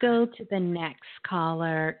 Let's go to the next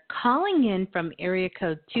caller calling in from area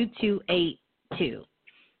code 2282.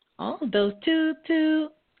 Oh, those 22.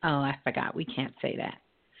 Oh, I forgot. We can't say that.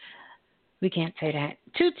 We can't say that.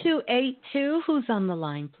 2282. Who's on the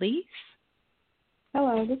line, please?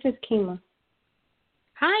 Hello, this is Kima.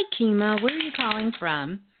 Hi, Kima. Where are you calling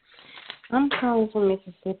from? I'm calling from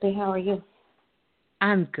Mississippi. How are you?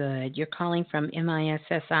 I'm good. You're calling from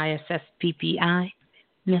MISSISSPPI,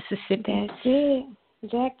 Mississippi. That's it.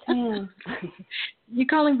 Jackson. You're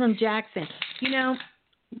calling from Jackson. You know,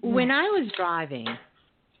 when I was driving,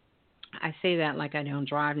 I say that like I don't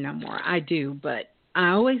drive no more. I do, but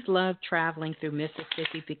I always love traveling through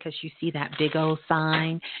Mississippi because you see that big old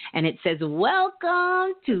sign and it says,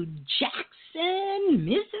 "Welcome to Jackson,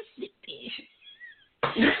 Mississippi."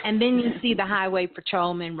 And then you see the highway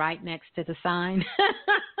patrolman right next to the sign.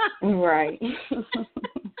 Right.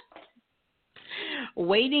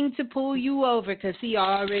 Waiting to pull you over because he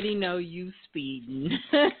already know you speeding.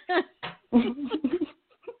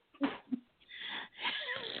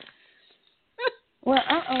 Well,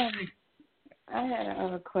 I had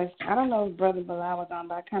a question. I don't know if Brother Bilal was on,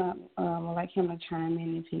 but I kind of would like him to chime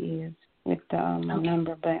in if he is with the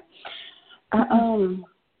number. But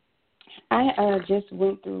I just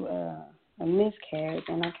went through a miscarriage,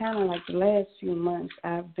 and I kind of like the last few months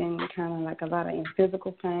I've been kind of like a lot of in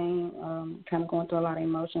physical pain, kind of going through a lot of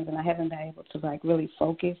emotions, and I haven't been able to like really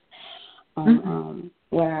focus on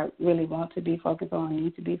what I really want to be focused on,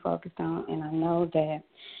 need to be focused on. And I know that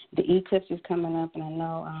the eclipse is coming up, and I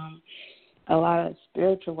know a lot of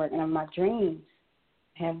spiritual work, and my dreams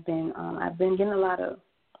have been, I've been getting a lot of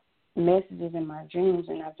messages in my dreams,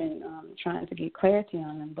 and I've been trying to get clarity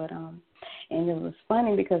on them. But and it was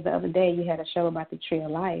funny because the other day you had a show about the Tree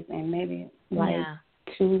of Life, and maybe like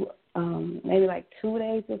 2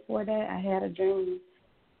 days before that I had a dream,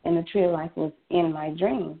 and the Tree of Life was in my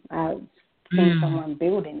dream. I seen someone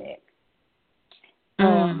building it.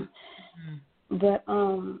 But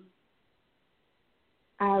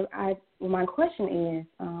my question is,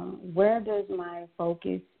 where does my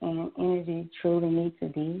focus and energy truly need to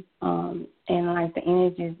be? And like the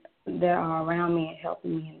energies that are around me and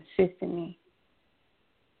helping me and assisting me.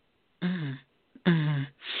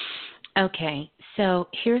 Okay, so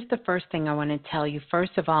here's the first thing I want to tell you.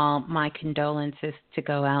 First of all, my condolences to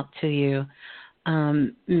go out to you.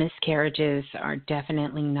 Miscarriages are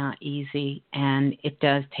definitely not easy, and it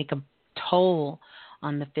does take a toll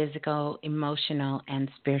on the physical, emotional, and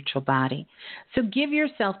spiritual body. So give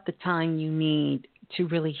yourself the time you need to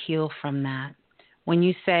really heal from that. When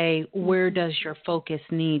you say, where does your focus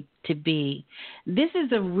need to be? This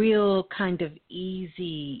is a real kind of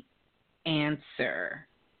easy answer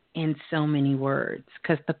in so many words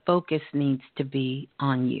because the focus needs to be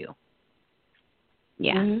on you.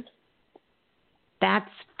 Yeah. That's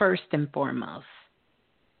first and foremost.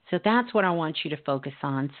 So that's what I want you to focus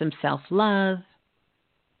on, some self-love,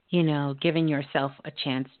 you know, giving yourself a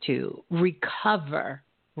chance to recover,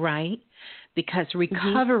 right? Because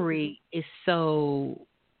recovery is so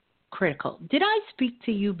critical. Did I speak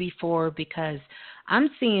to you before? Because I'm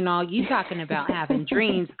seeing all you talking about having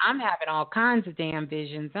dreams. I'm having all kinds of damn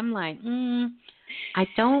visions. I'm like, I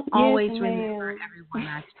don't always remember everyone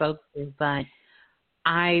I spoke to, but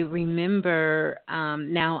I remember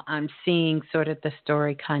now I'm seeing sort of the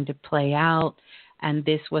story kind of play out. And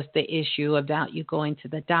this was the issue about you going to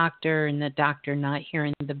the doctor and the doctor not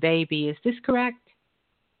hearing the baby. Is this correct?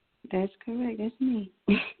 That's correct. That's me.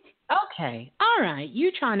 Okay. All right.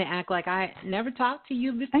 You trying to act like I never talked to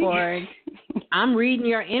you before. I'm reading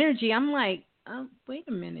your energy. I'm like, oh, wait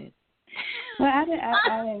a minute. Well, I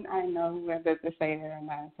didn't know whether to say that or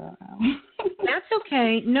not. So. That's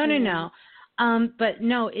okay. No. But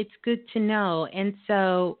no, it's good to know. And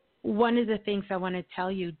so one of the things I want to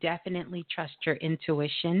tell you, definitely trust your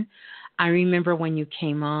intuition. I remember when you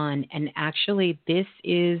came on, and actually this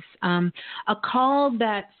is a call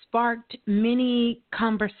that sparked many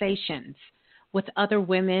conversations with other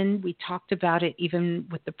women. We talked about it even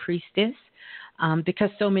with the priestess,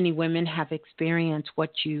 because so many women have experienced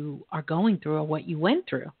what you are going through or what you went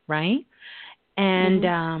through, right?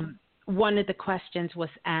 And one of the questions was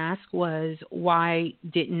asked was, why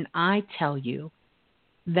didn't I tell you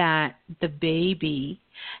that the baby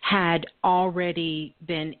had already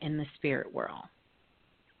been in the spirit world?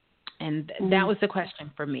 And that was the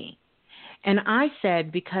question for me. And I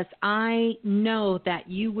said, because I know that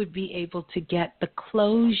you would be able to get the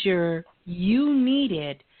closure you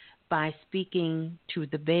needed by speaking to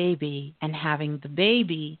the baby and having the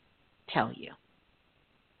baby tell you.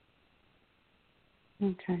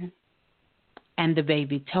 Okay. And the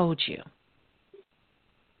baby told you.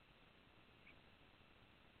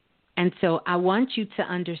 And so I want you to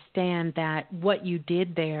understand that what you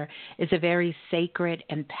did there is a very sacred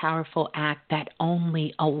and powerful act that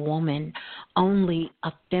only a woman, only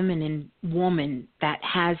a feminine woman that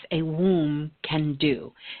has a womb can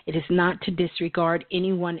do. It is not to disregard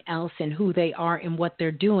anyone else and who they are and what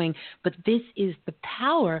they're doing, but this is the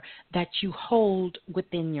power that you hold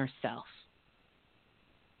within yourself.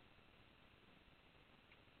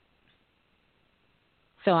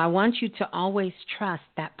 So I want you to always trust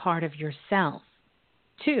that part of yourself,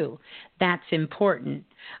 too. That's important.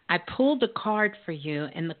 I pulled a card for you,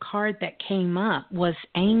 and the card that came up was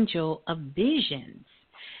Angel of Visions.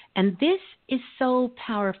 And this is so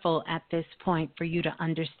powerful at this point for you to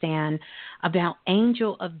understand about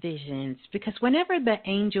Angel of Visions, because whenever the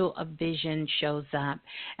Angel of Vision shows up,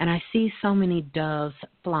 and I see so many doves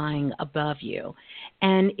flying above you,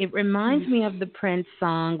 and it reminds me of the Prince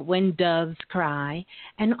song, When Doves Cry,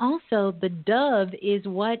 and also the dove is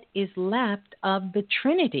what is left of the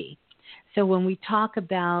Trinity. So when we talk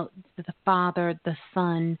about the Father, the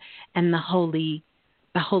Son, and the Holy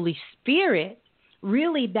Spirit,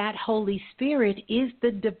 really, that Holy Spirit is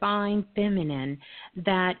the divine feminine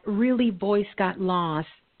that really voice got lost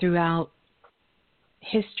throughout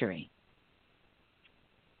history.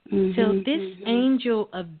 So this Angel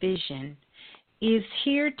of Vision is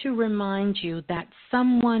here to remind you that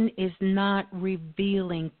someone is not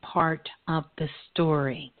revealing part of the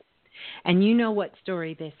story. And you know what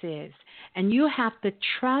story this is. And you have to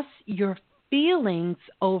trust your feelings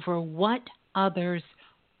over what others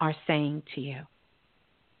are saying to you.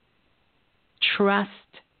 Trust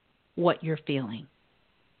what you're feeling,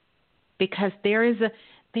 because there is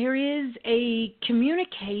a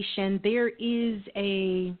communication, there is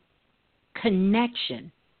a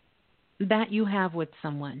connection that you have with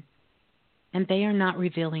someone, and they are not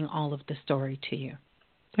revealing all of the story to you.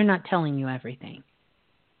 They're not telling you everything.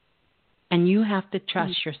 And you have to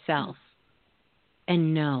trust yourself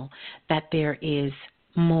and know that there is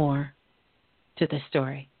more to the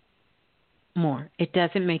story. More. It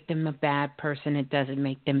doesn't make them a bad person. It doesn't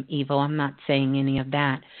make them evil. I'm not saying any of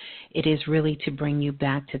that. It is really to bring you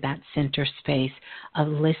back to that center space of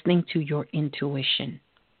listening to your intuition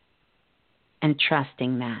and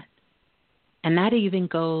trusting that. And that even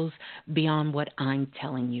goes beyond what I'm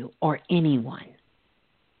telling you or anyone.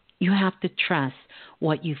 You have to trust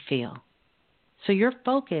what you feel. So your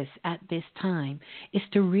focus at this time is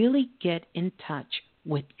to really get in touch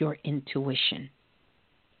with your intuition.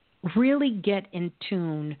 Really get in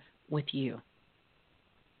tune with you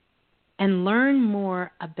and learn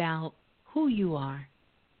more about who you are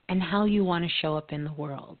and how you want to show up in the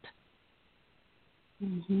world.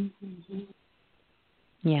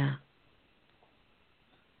 Yeah.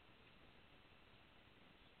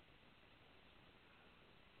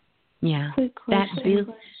 Yeah. Quick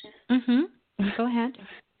question. Go ahead.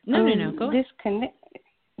 No. Go ahead.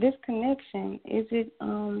 This connection, is it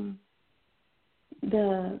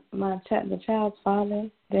the child's father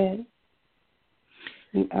that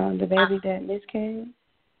the baby that miscarried?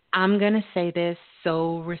 I'm going to say this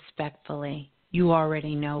so respectfully. You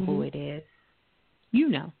already know who it is. You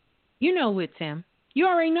know. You know it's him. You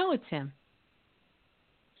already know it's him.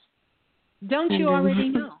 Don't you already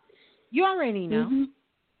know? You already know.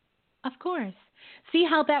 Of course. See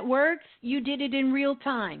how that works? You did it in real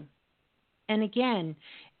time. And again,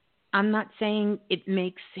 I'm not saying it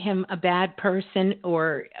makes him a bad person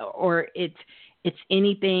or it's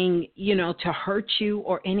anything, to hurt you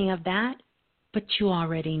or any of that, but you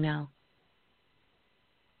already know.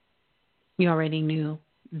 You already knew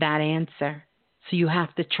that answer. So you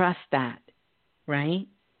have to trust that, right?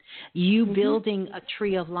 You building a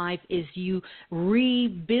tree of life is you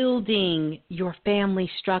rebuilding your family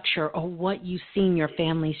structure or what you've seen your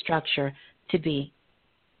family structure to be.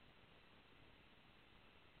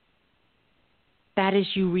 That is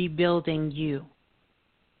you rebuilding you.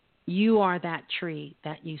 You are that tree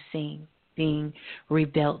that you've seen being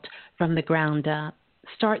rebuilt from the ground up.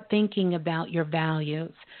 Start thinking about your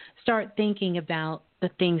values. Start thinking about the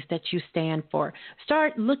things that you stand for.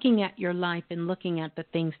 Start looking at your life and looking at the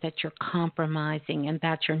things that you're compromising and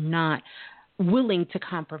that you're not willing to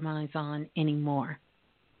compromise on anymore.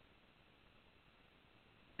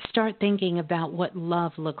 Start thinking about what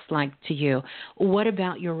love looks like to you. What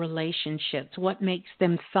about your relationships? What makes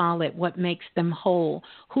them solid? What makes them whole?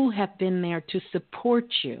 Who have been there to support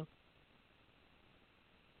you?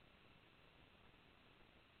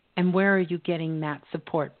 And where are you getting that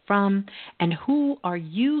support from? And who are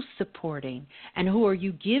you supporting? And who are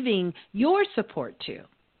you giving your support to?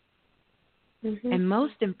 And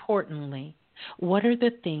most importantly, what are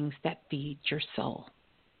the things that feed your soul?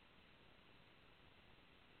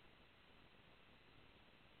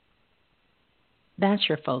 That's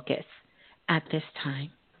your focus at this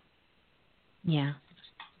time. Yeah.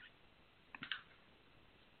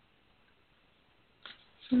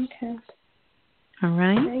 Okay. All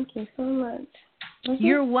right. Thank you so much.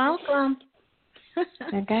 You're welcome.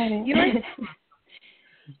 I got it.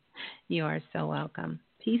 You are so welcome.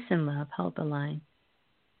 Peace and love. Hold the line.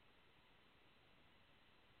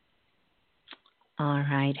 All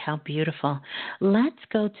right. How beautiful. Let's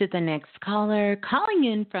go to the next caller. Calling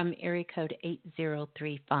in from area code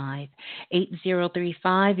 8035.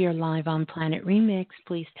 8035, you're live on Planet Remix.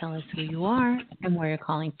 Please tell us who you are and where you're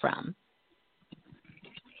calling from.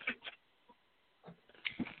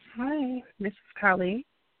 Hi, this is Carly.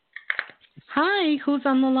 Hi, who's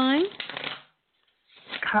on the line?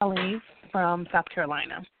 Carly from South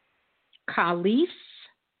Carolina. Khalif?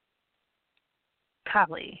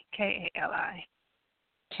 Kali, K-A-L-I.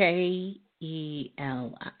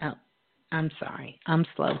 K-E-L-I. I'm sorry. I'm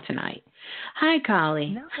slow tonight. Hi, Kali.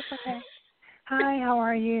 No, that's okay. Hi, how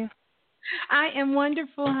are you? I am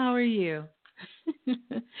wonderful. How are you?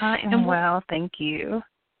 I am well, thank you.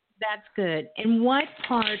 That's good. And what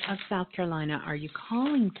part of South Carolina are you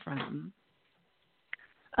calling from?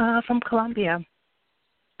 From Columbia.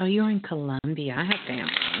 Oh, you're in Columbia. I have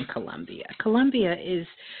family in Columbia. Columbia is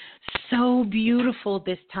so beautiful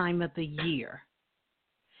this time of the year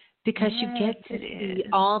because you get to see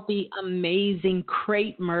all the amazing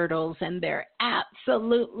crepe myrtles, and they're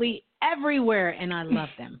absolutely everywhere, and I love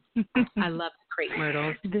them. I love the crepe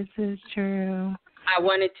myrtles. This is true. I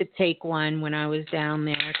wanted to take one when I was down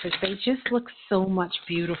there because they just look so much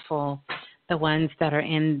beautiful. The ones that are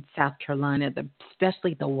in South Carolina,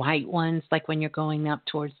 especially the white ones, like when you're going up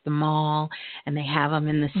towards the mall and they have them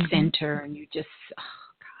in the center and you just,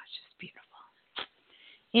 oh gosh, it's beautiful.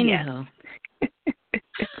 Anywho,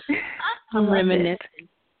 I'm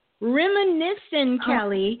reminiscing.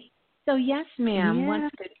 Kelly. So yes, ma'am,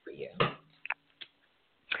 what's good for you?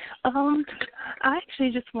 I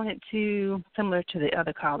actually just wanted to, similar to the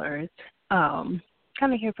other callers,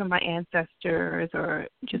 kind of hear from my ancestors or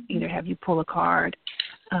just either have you pull a card.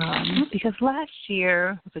 Because last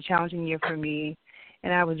year was a challenging year for me,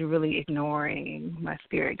 and I was really ignoring my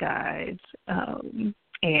spirit guides.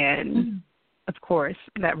 And, of course,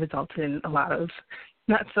 that resulted in a lot of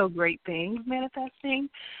not so great things manifesting.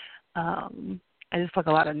 I just felt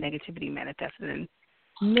like a lot of negativity manifested in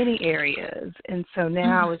many areas. And so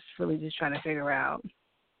now I was really just trying to figure out,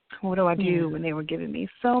 what do I do when they were giving me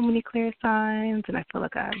so many clear signs, and I feel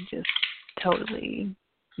like I've just totally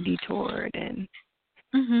detoured and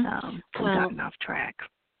gotten off track.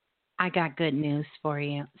 I got good news for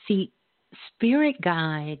you. See, spirit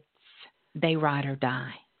guides, they ride or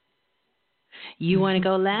die. You want to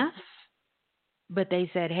go left? But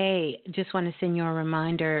they said, hey, just want to send you a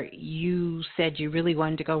reminder. You said you really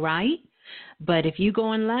wanted to go right. But if you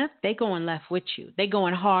going left, they going left with you. They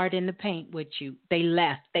going hard in the paint with you. They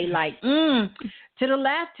left. They like, to the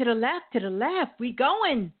left, to the left, to the left. We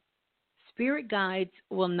going. spirit guides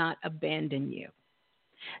will not abandon you.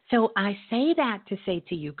 So I say that to say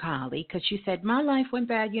to you, Kali, because you said my life went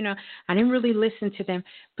bad. I didn't really listen to them.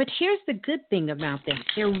 But here's the good thing about them.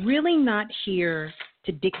 They're really not here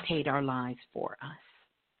to dictate our lives for us.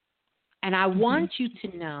 And I want you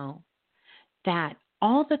to know that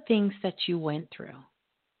all the things that you went through,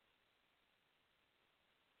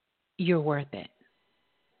 you're worth it.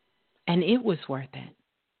 And it was worth it.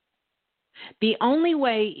 The only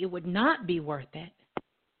way it would not be worth it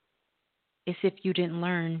is if you didn't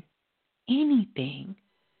learn anything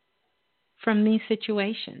from these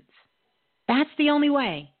situations. That's the only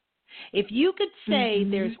way. If you could say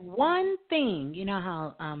there's one thing, you know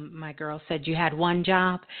how my girl said you had one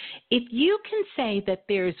job? If you can say that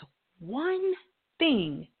there's one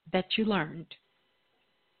thing that you learned,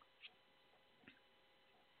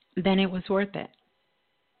 then it was worth it.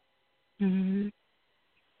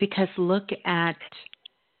 Because look at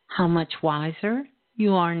how much wiser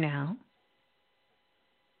you are now.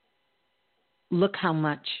 Look how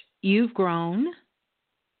much you've grown,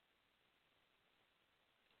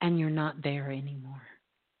 and you're not there anymore.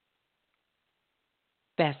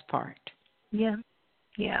 Best part. Yeah.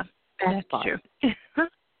 Best part. True.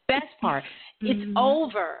 Best part. It's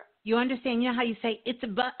over. You understand? You know how you say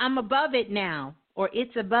I'm above it now, or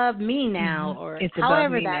it's above me now, or it's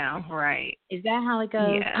however above me that now, right? Is that how it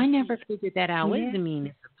goes? Yeah. I never figured that out. What does it mean?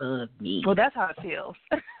 It's above me. Well, that's how it feels.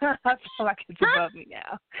 I feel like it's above me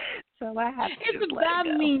now, so I have to. It's above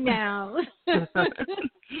me now. That's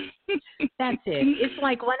it. It's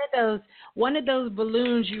like one of those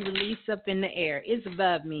balloons you release up in the air. It's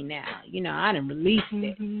above me now. I done released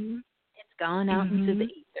it. It's gone out into the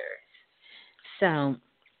ether.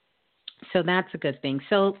 So that's a good thing.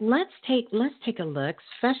 So let's take a look,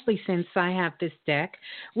 especially since I have this deck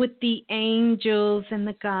with the angels and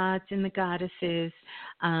the gods and the goddesses.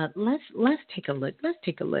 Let's take a look. Let's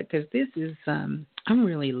take a look, because this is I'm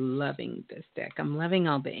really loving this deck. I'm loving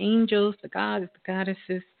all the angels, the gods, the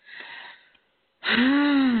goddesses.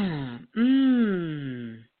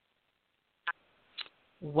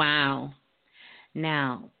 Wow.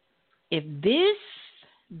 Now, if this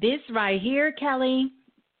right here, Kelly.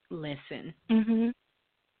 Listen.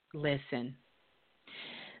 Listen.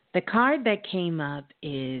 The card that came up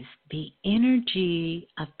is the energy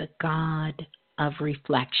of the god of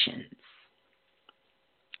reflections.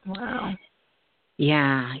 Wow.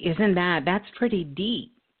 Yeah, that's pretty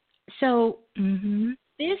deep. So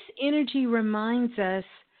this energy reminds us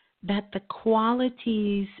that the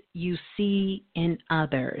qualities you see in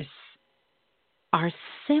others are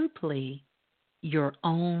simply your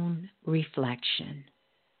own reflection.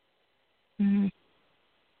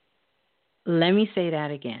 Let me say that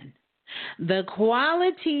again. The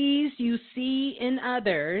qualities you see in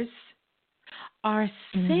others are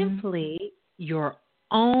simply your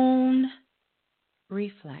own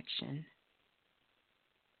reflection.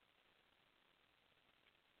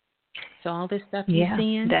 So all this stuff you're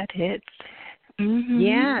seeing? That hits.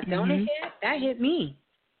 Yeah, don't it hit? That hit me.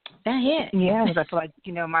 That hit. Yeah, because I feel like,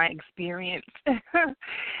 my experience that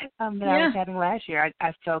I was having last year,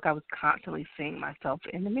 I felt I was constantly seeing myself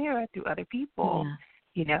in the mirror through other people,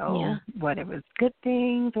 whether it was good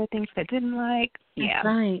things or things I didn't like. That's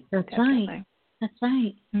right. That's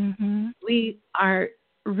right. We are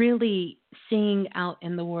really seeing out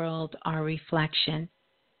in the world our reflection.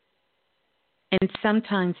 And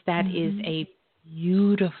sometimes that is a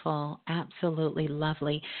beautiful, absolutely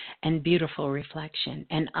lovely and beautiful reflection.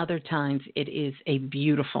 And other times it is a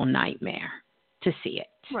beautiful nightmare to see it.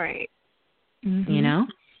 Right. Yeah.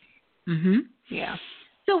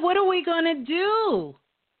 So what are we going to do?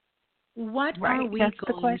 What are we That's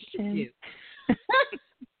going the question. to do?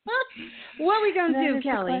 What are we going to do,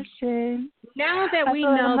 Kelly? Now that we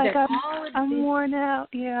know that all of I'm this worn out,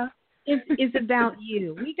 is about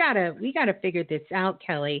you. We gotta figure this out,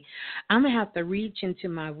 Kelly. I'm gonna have to reach into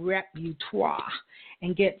my repertoire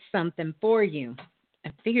and get something for you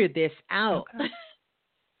and figure this out. Okay.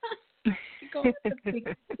 Going to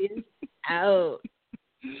figure this out.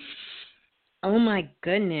 Oh my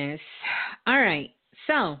goodness. All right.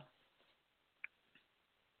 So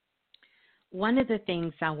one of the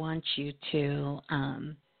things I want you to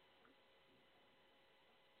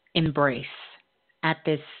embrace at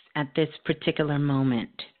this particular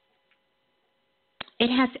moment,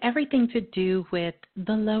 it has everything to do with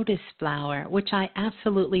the lotus flower, which I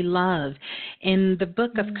absolutely love. In the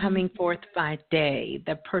book of Coming Forth by Day,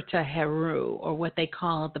 the Perta Heru, or what they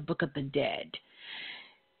call the Book of the Dead.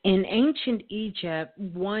 In ancient Egypt,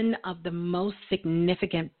 one of the most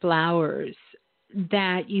significant flowers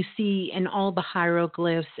that you see in all the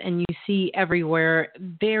hieroglyphs and you see everywhere,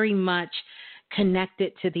 very much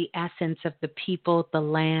connected to the essence of the people, the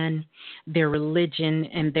land, their religion,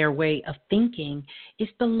 and their way of thinking, is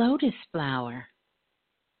the lotus flower.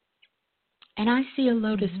 And I see a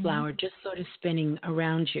lotus flower just sort of spinning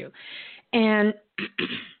around you. And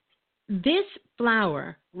this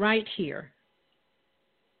flower right here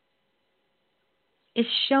is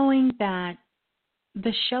showing that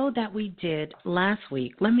the show that we did last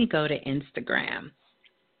week, let me go to Instagram.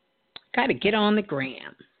 Got to get on the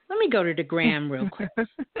gram. Let me go to the gram real quick.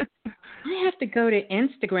 I have to go to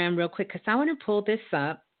Instagram real quick because I want to pull this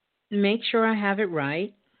up, make sure I have it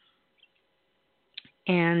right,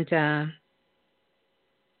 and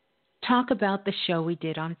talk about the show we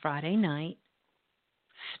did on Friday night,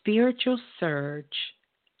 Spiritual Surge,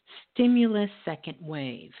 Stimulus Second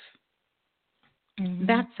Wave.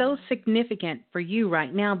 That's so significant for you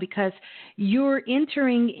right now because you're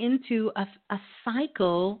entering into a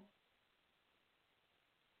cycle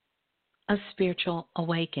of spiritual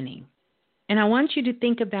awakening. And I want you to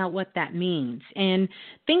think about what that means. And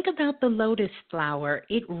think about the lotus flower.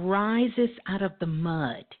 It rises out of the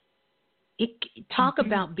mud. Talk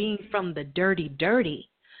about being from the dirty, dirty.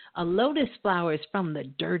 A lotus flower is from the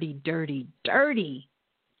dirty, dirty, dirty,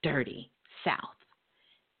 dirty South.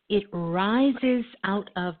 It rises out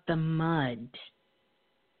of the mud.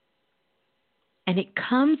 And it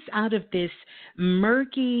comes out of this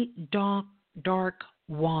murky, dark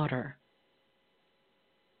water.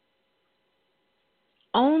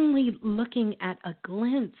 Only looking at a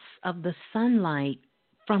glimpse of the sunlight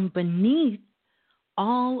from beneath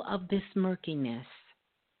all of this murkiness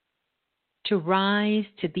to rise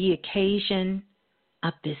to the occasion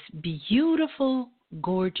of this beautiful,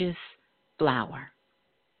 gorgeous flower.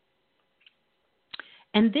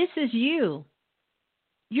 And this is you.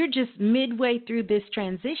 You're just midway through this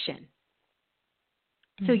transition.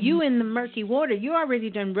 So you in the murky water, you already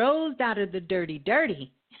done rose out of the dirty,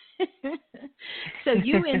 dirty. So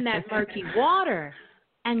you in that murky water,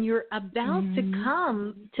 and you're about to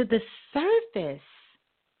come to the surface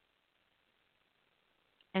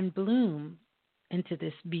and bloom into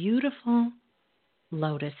this beautiful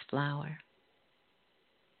lotus flower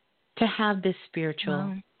to have this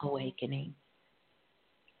spiritual awakening.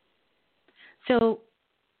 So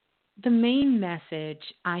the main message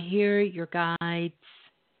I hear your guides,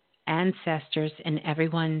 ancestors, and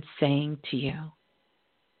everyone saying to you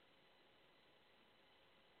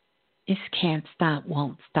is can't stop,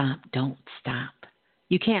 won't stop, don't stop.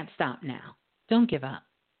 You can't stop now. Don't give up.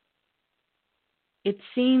 It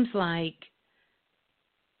seems like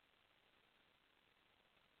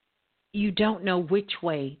you don't know which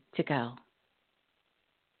way to go.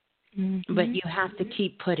 But you have to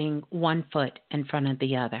keep putting one foot in front of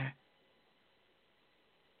the other.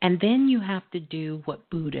 And then you have to do what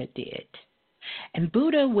Buddha did. And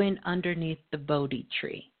Buddha went underneath the Bodhi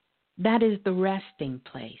tree. That is the resting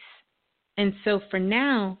place. And so for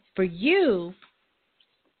now, for you,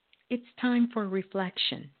 it's time for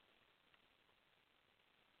reflection.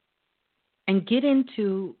 And get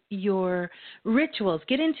into your rituals,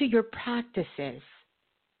 get into your practices.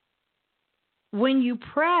 When you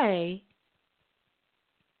pray,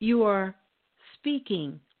 you are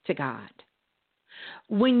speaking to God.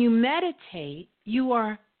 When you meditate, you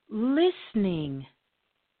are listening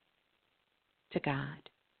to God,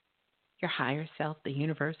 your higher self, the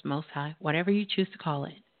universe, most high, whatever you choose to call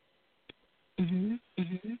it.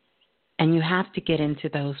 And you have to get into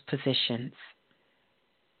those positions.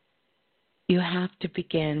 You have to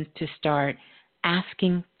begin to start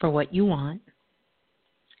asking for what you want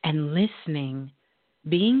and listening,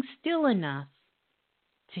 being still enough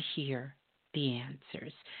to hear the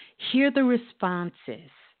answers, hear the responses,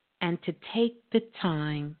 and to take the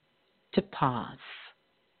time to pause.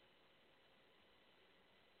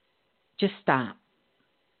 Just stop,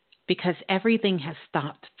 because everything has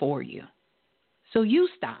stopped for you. So you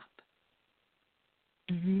stop.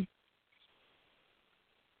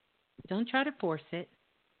 Don't try to force it.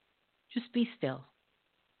 Just be still.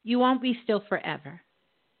 You won't be still forever,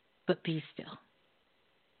 but be still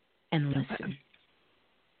and listen.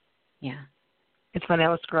 Yeah. It's funny, I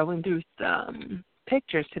was scrolling through some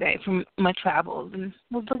pictures today from my travels and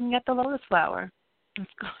was looking at the lotus flower.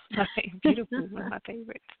 It's beautiful, one of my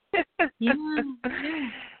favorites.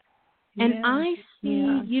 And I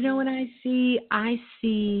see, you know what I see? I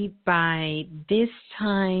see by this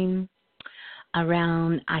time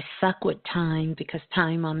around, I suck with time because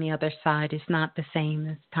time on the other side is not the same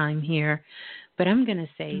as time here. But I'm going to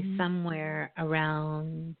say somewhere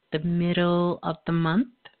around the middle of the month,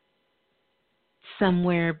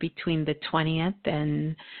 somewhere between the 20th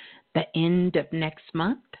and the end of next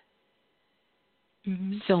month,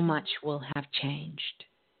 so much will have changed.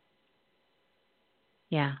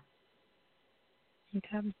 Yeah.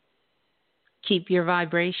 Okay. Keep your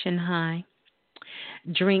vibration high.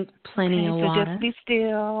 Drink plenty of so water. Just be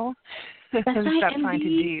still. That's right. Stop trying to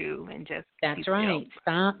do and just That's be still. right.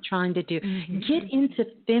 Stop trying to do. Get into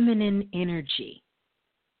feminine energy.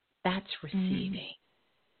 That's receiving.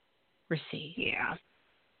 Receive. Yeah.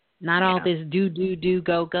 Not all this do,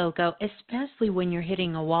 go, especially when you're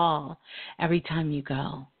hitting a wall every time you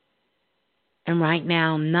go. And right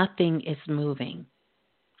now, nothing is moving.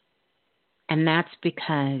 And that's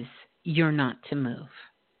because you're not to move.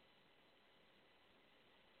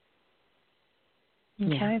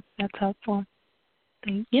 Okay, that's helpful.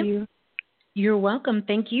 Thank you. You're welcome.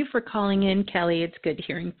 Thank you for calling in, Kelly. It's good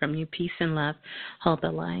hearing from you. Peace and love. Hold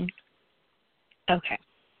the line. Okay.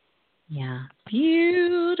 Yeah.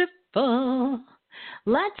 Beautiful.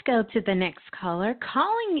 Let's go to the next caller.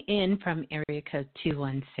 Calling in from area code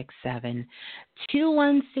 2167.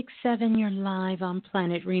 2167, you're live on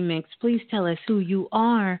Planet Remix. Please tell us who you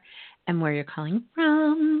are and where you're calling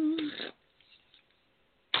from.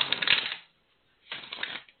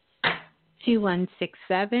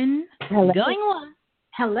 2167. Hello. Going on.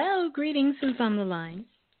 Hello. Greetings. Who's on the line?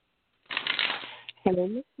 Hello,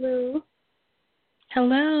 Miss Blue.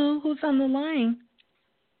 Hello. Who's on the line?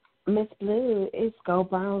 Miss Blue, it's Go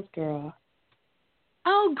Browns girl.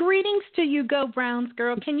 Oh, greetings to you, Go Browns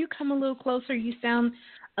girl. Can you come a little closer? You sound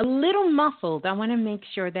a little muffled. I want to make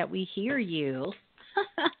sure that we hear you.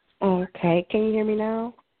 Okay. Can you hear me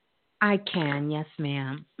now? I can. Yes,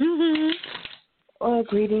 ma'am. Well,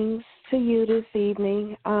 greetings to you this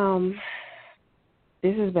evening.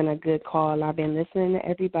 This has been a good call. I've been listening to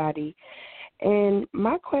everybody. And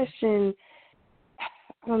my question,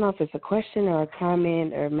 I don't know if it's a question or a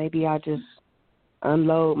comment, or maybe I'll just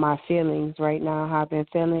unload my feelings right now, how I've been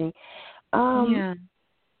feeling.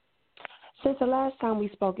 Since the last time we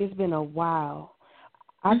spoke, it's been a while.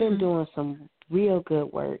 I've been doing some real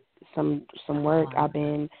good work, some work. I've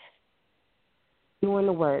been doing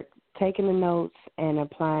the work, taking the notes and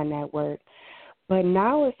applying that work. But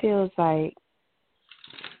now it feels like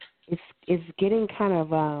it's getting kind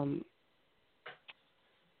of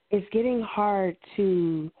it's getting hard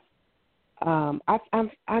to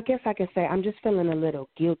I guess I could say I'm just feeling a little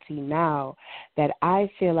guilty now that I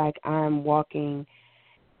feel like I'm walking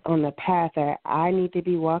on the path that I need to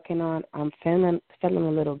be walking on. I'm feeling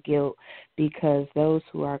a little guilt because those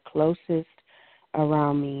who are closest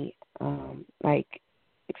around me, like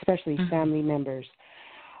especially family members,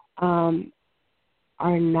 are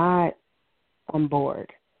not on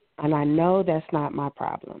board. And I know that's not my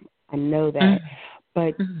problem. I know that.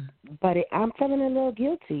 But I'm feeling a little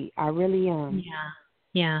guilty. I really am.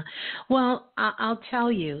 Yeah. Well, I'll tell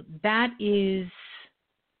you, that is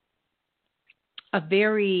a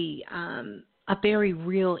very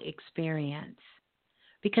real experience.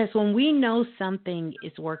 Because when we know something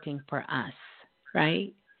is working for us,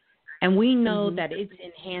 right? And we know that it's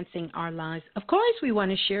enhancing our lives. Of course, we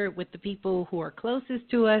want to share it with the people who are closest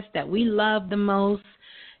to us, that we love the most.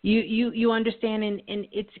 You understand, and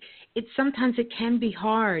it's sometimes it can be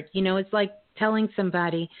hard. You know, it's like telling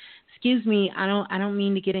somebody, "Excuse me, I don't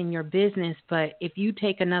mean to get in your business, but if you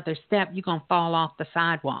take another step, you're gonna fall off the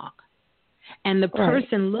sidewalk." And the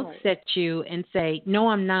person looks at you and say, "No,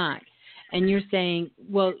 I'm not." And you're saying,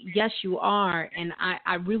 "Well, yes, you are, and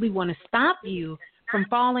I really want to stop you from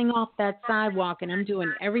falling off that sidewalk, and I'm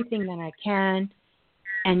doing everything that I can,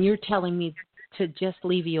 and you're telling me to just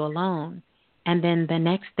leave you alone." And then the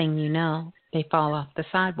next thing you know, they fall off the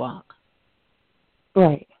sidewalk.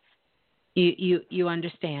 Right. You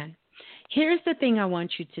understand. Here's the thing I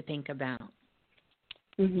want you to think about.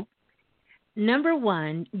 Number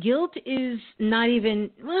one, guilt is not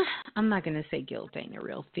even, I'm not going to say guilt ain't a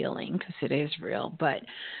real feeling because it is real, but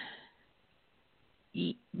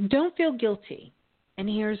don't feel guilty. And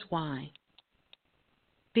here's why.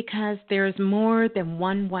 Because there's more than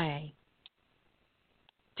one way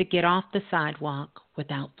to get off the sidewalk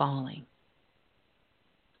without falling.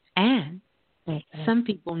 And some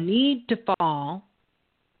people need to fall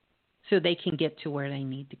so they can get to where they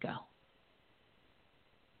need to go.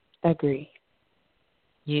 Agree.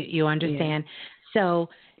 You understand? So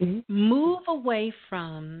move away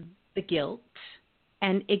from the guilt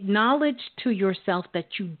and acknowledge to yourself that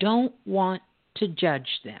you don't want to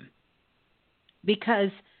judge them.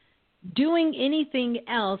 Because doing anything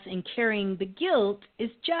else and carrying the guilt is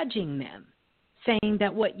judging them, saying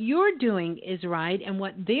that what you're doing is right and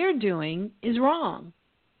what they're doing is wrong.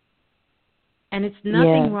 And it's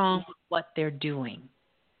nothing wrong with what they're doing.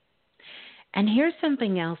 And here's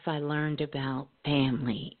something else I learned about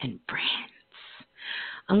family and friends.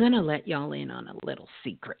 I'm going to let y'all in on a little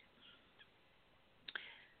secret.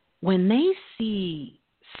 When they see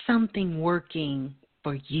something working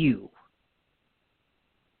for you,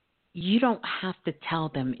 you don't have to tell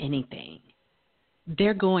them anything.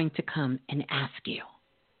 They're going to come and ask you.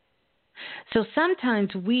 So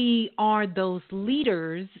sometimes we are those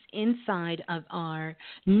leaders inside of our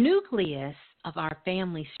nucleus of our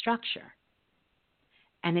family structure.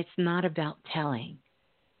 And it's not about telling.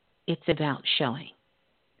 It's about showing.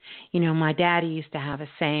 You know, my daddy used to have a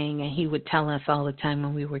saying, and he would tell us all the time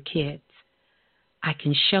when we were kids, I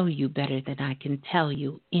can show you better than I can tell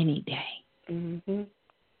you any day. Mm-hmm.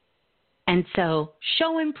 And so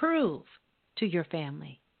show and prove to your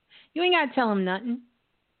family. You ain't got to tell them nothing.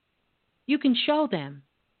 You can show them.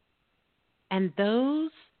 And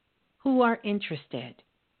those who are interested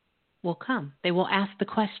will come. They will ask the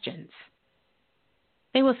questions.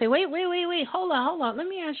 They will say, wait, hold on. Let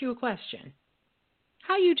me ask you a question.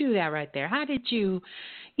 How you do that right there? How did you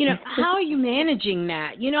how are you managing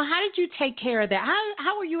that? How did you take care of that?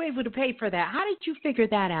 How were you able to pay for that? How did you figure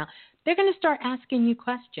that out? They're going to start asking you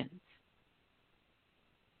questions.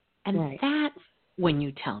 And right. That's when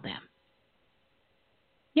you tell them.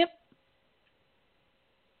 Yep.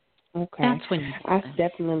 Okay. That's when you tell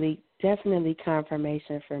them. Definitely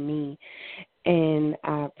confirmation for me. And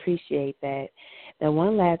I appreciate that. The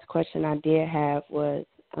one last question I did have was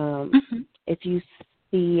if you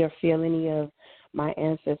see or feel any of my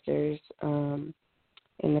ancestors in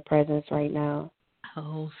the presence right now.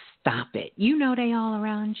 Oh, stop it. You know they all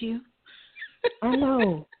around you. I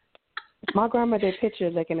know. My grandmother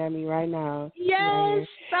picture looking at me right now. Yes, right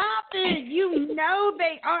stop it. You know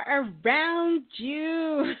they are around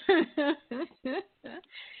you.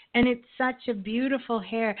 And it's such a beautiful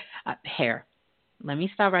hair. Let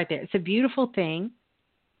me stop right there. It's a beautiful thing.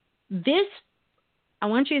 I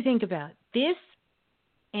want you to think about this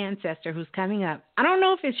ancestor who's coming up. I don't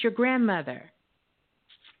know if it's your grandmother.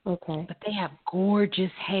 Okay. But they have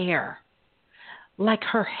gorgeous hair. Like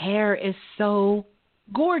her hair is so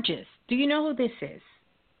gorgeous. Do you know who this is?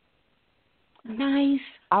 Nice.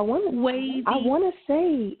 Wavy. I want to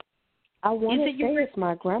say it's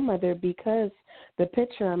my grandmother because the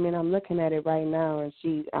picture, I'm looking at it right now, and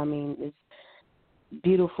she, it's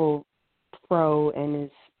beautiful fro and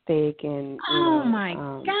is thick and. Oh my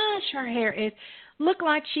gosh, her hair is look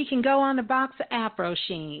like she can go on a box of Afro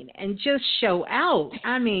Sheen and just show out.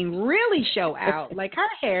 Really show out. Like her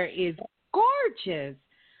hair is gorgeous,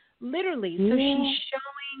 literally. Yeah. So she's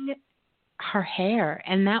showing her hair,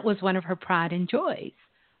 and that was one of her pride and joys.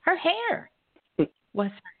 Her hair was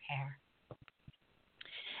her hair.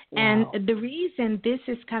 Wow. And the reason this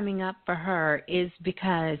is coming up for her is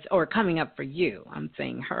because, or coming up for you, I'm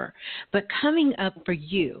saying her, but coming up for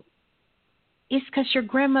you is because your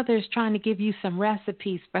grandmother is trying to give you some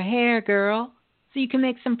recipes for hair, girl, so you can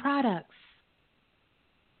make some products.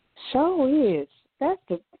 Sure is.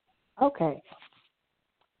 Okay.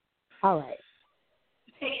 All right.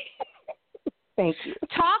 Thank you.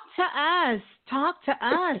 Talk to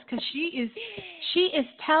us, because she is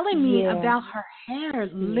telling me about her hair,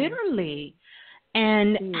 literally,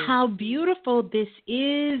 and how beautiful this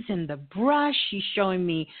is, and the brush. She's showing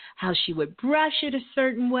me how she would brush it a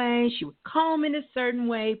certain way, she would comb it a certain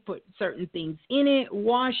way, put certain things in it,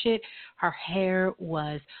 wash it. Her hair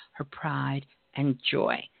was her pride and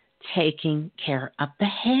joy, taking care of the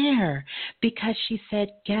hair, because she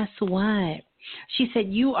said, guess what? She said,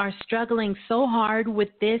 you are struggling so hard with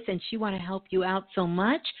this, and she want to help you out so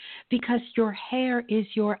much because your hair is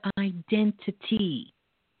your identity.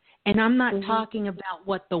 And I'm not talking about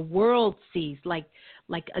what the world sees, like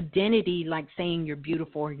identity, like saying you're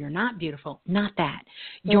beautiful or you're not beautiful. Not that.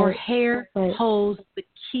 Your hair holds the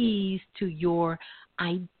keys to your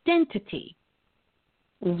identity.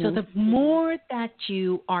 So the more that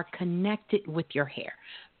you are connected with your hair,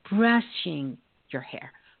 brushing your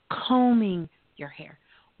hair, combing your hair,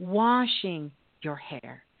 washing your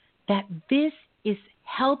hair, that this is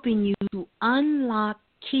helping you to unlock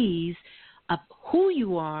keys of who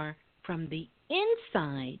you are from the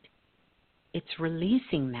inside. It's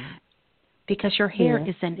releasing that because your hair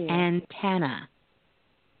is an antenna.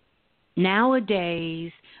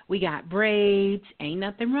 Nowadays, we got braids, ain't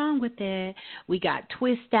nothing wrong with it. We got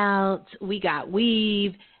twist outs, we got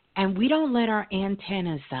weave, and we don't let our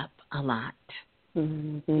antennas up a lot.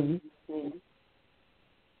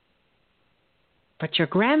 But your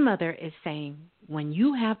grandmother is saying when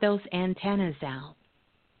you have those antennas out,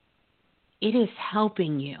 it is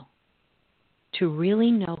helping you to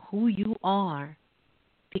really know who you are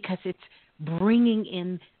because it's bringing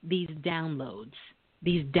in these downloads.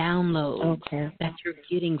 Okay. That you're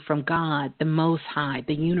getting from God, the Most High,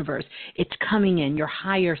 the universe. It's coming in, your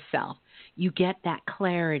higher self. You get that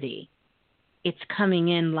clarity. It's coming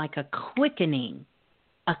in like a quickening.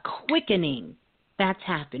 That's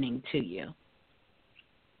happening to you.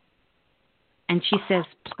 And she says,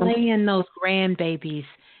 play in those grandbabies'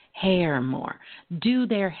 hair more. Do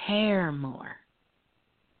their hair more.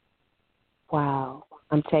 Wow.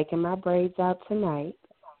 I'm taking my braids out tonight,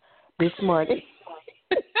 this morning.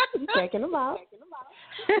 I'm taking them out.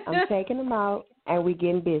 And we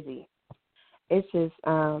getting busy. It's just,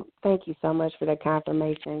 thank you so much for that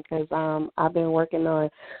confirmation, because I've been working on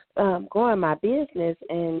growing my business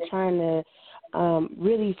and trying to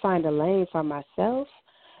really find a lane for myself.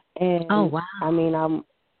 And oh, wow. I mean, I'm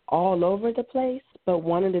all over the place, but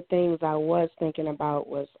one of the things I was thinking about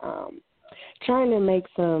was trying to make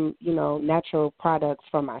some, natural products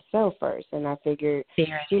for myself first. And I figured,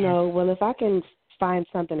 well, if I can find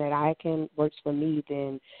something that works for me,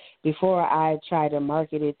 then before I try to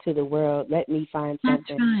market it to the world, let me find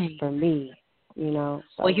something for me, So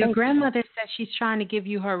well, your grandmother says she's trying to give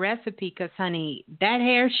you her recipe because, honey, that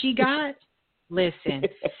hair she got, listen,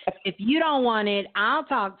 if you don't want it, I'll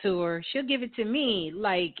talk to her. She'll give it to me.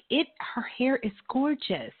 Her hair is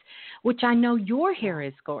gorgeous, which I know your hair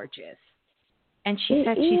is gorgeous. And she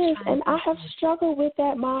said she's trying and I have struggled with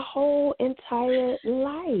that my whole entire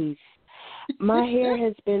life. My hair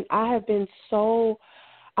I have been so,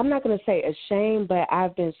 I'm not going to say ashamed, but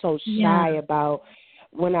I've been so shy about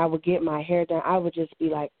when I would get my hair done. I would just be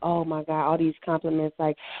like, oh my God, all these compliments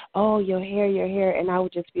like, oh, your hair. And I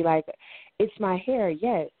would just be like, it's my hair,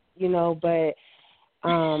 yes, but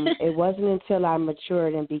it wasn't until I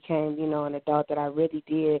matured and became, an adult that I really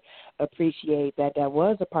did appreciate that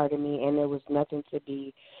was a part of me, and there was nothing to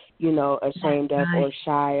be, ashamed of or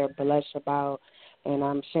shy or blush about. And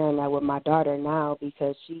I'm sharing that with my daughter now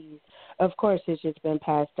because she, of course, it's just been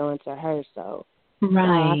passed on to her. So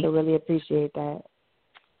I have to really appreciate that.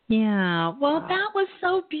 Yeah. Well, that was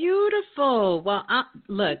so beautiful. Well,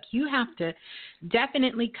 look, you have to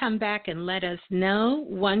definitely come back and let us know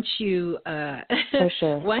once you for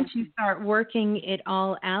sure. once you start working it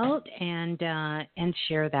all out and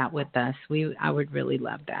share that with us. I would really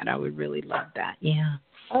love that. Yeah.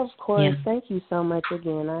 Of course. Yeah. Thank you so much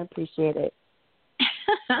again. I appreciate it.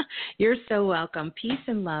 You're so welcome. Peace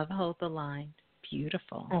and love. Hold the line.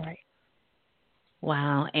 Beautiful. All right.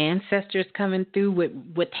 Wow. Ancestors coming through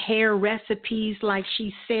with hair recipes like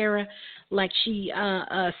she Sarah,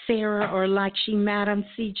 Sarah, or like she Madam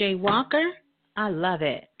C.J. Walker. I love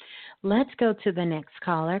it. Let's go to the next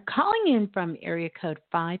caller. Calling in from area code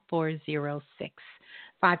 5406.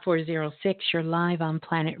 5406, you're live on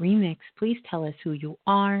Planet Remix. Please tell us who you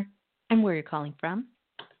are and where you're calling from.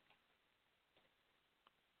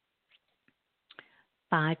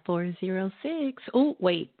 5406. Oh,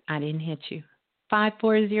 wait, I didn't hit you.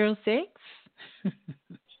 5406.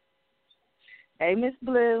 Hey, Miss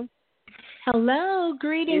Blue. Hello,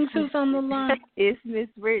 greetings. Who's on the line? It's Miss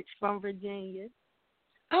Rich from Virginia.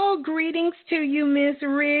 Oh, greetings to you, Miss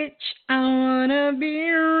Rich. I wanna be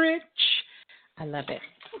rich. I love it.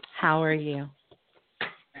 How are you?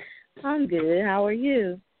 I'm good. How are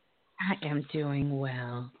you? I am doing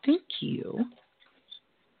well. Thank you.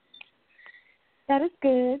 That is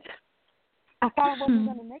good. I thought I wasn't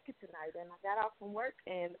going to make it tonight, and I got off from work,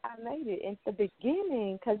 and I made it in the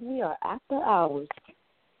beginning because we are after hours.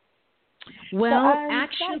 Well, so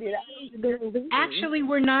actually,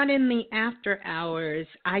 we're not in the after hours.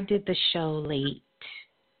 I did the show late.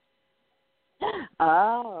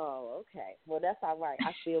 Oh, okay. Well, that's all right.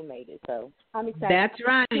 I still made it, so I'm excited. That's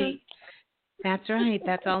right. That's right.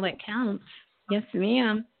 That's all that counts. Yes,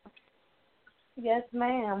 ma'am. Yes,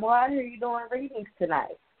 ma'am. Well, I hear you doing readings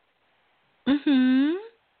tonight. Mhm.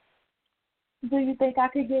 Do you think I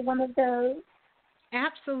could get one of those?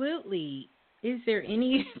 Absolutely. Is there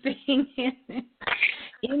anything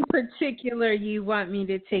in particular you want me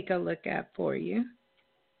to take a look at for you?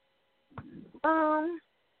 Not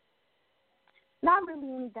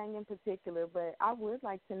really anything in particular, but I would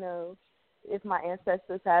like to know if my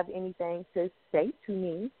ancestors have anything to say to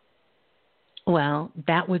me. Well,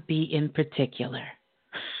 that would be in particular.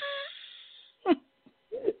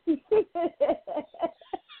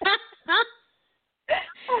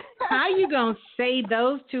 How you going to say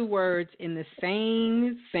those two words in the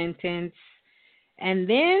same sentence and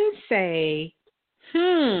then say,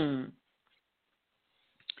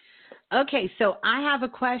 Okay, so I have a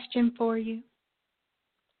question for you.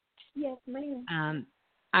 Yes, ma'am.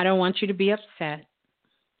 I don't want you to be upset.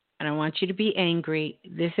 I don't want you to be angry.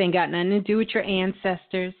 This ain't got nothing to do with your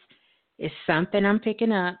ancestors. It's something I'm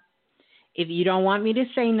picking up. If you don't want me to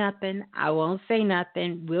say nothing, I won't say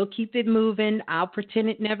nothing. We'll keep it moving. I'll pretend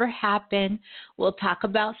it never happened. We'll talk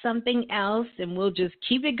about something else, and we'll just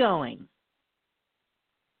keep it going.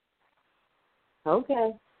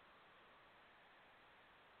 Okay.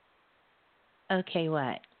 Okay,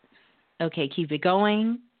 what? Okay, keep it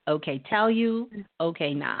going. Okay, tell you.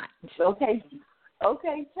 Okay, not. Okay,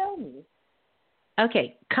 tell me.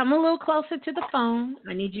 Okay, come a little closer to the phone.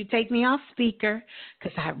 I need you to take me off speaker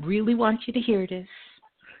because I really want you to hear this.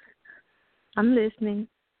 I'm listening.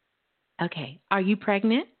 Okay, are you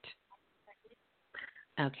pregnant?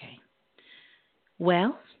 Okay.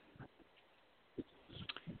 Well,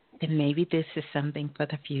 then maybe this is something for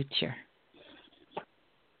the future.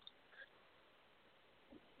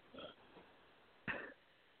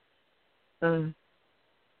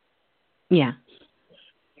 Yeah.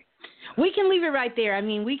 We can leave it right there. I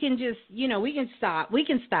mean, we can just, we can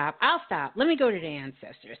stop. I'll stop. Let me go to the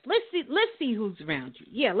ancestors. Let's see who's around you.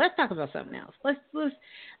 Yeah, let's talk about something else. Let me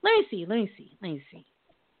see. Let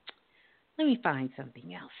me find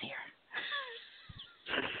something else here.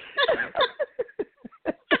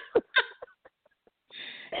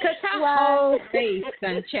 Because her whole face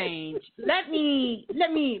done changed. Let me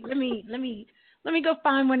go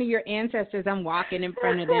find one of your ancestors. I'm walking in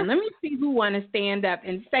front of them. Let me see who want to stand up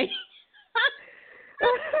and say.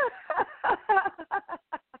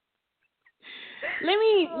 Let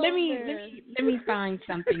me find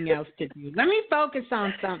something else to do. Let me focus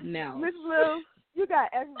on something else. Miss Blue, you got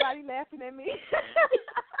everybody laughing at me.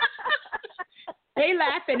 They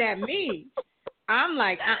laughing at me. I'm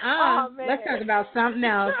like, Oh, let's talk about something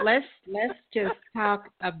else. Let's just talk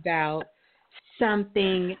about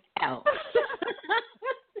something else.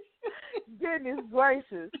 Goodness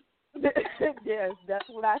gracious. Yes, that's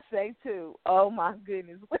what I say too. Oh my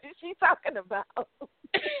goodness, what is she talking about?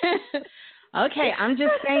 Okay, I'm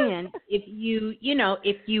just saying, if you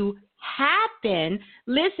happen,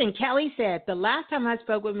 listen, Kelly said the last time I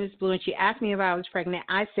spoke with Miss Blue and she asked me if I was pregnant,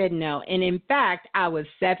 I said no. And in fact, I was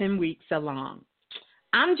 7 weeks along.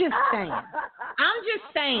 I'm just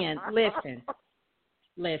saying,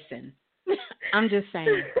 listen. I'm just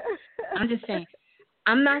saying.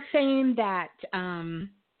 I'm not saying that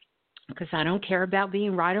because I don't care about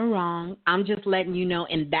being right or wrong. I'm just letting you know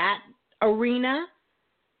in that arena,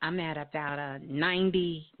 I'm at about a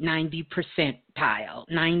 90 percentile,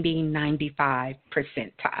 95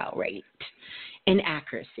 percentile rate in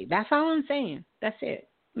accuracy. That's all I'm saying. That's it.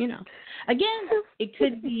 Again, it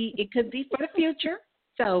could be for the future.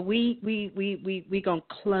 So we gonna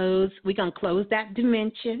close that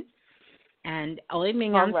dimension. And only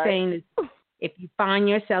thing I'm saying is, if you find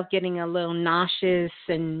yourself getting a little nauseous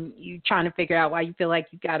and you trying to figure out why you feel like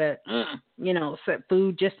you gotta,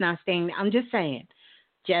 food just not staying, I'm just saying.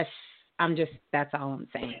 That's all I'm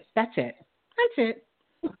saying. That's it.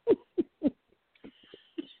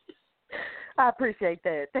 I appreciate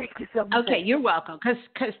that. Thank you so much. Okay, you're welcome.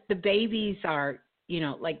 Because the babies are,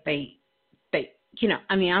 I'll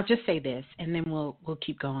just say this, and then we'll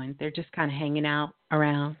keep going. They're just kind of hanging out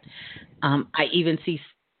around. I even see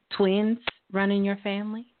twins running your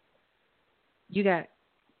family. You got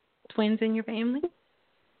twins in your family?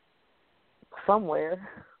 Somewhere.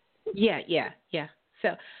 Yeah. So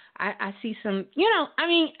I see some,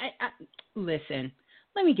 listen,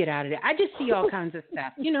 let me get out of there. I just see all kinds of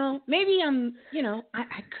stuff. Maybe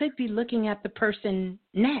I could be looking at the person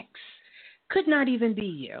next. Could not even be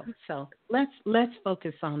you. So let's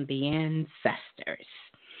focus on the ancestors.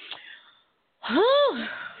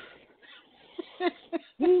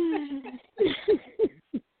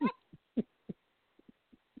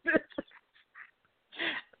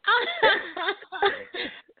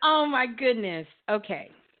 Oh my goodness. Okay.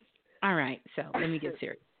 All right. So let me get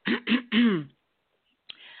serious.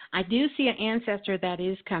 I do see an ancestor that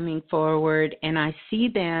is coming forward, and I see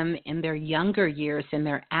them in their younger years, and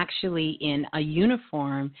they're actually in a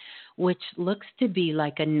uniform, which looks to be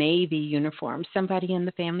like a Navy uniform. Somebody in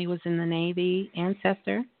the family was in the Navy,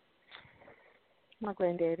 ancestor? My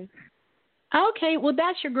granddaddy. Okay, well,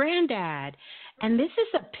 that's your granddad. And this is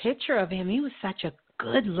a picture of him. He was such a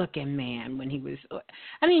good-looking man when he was,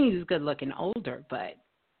 he was good-looking older, but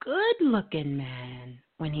good-looking man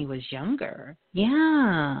when he was younger.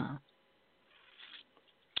 Yeah.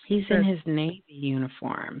 He's in his Navy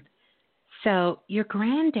uniform. So your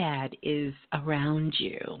granddad is around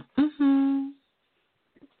you. Mm-hmm.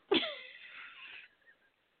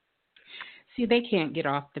 See, they can't get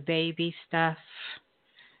off the baby stuff.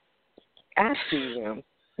 I see him.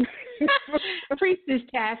 Priestess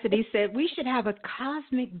Chastity said we should have a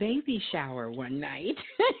cosmic baby shower one night.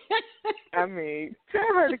 I mean,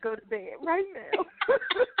 tell her to go to bed right now.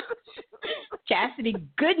 Chastity,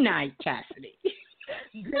 good night, Chastity.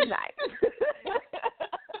 Good night.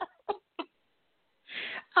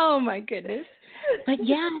 Oh, my goodness. But,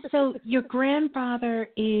 yeah, so your grandfather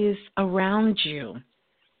is around you.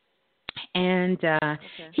 And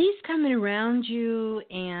he's coming around you.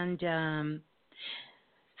 And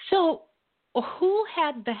so who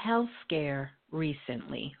had the health scare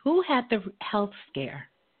recently? Who had the health scare?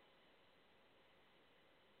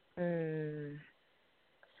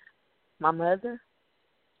 My mother.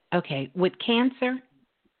 Okay. With cancer?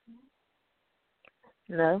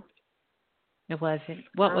 No. It wasn't.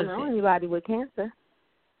 What was I don't know it? anybody with cancer.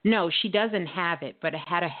 No, she doesn't have it, but it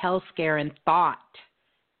had a health scare and thought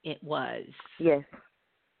it was. Yes.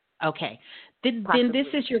 Okay. Then this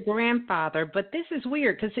is your grandfather, but this is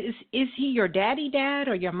weird because is he your daddy dad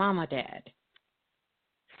or your mama dad?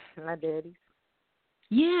 My daddy.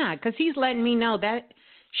 Yeah, because he's letting me know that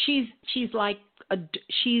he's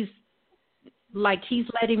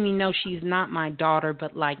letting me know she's not my daughter,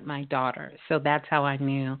 but like my daughter. So that's how I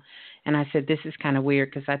knew. And I said, this is kind of weird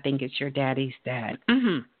because I think it's your daddy's dad.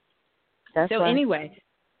 Mm-hmm. That's so right. Anyway,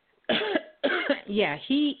 yeah,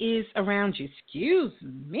 he is around you. Excuse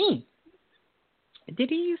me. Did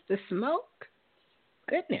he used to smoke?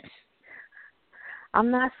 Goodness. I'm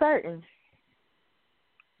not certain.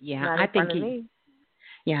 Yeah, not I in think front of me.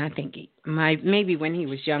 Yeah, I think maybe when he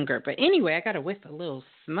was younger. But anyway, I got to whiff a little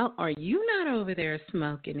smoke. Are you not over there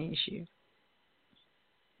smoking, is you?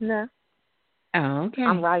 No. Oh, okay.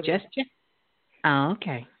 I'm right. Oh,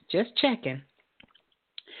 okay. Just checking.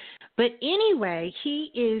 But anyway,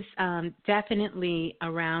 he is definitely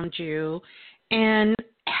around you and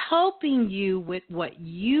helping you with what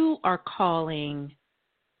you are calling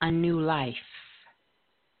a new life.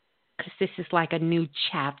 Because this is like a new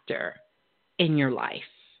chapter in your life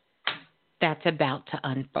that's about to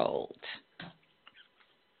unfold.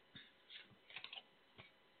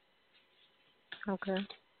 Okay.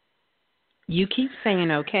 You keep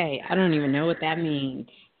saying okay. I don't even know what that means.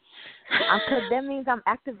 Because that means I'm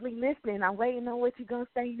actively listening. I'm waiting on what you're going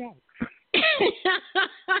to say next.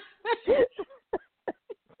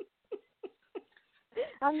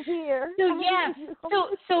 I'm here. So, yeah.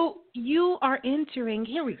 So you are entering,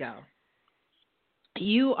 here we go.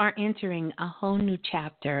 You are entering a whole new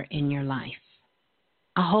chapter in your life.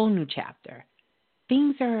 A whole new chapter.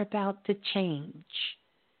 Things are about to change.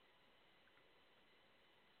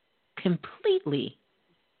 Completely.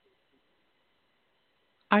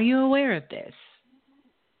 Are you aware of this?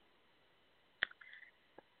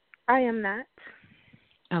 I am not.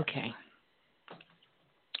 Okay.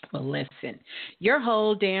 Well, listen. Your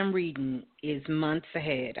whole damn reading is months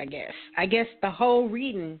ahead, I guess. I guess the whole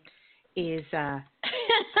reading is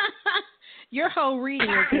your whole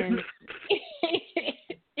reading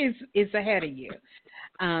is ahead of you.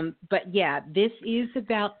 But yeah, this is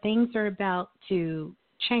about things are about to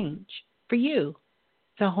change for you.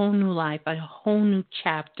 It's a whole new life, a whole new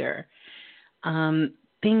chapter.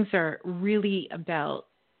 Things are really about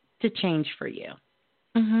to change for you.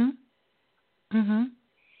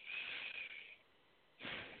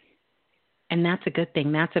 And that's a good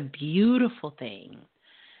thing. That's a beautiful thing.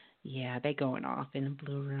 Yeah, they going off in the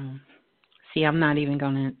blue room. See, I'm not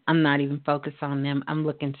even focused on them. I'm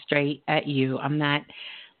looking straight at you. I'm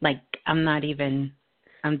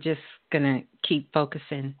just gonna keep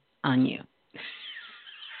focusing on you.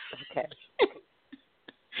 Okay.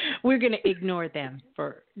 We're gonna ignore them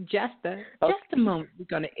for just a moment. We're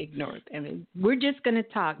gonna ignore them, and we're just gonna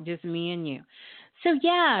talk, just me and you. So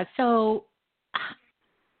yeah, so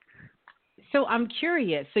I'm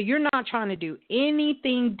curious. So you're not trying to do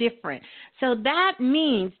anything different. So that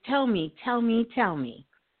means, tell me,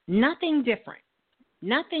 nothing different,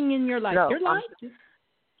 nothing in your life. No, your life.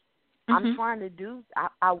 I'm trying to do.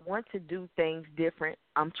 I want to do things different.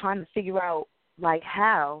 I'm trying to figure out like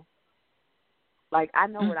how. Like I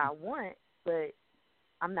know what I want, but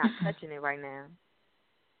I'm not touching it right now.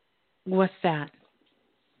 What's that?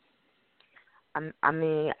 I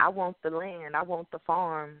mean, I want the land. I want the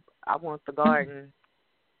farm. I want the garden.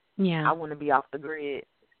 Yeah. I want to be off the grid.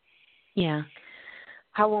 Yeah.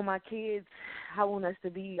 I want my kids. I want us to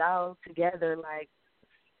be all together. Like,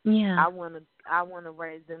 yeah. I want to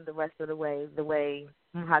raise them the rest of the way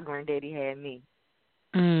my granddaddy had me.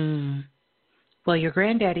 Well, your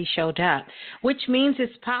granddaddy showed up, which means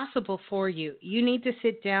it's possible for you. You need to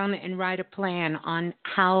sit down and write a plan on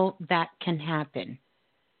how that can happen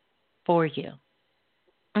for you.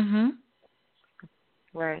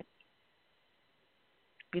 Right.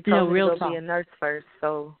 You No, told me to real go talk. be a nurse first,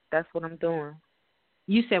 so that's what I'm doing.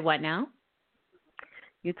 You said what now?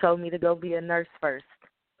 You told me to go be a nurse first,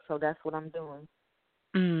 so that's what I'm doing.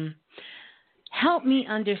 Help me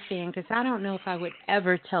understand, because I don't know if I would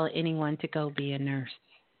ever tell anyone to go be a nurse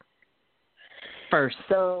first.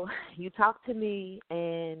 So you talked to me,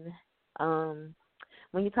 and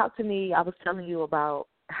when you talked to me, I was telling you about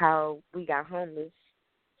how we got homeless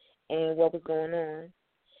and what was going on.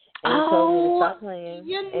 And you told me to stop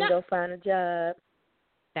playing and go find a job.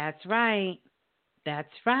 That's right.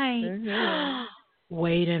 That's right. Mm-hmm.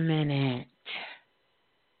 Wait a minute.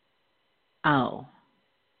 Oh.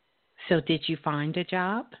 So did you find a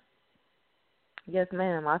job? Yes,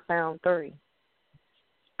 ma'am. I found 3.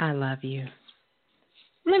 I love you.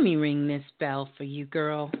 Let me ring this bell for you,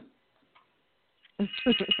 girl.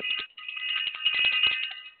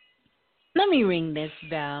 Let me ring this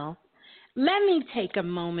bell. Let me take a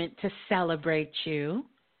moment to celebrate you.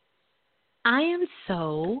 I am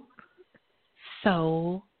so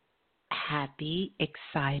happy,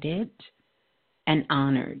 excited, and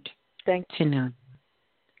honored to know.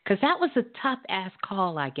 Because that was a tough-ass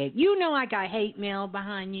call I gave. You know I got hate mail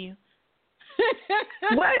behind you.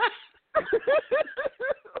 What?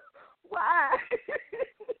 Why?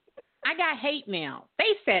 I got hate mail.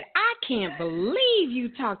 They said, I can't believe you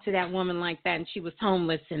talked to that woman like that and she was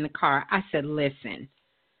homeless in the car. I said, listen,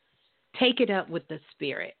 take it up with the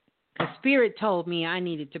spirit. The spirit told me I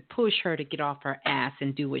needed to push her to get off her ass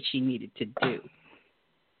and do what she needed to do.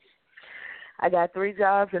 I got 3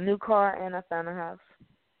 jobs, a new car, and I found a house.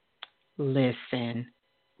 Listen.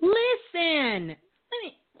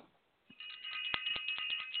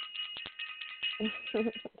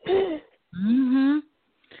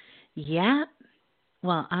 Yeah.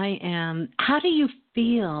 Well, I am. How do you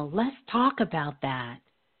feel? Let's talk about that.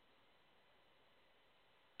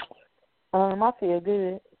 I feel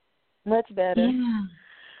good. Much better. Yeah.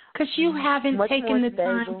 Because you haven't Much taken more the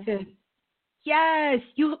time stable. to. Yes,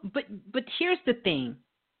 you. But here's the thing.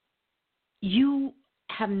 You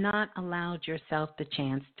have not allowed yourself the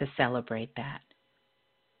chance to celebrate that.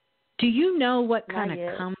 Do you know what kind of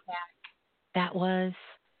comeback that was?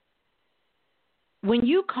 When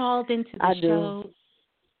you called into the show,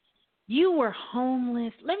 you were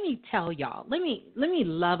homeless. Let me tell y'all. Let me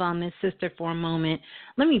love on this sister for a moment.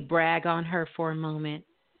 Let me brag on her for a moment.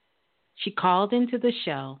 She called into the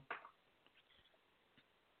show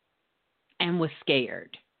and was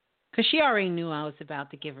scared because she already knew I was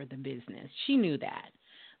about to give her the business. She knew that.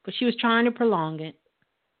 But she was trying to prolong it,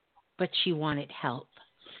 but she wanted help.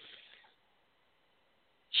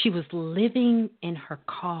 She was living in her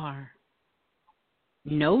car,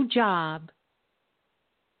 no job,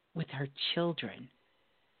 with her children,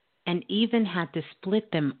 and even had to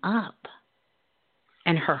split them up.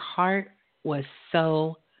 And her heart was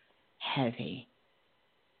so heavy.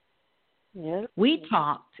 Yep. We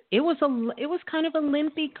talked. It was kind of a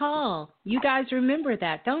lengthy call. You guys remember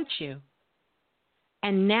that, don't you?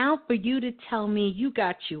 And now for you to tell me you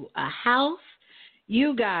got you a house,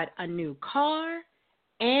 you got a new car,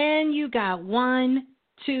 and you got 1,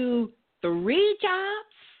 2, 3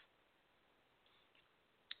 jobs.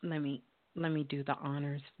 Let me do the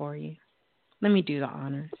honors for you. Let me do the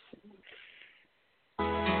honors.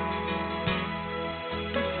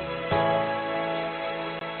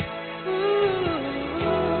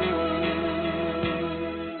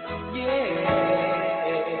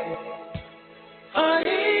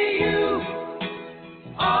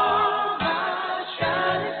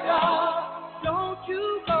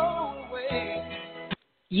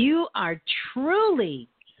 You are truly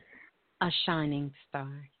a shining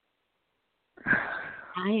star.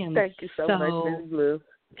 I am. Thank you so much, Ms. Blue.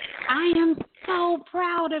 I am so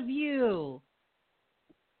proud of you.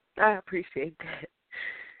 I appreciate that.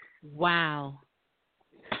 Wow.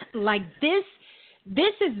 Like this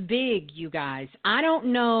is big, you guys. I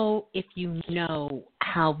don't know if you know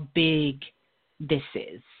how big this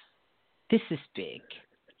is. This is big.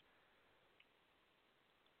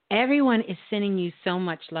 Everyone is sending you so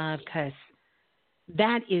much love because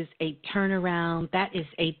that is a turnaround. That is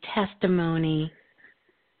a testimony.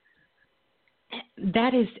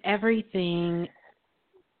 That is everything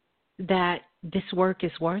that this work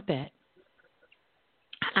is worth it.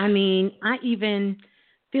 I mean, I even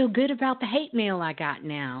feel good about the hate mail I got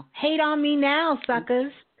now. Hate on me now,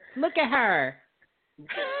 suckers. Look at her.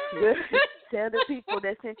 Tell the people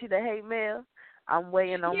that sent you the hate mail, I'm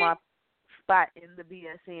waiting on my spot in the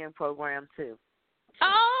BSN program, too.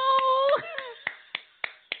 Oh!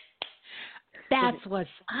 That's what's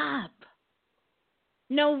up.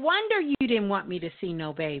 No wonder you didn't want me to see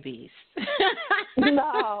no babies.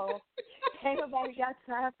 No. Ain't nobody got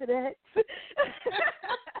time for that.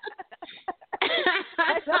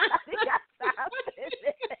 Ain't nobody got time for that.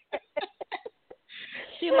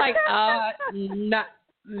 She's like, not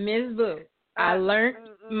Ms. Boo. I learned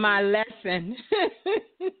my lesson.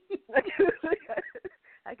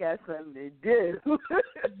 I got something to do.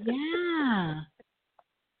 Yeah.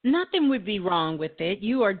 Nothing would be wrong with it.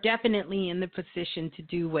 You are definitely in the position to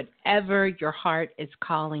do whatever your heart is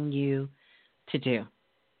calling you to do.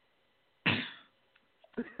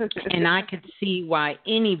 And I could see why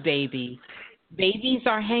any babies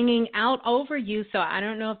are hanging out over you. So I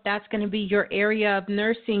don't know if that's going to be your area of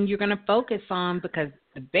nursing you're going to focus on, because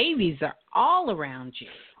the babies are all around you.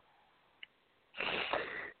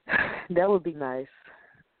 That would be nice.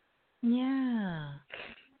 Yeah.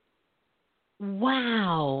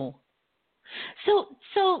 Wow.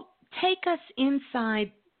 So take us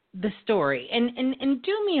inside the story and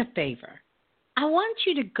do me a favor. I want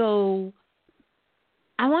you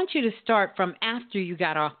to start from after you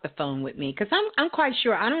got off the phone with me, because I'm quite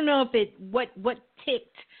sure. I don't know if what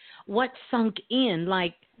ticked, what sunk in.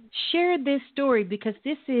 Like, share this story, because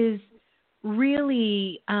this is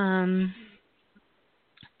really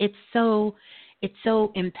it's so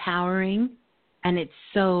empowering, and it's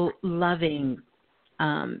so loving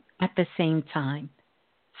at the same time.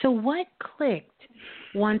 So what clicked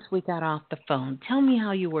once we got off the phone? Tell me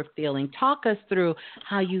how you were feeling. Talk us through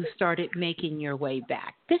how you started making your way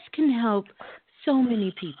back. This can help so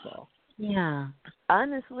many people. Yeah.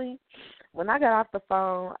 Honestly, when I got off the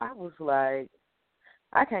phone, I was like,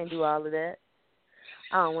 I can't do all of that.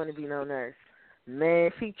 I don't want to be no nurse. Man,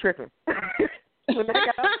 she tripping. When I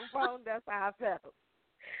got off the phone, that's how I felt.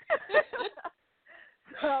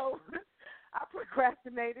 So I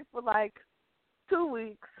procrastinated for like 2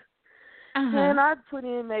 weeks. And I put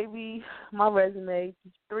in maybe my resume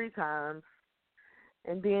 3 times.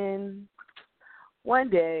 And then one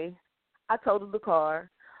day I totaled the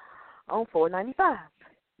car on $4.95.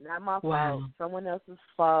 Not my fault. Someone else's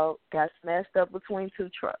fault. Got smashed up between 2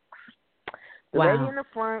 trucks. The lady in the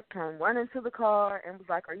front came running to the car and was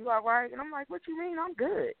like, "Are you all right?" And I'm like, "What you mean? I'm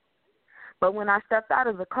good." But when I stepped out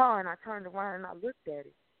of the car and I turned around and I looked at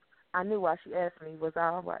it, I knew why she asked me, was I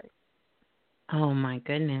all right? Oh, my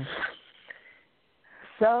goodness.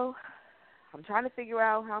 So I'm trying to figure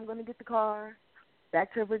out how I'm going to get the car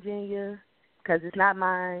back to Virginia, because it's not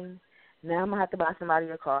mine. Now I'm going to have to buy somebody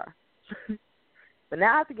a car. But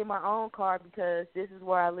now I have to get my own car because this is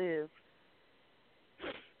where I live.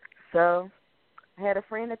 So I had a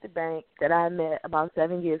friend at the bank that I met about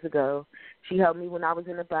 7 years ago. She helped me when I was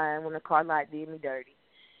in the bind when the car lot did me dirty.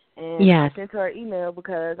 And I sent her an email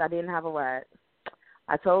because I didn't have a ride.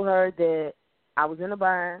 I told her that I was in a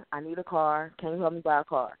bind, I need a car, can you help me buy a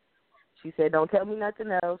car? She said, "Don't tell me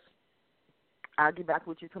nothing else. I'll get back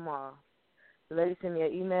with you tomorrow." The lady sent me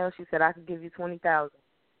an email. She said I could give you $20,000.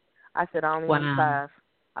 I said I only want $5.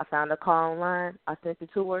 I found a car online. I sent it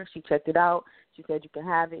to her. She checked it out. She said you can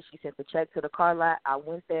have it. She sent the check to the car lot. I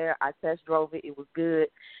went there. I test drove it. It was good.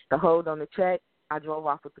 The hold on the check, I drove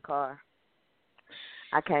off with the car.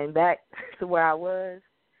 I came back to where I was,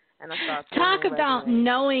 and I started. Talk about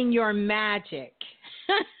knowing your magic.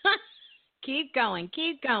 Keep going.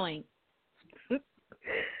 Keep going.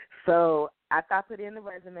 So after I put in the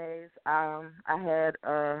resumes, I had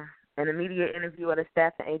an immediate interview at a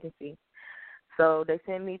staffing agency. So they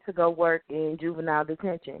sent me to go work in juvenile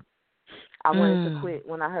detention. I wanted to quit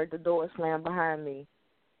when I heard the door slam behind me.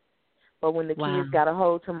 But when the kids got a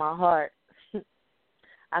hold to my heart,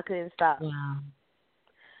 I couldn't stop. Wow.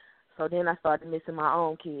 So then I started missing my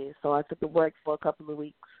own kids. So I took a break for a couple of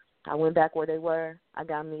weeks. I went back where they were. I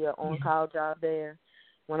got me an on-call job there.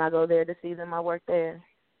 When I go there to see them, I work there.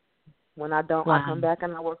 When I don't, I come back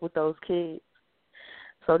and I work with those kids.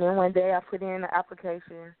 So then one day I put in an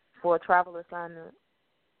application for a travel assignment.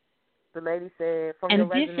 The lady said, "From your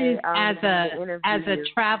resume, this is as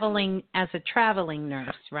a traveling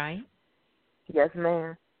nurse, right?" Yes,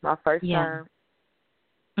 ma'am. My first time.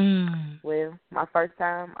 Well, my first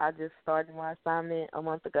time. I just started my assignment a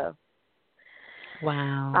month ago.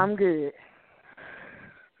 Wow. I'm good.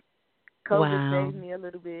 COVID saved me a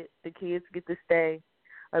little bit. The kids get to stay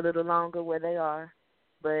a little longer where they are.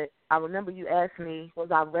 But I remember you asked me,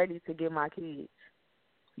 was I ready to get my kids?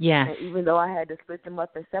 Yes. And even though I had to split them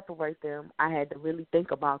up and separate them, I had to really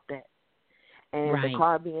think about that. And the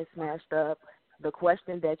car being smashed up, the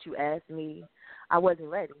question that you asked me, I wasn't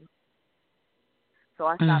ready. So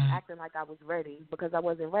I stopped acting like I was ready because I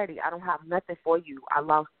wasn't ready. I don't have nothing for you. I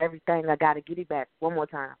lost everything. I got to get it back one more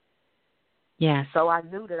time. Yes. So I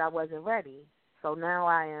knew that I wasn't ready. So now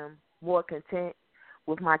I am more content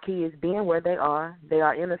with my kids being where they are. They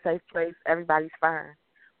are in a safe place. Everybody's fine.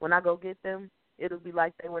 When I go get them, it'll be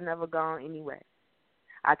like they were never gone anyway.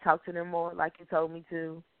 I talk to them more like you told me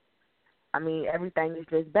to. I mean, everything is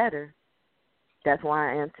just better. That's where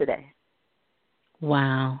I am today.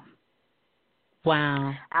 Wow.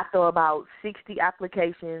 Wow. After about 60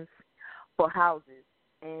 applications for houses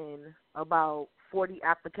and about 40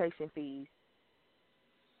 application fees.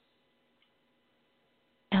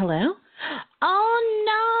 Hello?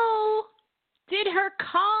 Oh, no. Did her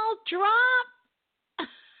call drop?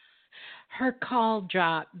 Her call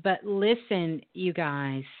dropped. But listen, you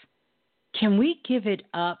guys, can we give it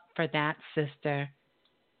up for that sister?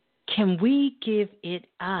 Can we give it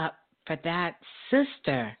up for that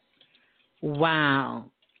sister? Wow.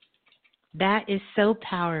 That is so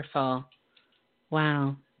powerful.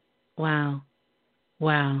 Wow. Wow.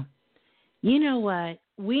 Wow. You know what?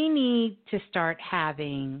 We need to start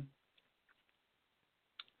having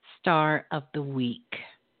Star of the Week.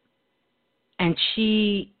 And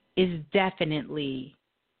she is definitely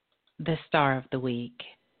the Star of the Week.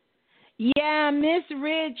 Yeah, Miss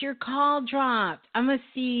Ridge, your call dropped. I'm going to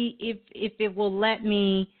see if it will let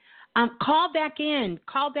me. Call back in.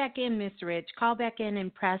 Call back in, Miss Ridge. Call back in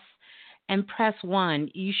and press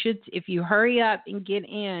 1. You should, if you hurry up and get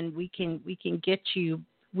in, we can get you.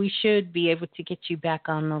 We should be able to get you back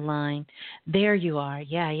on the line. There you are.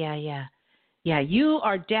 Yeah. Yeah, you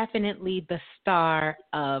are definitely the Star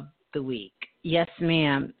of the Week. Yes,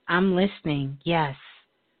 ma'am. I'm listening. Yes.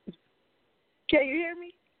 Can you hear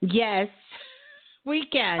me? Yes, we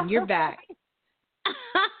can. You're back.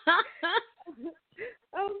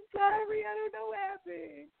 I'm sorry. I don't know what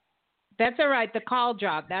happened. That's all right. The call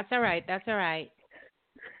dropped. That's all right.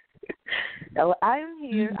 Oh, I am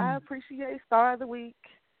here. Mm-hmm. I appreciate Star of the Week.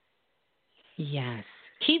 Yes.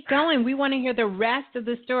 Keep going. We want to hear the rest of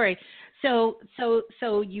the story. So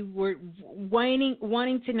you were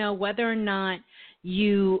wanting to know whether or not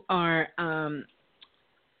you are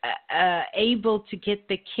able to get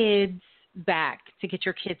the kids back, to get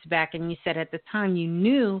your kids back, and you said at the time you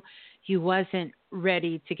knew you wasn't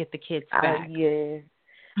ready to get the kids back. Yeah.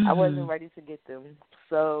 Mm-hmm. I wasn't ready to get them.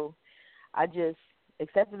 So I just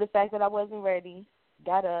accepted the fact that I wasn't ready,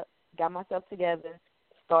 got up, got myself together,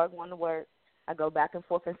 started going to work. I go back and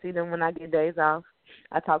forth and see them when I get days off.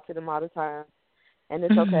 I talk to them all the time, and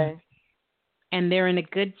it's okay. And they're in a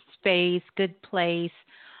good space, good place,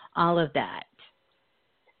 all of that.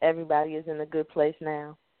 Everybody is in a good place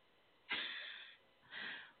now.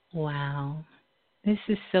 Wow. This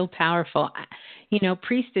is so powerful. You know,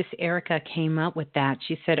 Priestess Erica came up with that.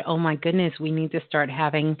 She said, oh, my goodness, we need to start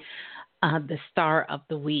having the Star of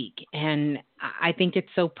the Week. And I think it's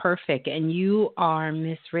so perfect. And you are,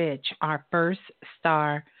 Miss Rich, our first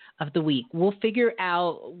Star of the Week. We'll figure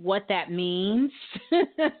out what that means.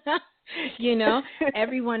 You know,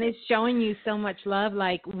 everyone is showing you so much love.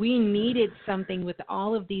 Like, we needed something with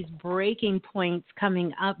all of these breaking points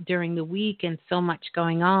coming up during the week and so much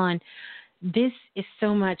going on. This is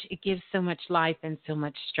so much, it gives so much life and so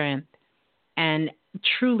much strength. And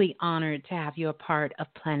truly honored to have you a part of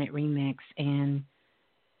Planet Remix. And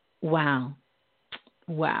wow.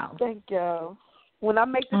 Thank y'all. When I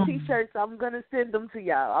make the T-shirts, I'm going to send them to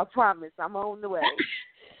y'all. I promise. I'm on the way.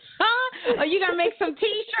 Oh, you going to make some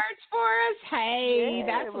T-shirts for us? Hey,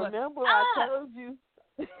 yeah, that's remember I told you.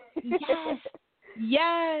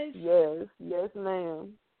 Yes,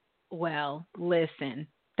 ma'am. Well, listen,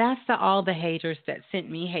 that's to all the haters that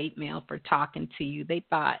sent me hate mail for talking to you. They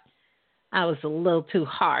thought I was a little too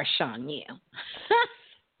harsh on you.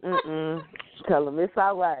 Tell them it's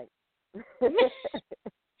all right.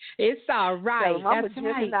 It's all right. Tell them I'm that's a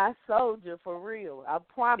Gemini right. soldier for real. I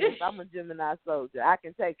promise I'm a Gemini soldier. I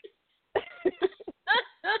can take it.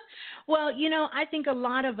 Well, you know, I think a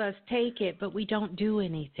lot of us take it, but we don't do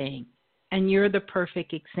anything. And you're the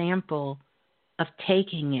perfect example of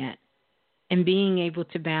taking it and being able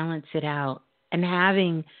to balance it out and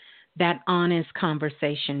having that honest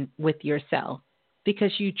conversation with yourself,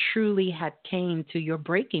 because you truly had came to your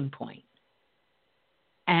breaking point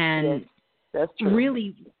and yes, that's true.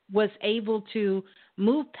 Really was able to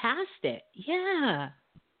move past it. Yeah.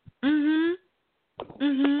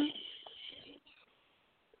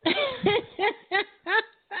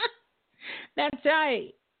 That's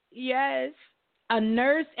right. Yes. A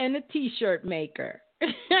nurse and a T-shirt maker.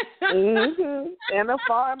 And a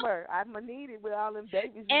farmer. I'm going to need it with all them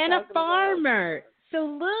babies. And a farmer. About. So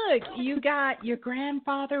look, you got your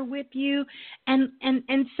grandfather with you. And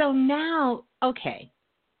so now, okay,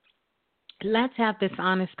 let's have this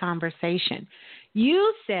honest conversation.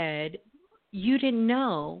 You said you didn't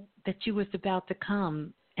know that you was about to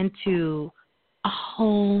come into a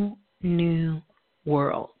whole new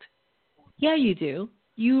world. Yeah, you do.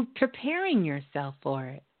 You're preparing yourself for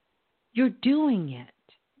it. You're doing it.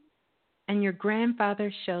 And your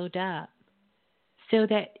grandfather showed up so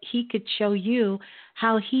that he could show you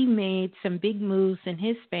how he made some big moves in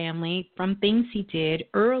his family from things he did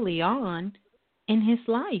early on in his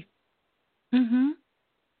life. Mhm.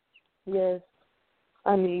 Yes,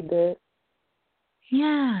 I need that.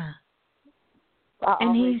 Yeah. I And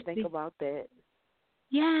always think about that.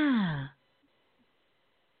 Yeah.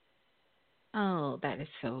 Oh, that is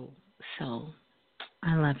so.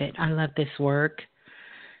 I love it. I love this work.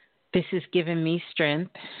 This has given me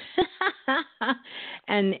strength,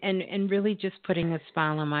 and really just putting a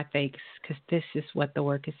smile on my face, because this is what the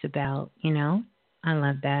work is about. I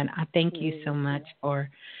love that. I thank you so much for,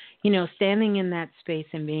 standing in that space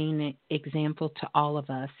and being an example to all of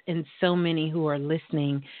us, and so many who are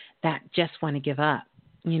listening that just want to give up,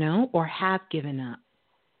 or have given up.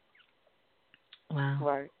 Wow.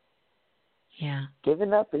 Right. Yeah.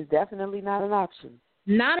 Giving up is definitely not an option.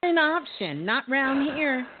 Not an option. Not round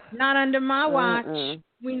here. Not under my watch.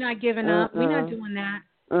 We're not giving up. We're not doing that.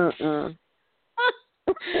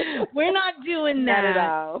 We're not doing that. Not at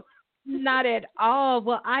all. Not at all.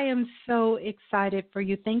 Well, I am so excited for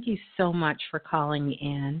you. Thank you so much for calling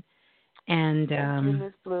in. And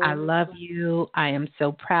I love you. I am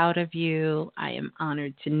so proud of you. I am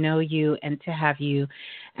honored to know you and to have you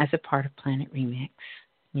as a part of Planet Remix.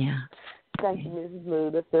 Yeah. Thank you, Mrs. Blue.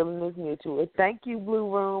 The feeling is mutual. Thank you, Blue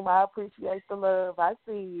Room. I appreciate the love. I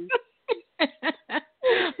see you.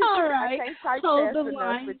 All right. I can't type Hold fast the enough,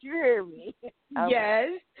 line. but you hear me.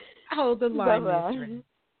 Yes. Hold the line, Bye-bye. Miss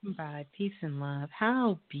Ray. Bye. Peace and love.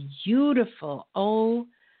 How beautiful. Oh,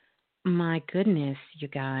 my goodness, you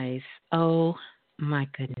guys. Oh, my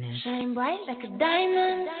goodness. Shine bright like a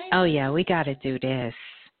diamond. Oh, yeah, we got to do this.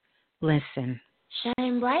 Listen.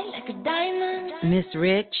 Shine bright like a diamond. Miss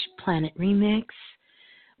Rich, Planet Remix.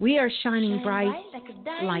 We are shining Shine bright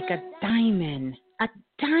like a diamond. A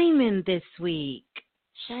diamond this week.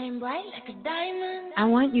 Shine bright like a diamond. I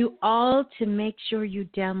want you all to make sure you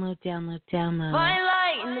download.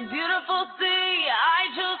 Twilight in the beautiful sea. I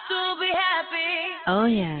chose to be happy. Oh,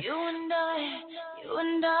 yes. You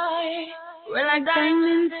and I, we're like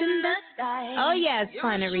diamonds in the sky. Oh, yes,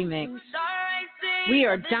 Planet Remix. We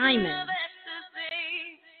are diamonds.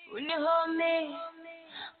 When you hold me,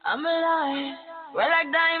 I'm alive. We're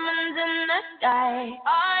like diamonds in the sky.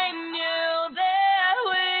 I knew that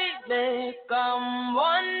we'd become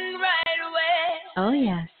one right away. Oh,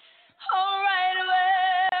 yes. Oh, right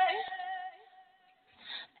away.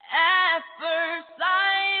 At first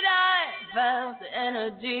sight, I felt the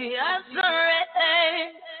energy of sun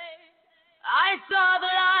rays. I saw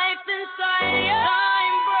the light inside you.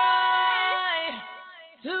 Shine bright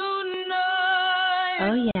tonight.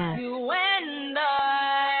 Oh, yes.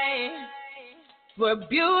 We're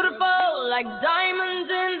beautiful like diamonds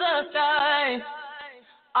in the sky.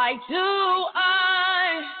 I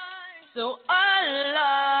so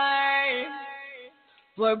alive.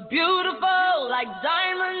 We're beautiful like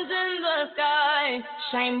diamonds in the sky.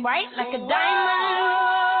 Shine bright like a diamond.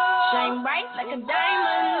 Shine bright like a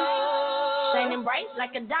diamond. Shining bright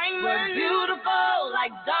like a diamond. We're beautiful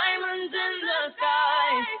like diamonds in the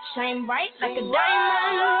sky. Shine bright like a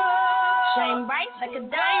diamond. Shine bright like a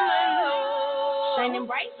diamond. Shining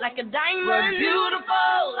bright like a diamond. We're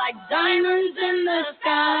beautiful like diamonds in the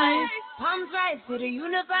sky. Palms rise to the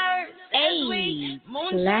universe. Hey,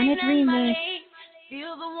 Planet Remix.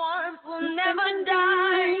 Feel the warmth, we'll never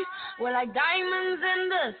die. We're like diamonds in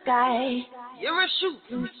the sky. You're a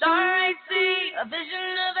shooting star, I see. A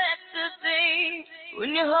vision of ecstasy.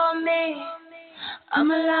 When you hold me, I'm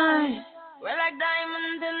alive. We're like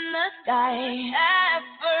diamonds in the sky. At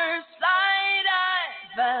first sight, I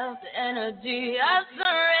felt the energy of sun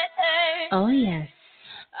rays. Oh, yes.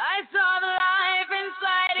 I saw the life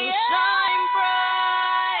inside you. Shine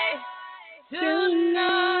bright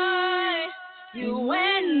tonight. You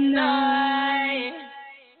and I,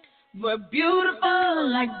 we're beautiful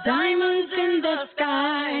like diamonds in the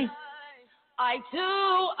sky.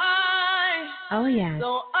 Oh, yes.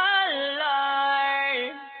 So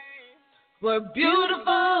alive. We're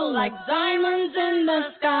beautiful like diamonds in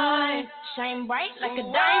the sky. Shine bright like a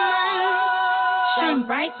diamond. Shine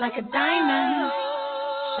bright like a diamond.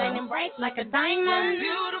 Shining bright like a diamond. We're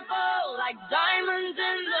beautiful like diamonds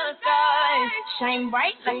in the sky. Shine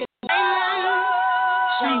bright like a diamond.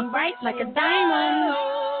 Shine bright like a diamond.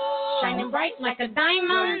 Shining bright like a diamond.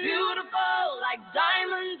 We're beautiful like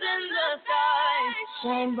diamonds in the sky.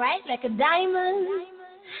 Shine bright like a diamond.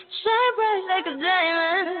 Shine bright like a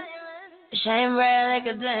diamond. shine bright like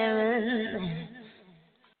a diamond.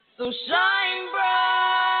 So shine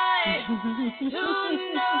bright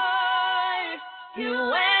tonight. You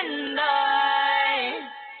and I,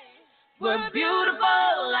 we're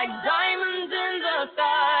beautiful like diamonds in the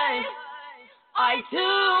sky. Eye to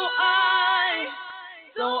eye,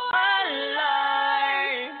 so alive.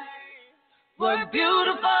 We're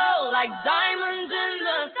beautiful like diamonds in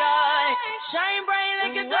the sky. Shine bright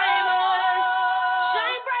like a diamond.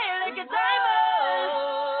 Shine bright like a diamond.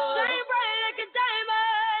 Shine bright like a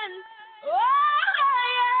diamond. Oh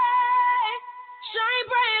yeah. Shine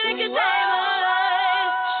bright like a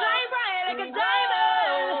diamond. Shine bright like a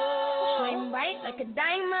diamond. Shine bright like a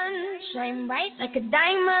diamond. Shine bright like a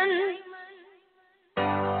diamond.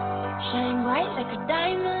 Shine bright like a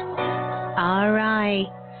diamond. All right.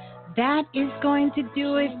 That is going to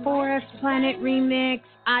do it for us, Planet Remix.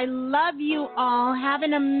 I love you all. Have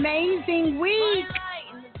an amazing week.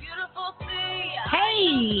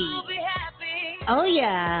 Hey. Oh,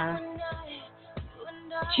 yeah.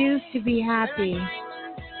 Choose to be happy.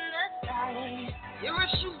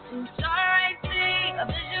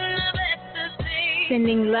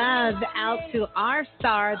 Sending love out to our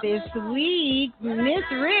star this week, Miss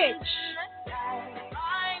Rich.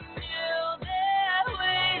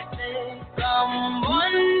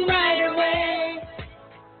 Someone right away.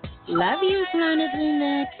 Love you, Planet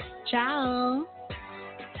Remix. Ciao.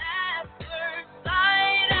 At first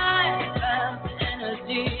sight, I felt the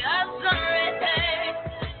energy of sunrise.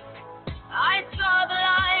 I saw the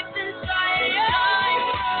light inside your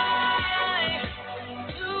eyes.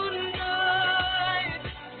 Tonight,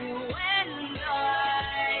 you and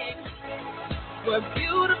I, we're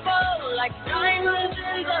beautiful like diamonds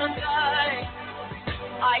in the sky.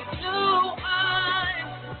 Eye to eye,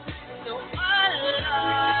 so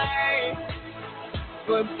alive.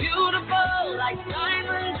 We're beautiful like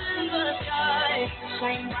diamonds in the sky.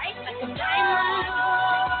 Shine bright like a diamond.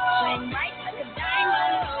 Shine bright like a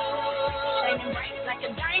diamond. Shine bright like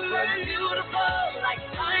a diamond. We're beautiful like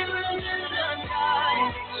diamonds in the sky.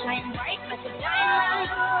 Shine bright like a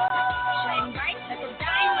diamond. Shine bright like a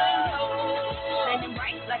diamond. Shine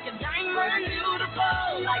bright like a diamond.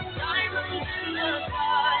 Beautiful like diamonds in the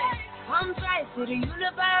sky. Palms rise to the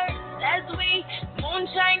universe as we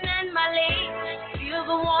moonshine and Malay. Feel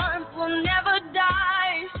the warmth, we'll never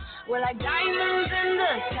die. We're like diamonds in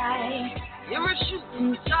the sky. You're a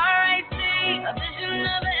shooting star I see, a vision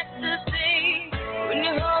of ecstasy. When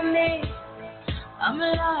you hold me, I'm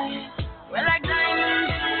alive. We're like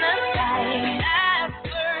diamonds in the sky. At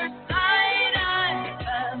first sight, I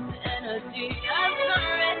felt the energy of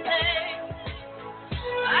sunrise.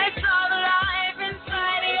 I saw the life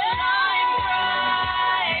inside of your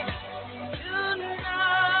eyes.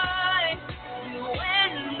 Tonight, you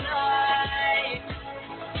and I,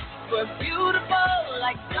 we're beautiful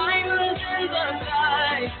like diamonds in the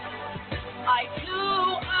sky. Eye to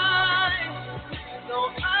eye, so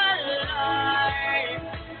alive.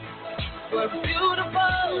 We're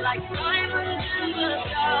beautiful like diamonds in the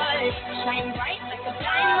sky. Shine bright like a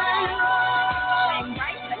diamond. Shine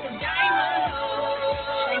bright like a diamond.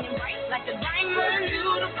 Shine bright like a diamond.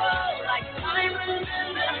 Beautiful like diamonds in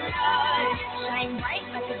the sky. Shine bright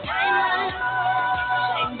like a diamond.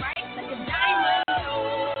 Shine bright like a diamond.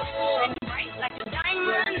 Shine bright like a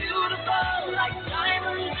diamond. Beautiful like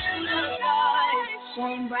diamonds in the sky.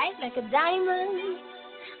 Shine bright like a diamond.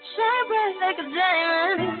 Shine bright like a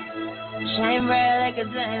diamond. Shine bright like a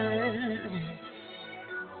diamond.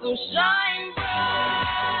 So shine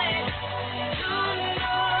bright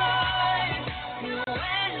tonight. You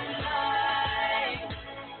and I,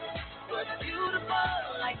 we're beautiful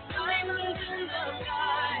like diamonds in the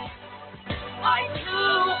sky. Eye to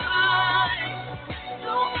eye,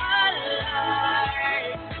 so alive.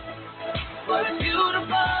 We're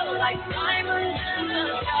beautiful like diamonds.